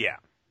 Yeah.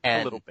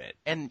 And, a little bit.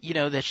 And,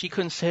 that she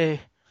couldn't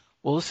say,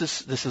 well, this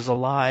is a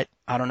lot.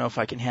 I don't know if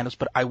I can handle this,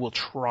 but I will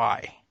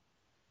try.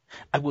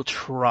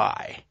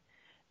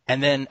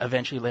 And then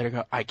eventually later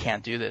go, I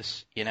can't do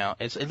this.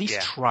 It's at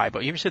least try.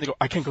 But you ever say they go,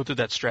 I can't go through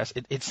that stress?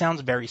 It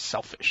sounds very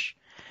selfish.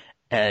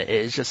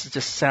 It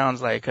just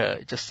sounds like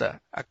a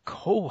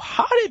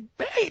cold-hearted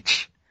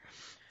bitch.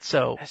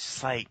 So it's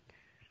just like,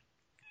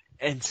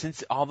 and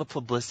since all the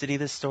publicity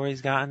this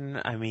story's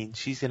gotten, I mean,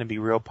 she's gonna be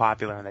real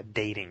popular in the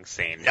dating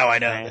scene. No, I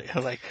know. Right?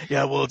 Like,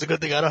 yeah, well, it's a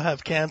good thing I don't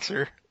have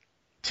cancer.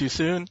 Too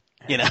soon,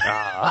 It's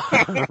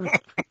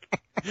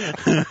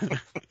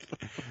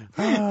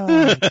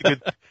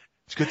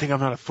a good thing I'm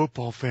not a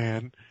football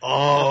fan.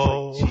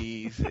 Oh,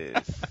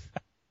 Jesus.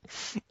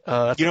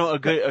 that's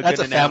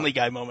a Family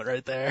Guy moment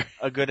right there.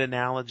 A good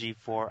analogy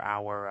for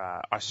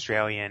our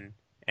Australian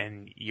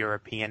and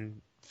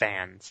European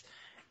fans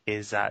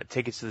is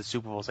tickets to the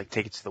Super Bowl is like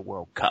tickets to the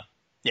World Cup.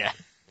 Yeah.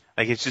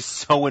 Like, it's just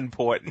so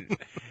important.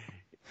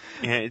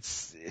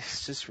 It's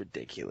just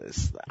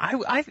ridiculous.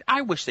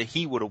 I wish that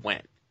he would have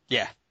went.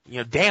 Yeah.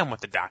 Damn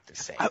what the doctors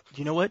say.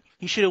 You know what?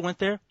 He should have went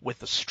there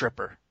with a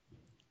stripper.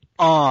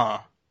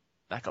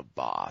 Like a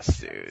boss,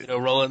 dude.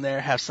 Roll in there,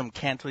 have some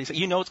scantily.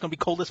 It's gonna be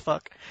cold as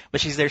fuck,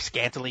 but she's there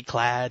scantily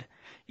clad.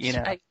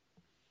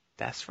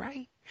 That's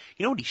right.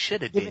 You know what he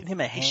should have Giving did?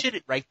 him a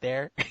hand right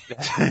there.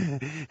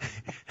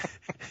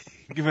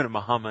 Giving him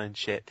a hummer and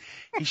shit.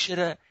 He should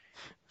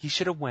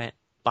have went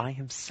by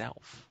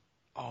himself.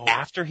 Oh.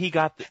 After he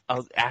got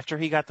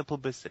the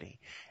publicity,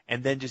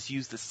 and then just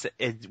use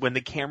when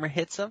the camera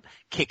hits him,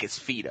 kick his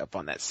feet up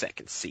on that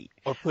second seat,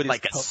 or put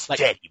like his a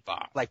steady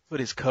bob. Like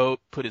put his coat,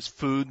 put his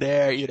food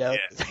there, Yeah.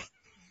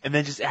 And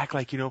then just act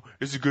like,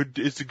 it's a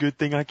good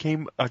thing I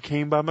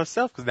came by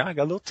myself, because now I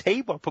got a little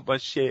table I put my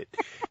shit.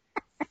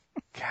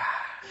 God.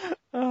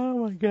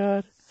 Oh my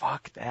God.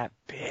 Fuck that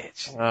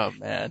bitch. Oh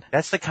man.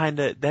 That's the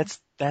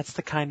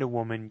kind of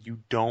woman you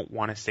don't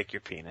want to stick your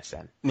penis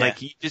in. Yeah.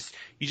 Like, you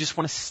just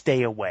want to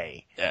stay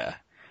away. Yeah.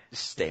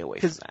 Just stay away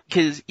from that.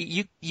 Because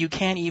you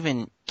can't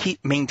even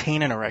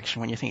maintain an erection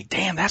when you think,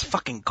 damn, that's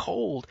fucking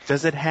cold.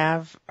 Does it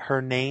have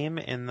her name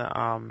in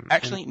the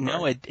Actually,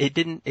 no, it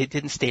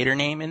didn't state her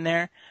name in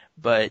there,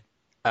 but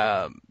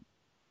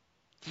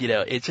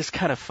it's just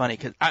kind of funny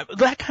because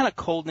that kind of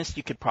coldness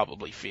you could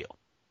probably feel.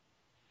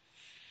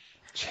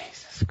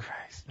 Jesus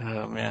Christ.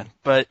 Oh man.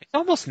 But it's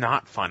almost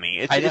not funny.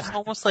 It's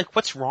almost like,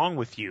 what's wrong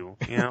with you?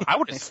 I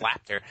would have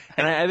slapped her.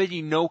 And I bet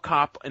you no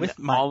cop in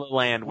all the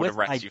land would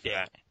arrest you for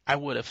that. I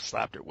would have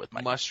slapped her with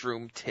my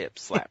mushroom tip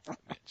slap.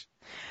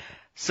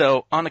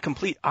 So on the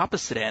complete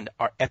opposite end,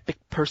 our epic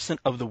person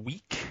of the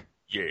week.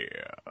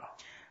 Yeah.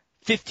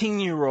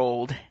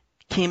 15-year-old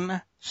Kim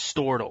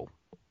Stortle.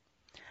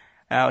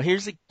 Now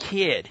here's a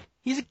kid.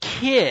 He's a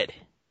kid.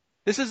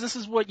 This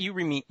is what you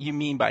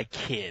mean by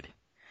kid.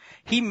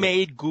 He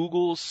made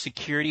Google's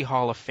Security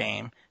Hall of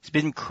Fame. He's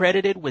been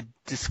credited with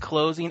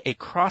disclosing a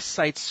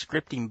cross-site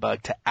scripting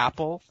bug to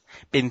Apple,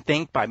 been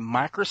thanked by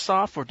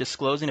Microsoft for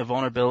disclosing a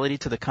vulnerability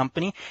to the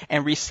company,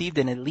 and received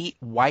an elite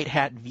white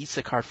hat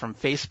Visa card from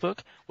Facebook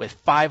with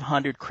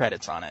 500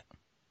 credits on it.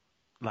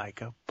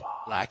 Like a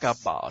boss. Like a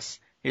boss.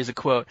 Here's a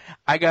quote.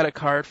 I got a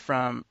card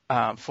for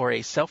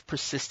a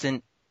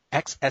self-persistent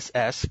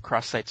XSS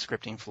cross-site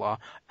scripting flaw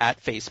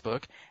at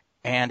Facebook,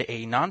 and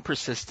a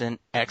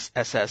non-persistent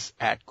XSS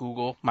at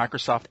Google,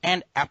 Microsoft,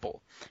 and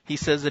Apple. He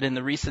says that in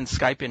the recent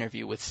Skype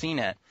interview with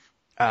CNET,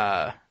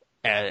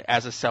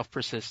 as a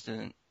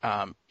self-persistent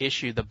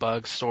issue, the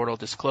bug Stortle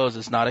disclosed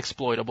is not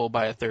exploitable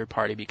by a third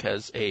party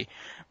because it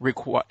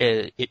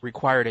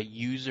required a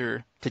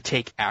user to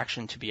take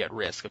action to be at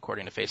risk,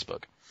 according to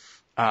Facebook.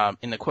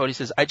 In the quote, he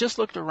says, "I just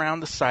looked around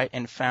the site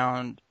and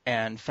found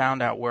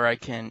out where I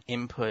can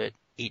input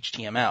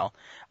HTML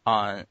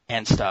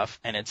and stuff,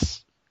 and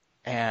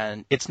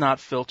it's not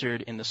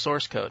filtered in the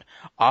source code.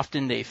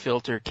 Often they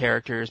filter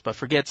characters but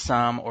forget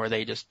some, or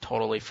they just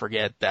totally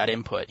forget that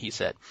input," he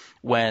said.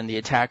 When the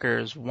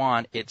attackers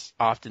want, it's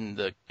often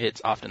the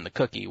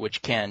cookie,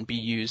 which can be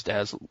used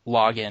as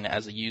login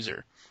as a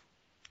user.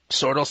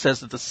 Stortle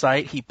says that the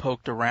site he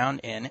poked around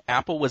in,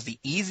 Apple was the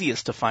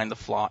easiest to find the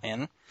flaw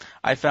in.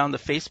 I found the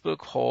Facebook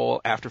hole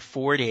after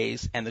 4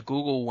 days and the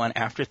Google one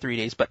after 3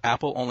 days, but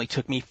Apple only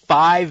took me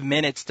 5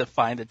 minutes to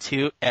find the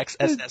two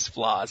XSS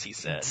flaws, he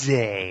said.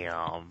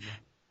 Damn.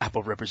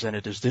 Apple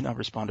representatives did not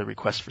respond to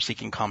requests for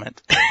seeking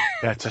comment.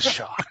 That's a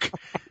shock.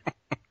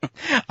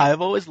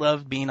 I've always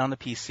loved being on the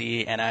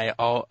PC, and I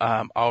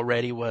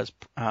already was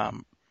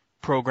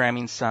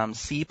programming some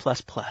C++.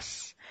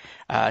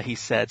 He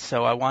said,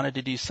 so I wanted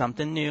to do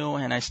something new,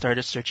 and I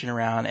started searching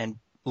around and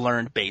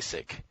learned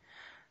BASIC.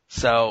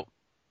 So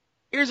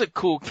here's a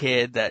cool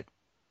kid that,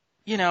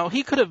 he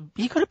could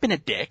have been a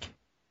dick,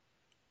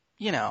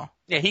 Yeah,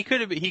 he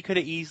could have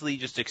easily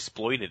just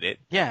exploited it.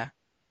 Yeah,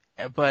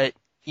 but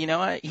you know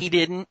what? He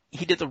didn't.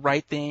 He did the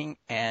right thing,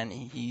 and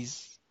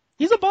he's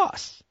a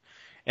boss.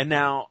 And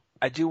now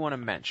I do want to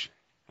mention,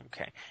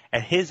 Okay.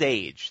 At his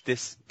age,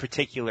 this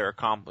particular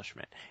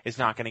accomplishment is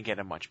not going to get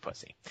him much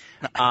pussy.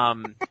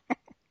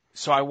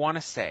 So I want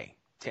to say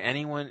to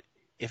anyone,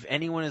 if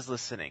anyone is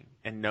listening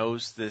and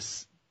knows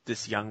this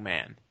young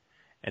man,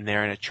 and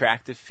they're an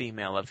attractive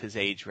female of his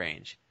age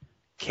range,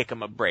 kick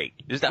him a break.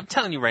 I'm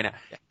telling you right now,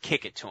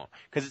 kick it to him.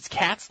 Because it's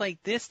cats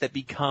like this that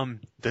become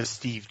the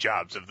Steve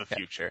Jobs of the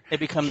future. It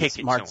becomes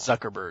Kick Mark it to him.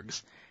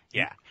 Zuckerbergs.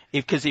 Yeah.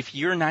 Because if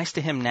you're nice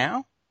to him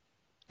now,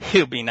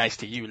 he'll be nice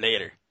to you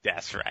later.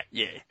 That's right.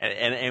 Yeah.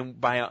 And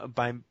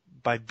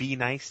by be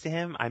nice to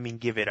him, I mean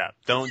give it up.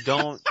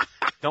 Don't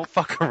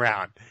fuck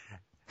around.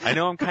 I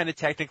know I'm kind of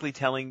technically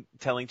telling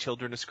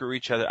children to screw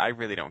each other. I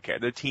really don't care.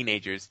 They're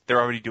teenagers. They're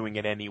already doing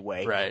it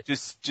anyway. Right.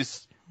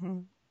 Just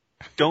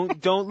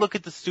don't look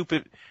at the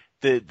stupid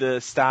the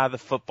star of the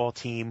football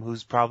team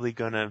who's probably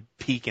gonna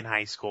peak in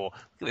high school.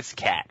 Look at this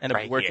cat. And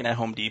right working here. at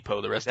Home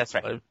Depot the rest That's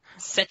of his right. life.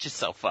 Set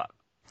yourself up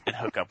and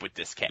hook up with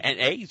this cat. And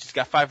hey, you just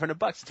got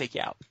 $500 to take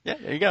you out. Yeah,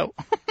 there you go.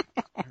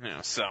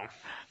 So.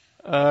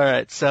 All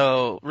right.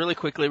 So really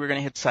quickly, we're going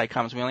to hit side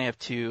comments. We only have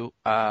two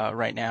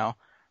right now.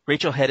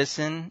 Rachel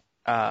Hedison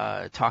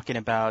talking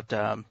about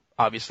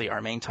obviously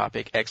our main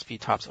topic, XP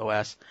Top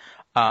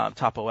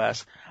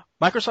OS.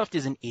 Microsoft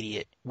is an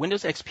idiot.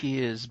 Windows XP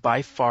is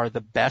by far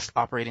the best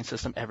operating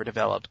system ever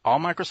developed. All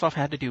Microsoft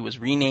had to do was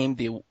rename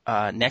the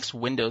next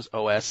Windows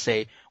OS,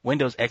 say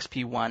Windows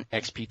XP1,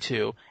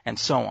 XP2, and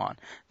so on.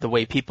 The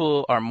way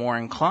people are more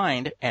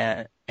inclined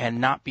and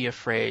not be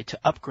afraid to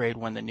upgrade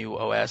when the new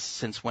OS,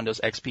 since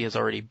Windows XP has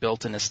already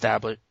built an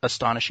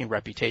astonishing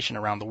reputation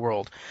around the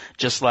world.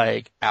 Just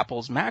like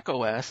Apple's Mac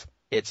OS,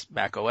 it's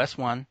Mac OS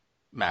 1,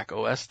 Mac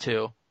OS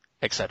 2,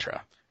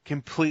 etc.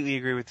 Completely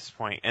agree with this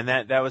point. And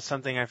that was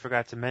something I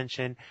forgot to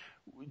mention.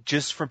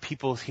 Just from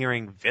people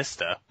hearing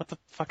Vista, what the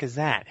fuck is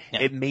that?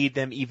 Yeah. It made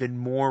them even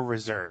more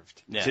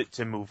reserved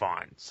to move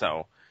on.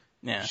 So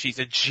she's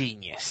a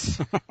genius.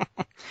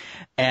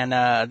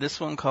 And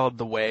this one called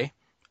The Way,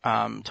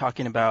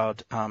 talking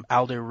about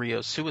Aldo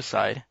Rio's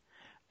suicide.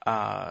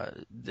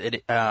 He's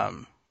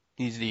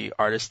the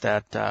artist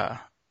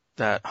that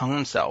hung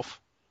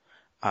himself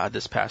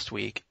this past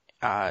week.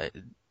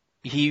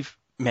 He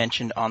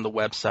mentioned on the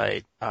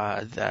website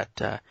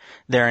that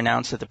they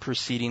announced that the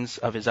proceedings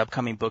of his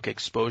upcoming book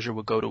Exposure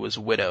would go to his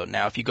widow.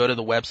 Now, if you go to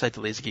the website,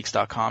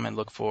 thelazygeeks.com, and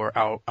look for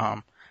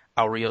Al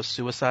Rio's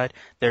suicide,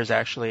 there's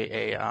actually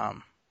a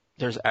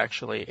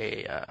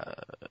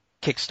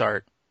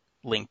Kickstart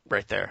link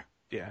right there.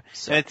 Yeah,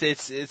 So,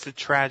 it's a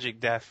tragic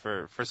death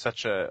for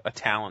such a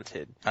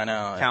talented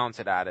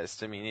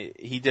artist. I mean,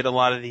 he did a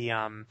lot of the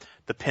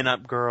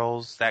pinup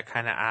girls, that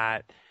kind of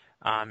art.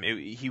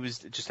 He was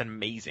just an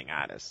amazing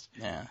artist.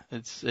 Yeah,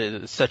 it's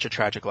such a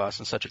tragic loss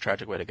and such a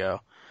tragic way to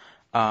go.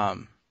 Now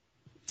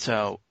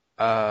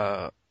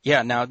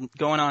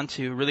going on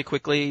to really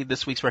quickly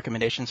this week's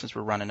recommendations, since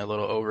we're running a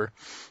little over.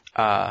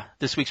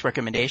 This week's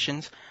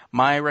recommendations.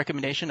 My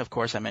recommendation, of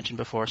course, I mentioned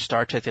before,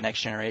 Star Trek: The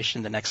Next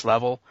Generation, The Next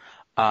Level.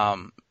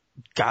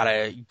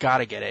 Gotta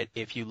get it.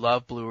 If you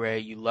love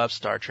Blu-ray, you love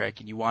Star Trek,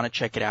 and you want to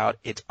check it out,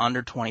 it's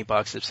under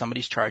 $20. If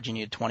somebody's charging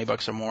you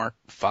 $20 or more,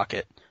 fuck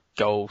it.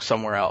 Go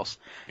somewhere else.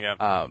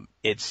 Yeah.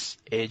 It's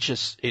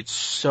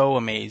so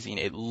amazing.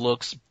 It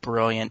looks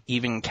brilliant.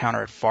 Even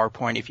Encounter at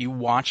Farpoint. If you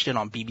watched it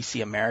on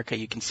BBC America,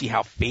 you can see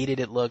how faded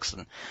it looks.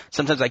 And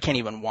sometimes I can't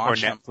even watch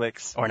them.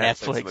 Netflix. Or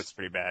Netflix. looks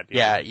pretty bad.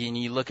 Yeah. And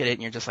you look at it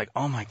and you're just like,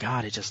 oh my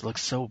God, it just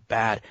looks so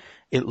bad.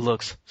 It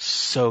looks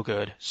so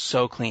good,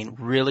 so clean.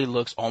 Really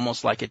looks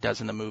almost like it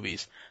does in the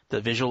movies. The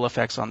visual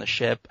effects on the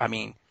ship. I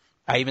mean,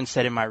 I even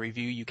said in my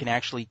review, you can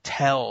actually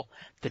tell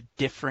the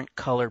different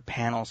color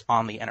panels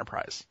on the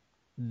Enterprise.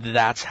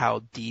 That's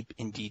how deep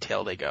in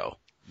detail they go.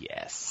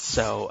 Yes.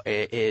 So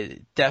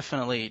it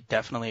definitely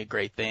a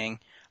great thing.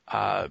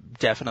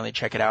 Definitely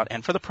check it out.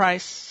 And for the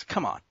price,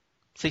 come on,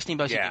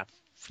 $16. Yeah.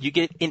 You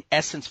get in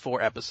essence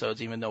 4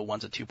 episodes, even though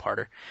one's a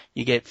 2-parter.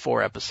 You get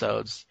 4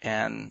 episodes,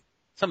 and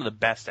Some of the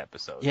best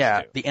episodes.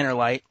 yeah, too. The Inner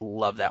Light,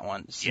 love that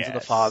one. Sins of the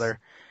Yes. Father.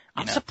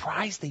 I'm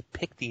surprised they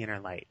picked the Inner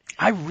Light.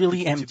 I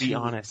really am to be too.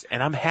 honest,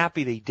 and I'm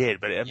happy they did,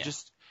 but I'm Yeah.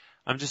 just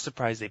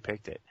surprised they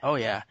picked it. Oh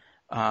yeah.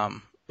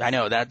 I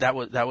know that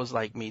was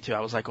like me too. I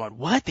was like going,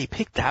 what? They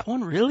picked that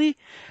one? Really?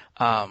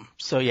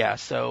 So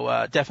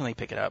definitely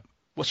pick it up.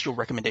 What's your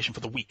recommendation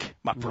for the week,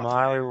 my brother?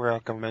 My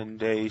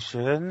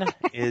recommendation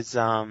is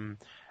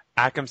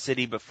Arkham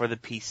City, but for the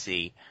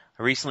PC.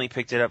 I recently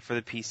picked it up for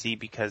the PC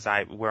because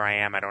where I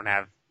am, I don't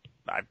have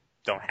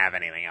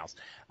anything else.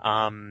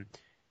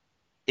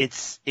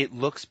 It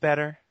looks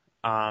better.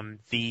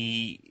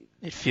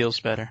 It feels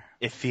better.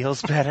 It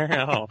feels better.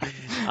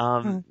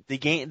 The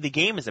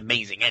game is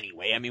amazing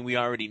anyway. I mean, we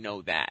already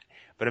know that.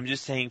 But I'm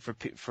just saying for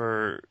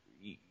the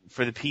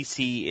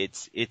PC,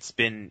 it's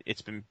been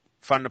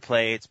fun to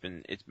play. It's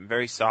been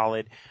very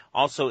solid.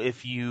 Also,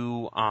 if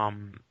you're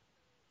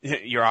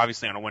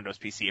obviously on a Windows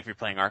PC if you're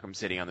playing Arkham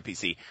City on the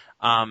PC.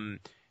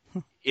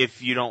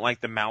 If you don't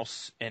like the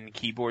mouse and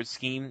keyboard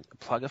scheme,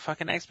 plug a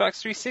fucking Xbox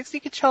 360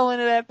 controller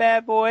into that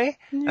bad boy.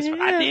 That's what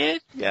I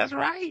did. That's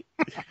right.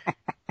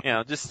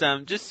 Just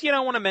want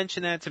to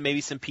mention that to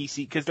maybe some PC,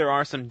 because there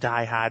are some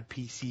diehard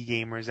PC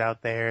gamers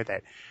out there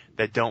that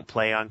don't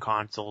play on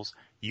consoles.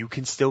 You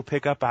can still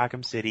pick up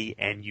Arkham City,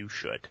 and you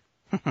should.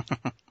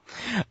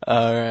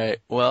 All right.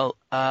 Well,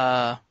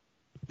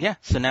 yeah,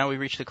 so now we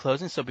reach the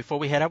closing. So before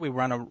we head out, we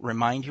want to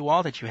remind you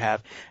all that you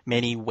have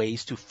many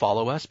ways to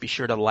follow us. Be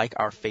sure to like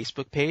our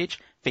Facebook page,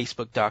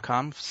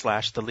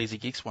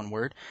 facebook.com/TheLazyGeeks, one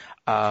word.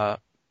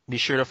 Be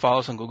sure to follow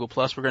us on Google+.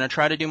 We're going to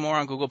try to do more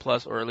on Google+,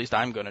 or at least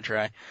I'm going to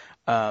try.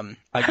 Again,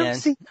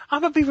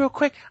 I'm going to be real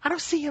quick. I don't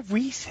see a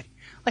reason.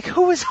 Like,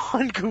 who is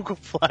on Google+?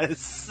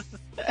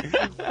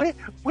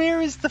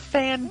 Where is the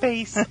fan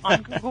base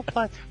on Google+?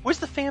 Where's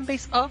the fan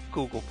base of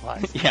Google+?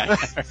 Yeah.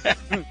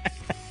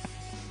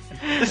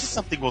 This is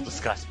something we'll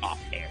discuss off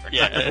air.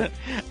 Yeah.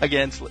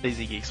 Again, it's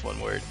Lazy Geeks, one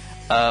word.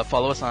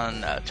 Follow us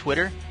on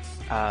Twitter,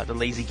 The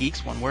Lazy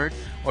Geeks, one word.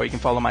 Or you can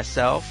follow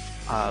myself,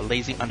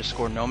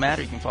 Lazy_Nomad,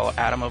 or you can follow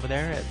Adam over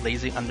there at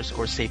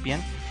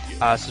Lazy_Sapien.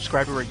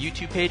 Subscribe to our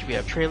YouTube page. We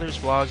have trailers,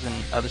 vlogs, and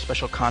other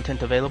special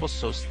content available,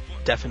 so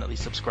definitely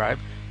subscribe.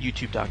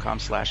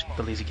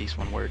 YouTube.com/TheLazyGeeks,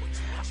 one word.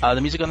 The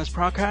music on this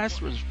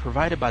podcast was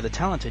provided by the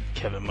talented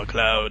Kevin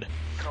MacLeod.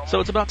 So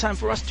it's about time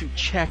for us to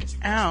check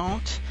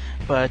out,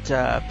 but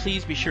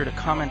please be sure to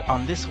comment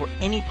on this or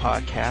any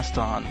podcast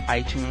on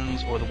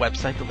iTunes or the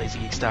website,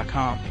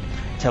 thelazygeeks.com.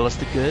 Tell us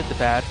the good, the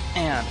bad,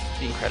 and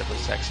the incredibly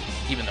sexy,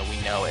 even though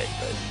we know it,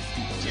 but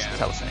just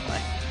tell us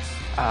anyway.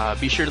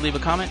 Be sure to leave a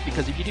comment,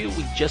 because if you do,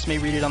 we just may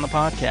read it on the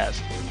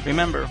podcast.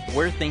 Remember,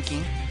 we're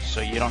thinking,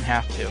 so you don't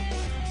have to.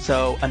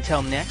 So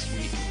until next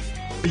week,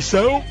 peace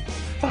out.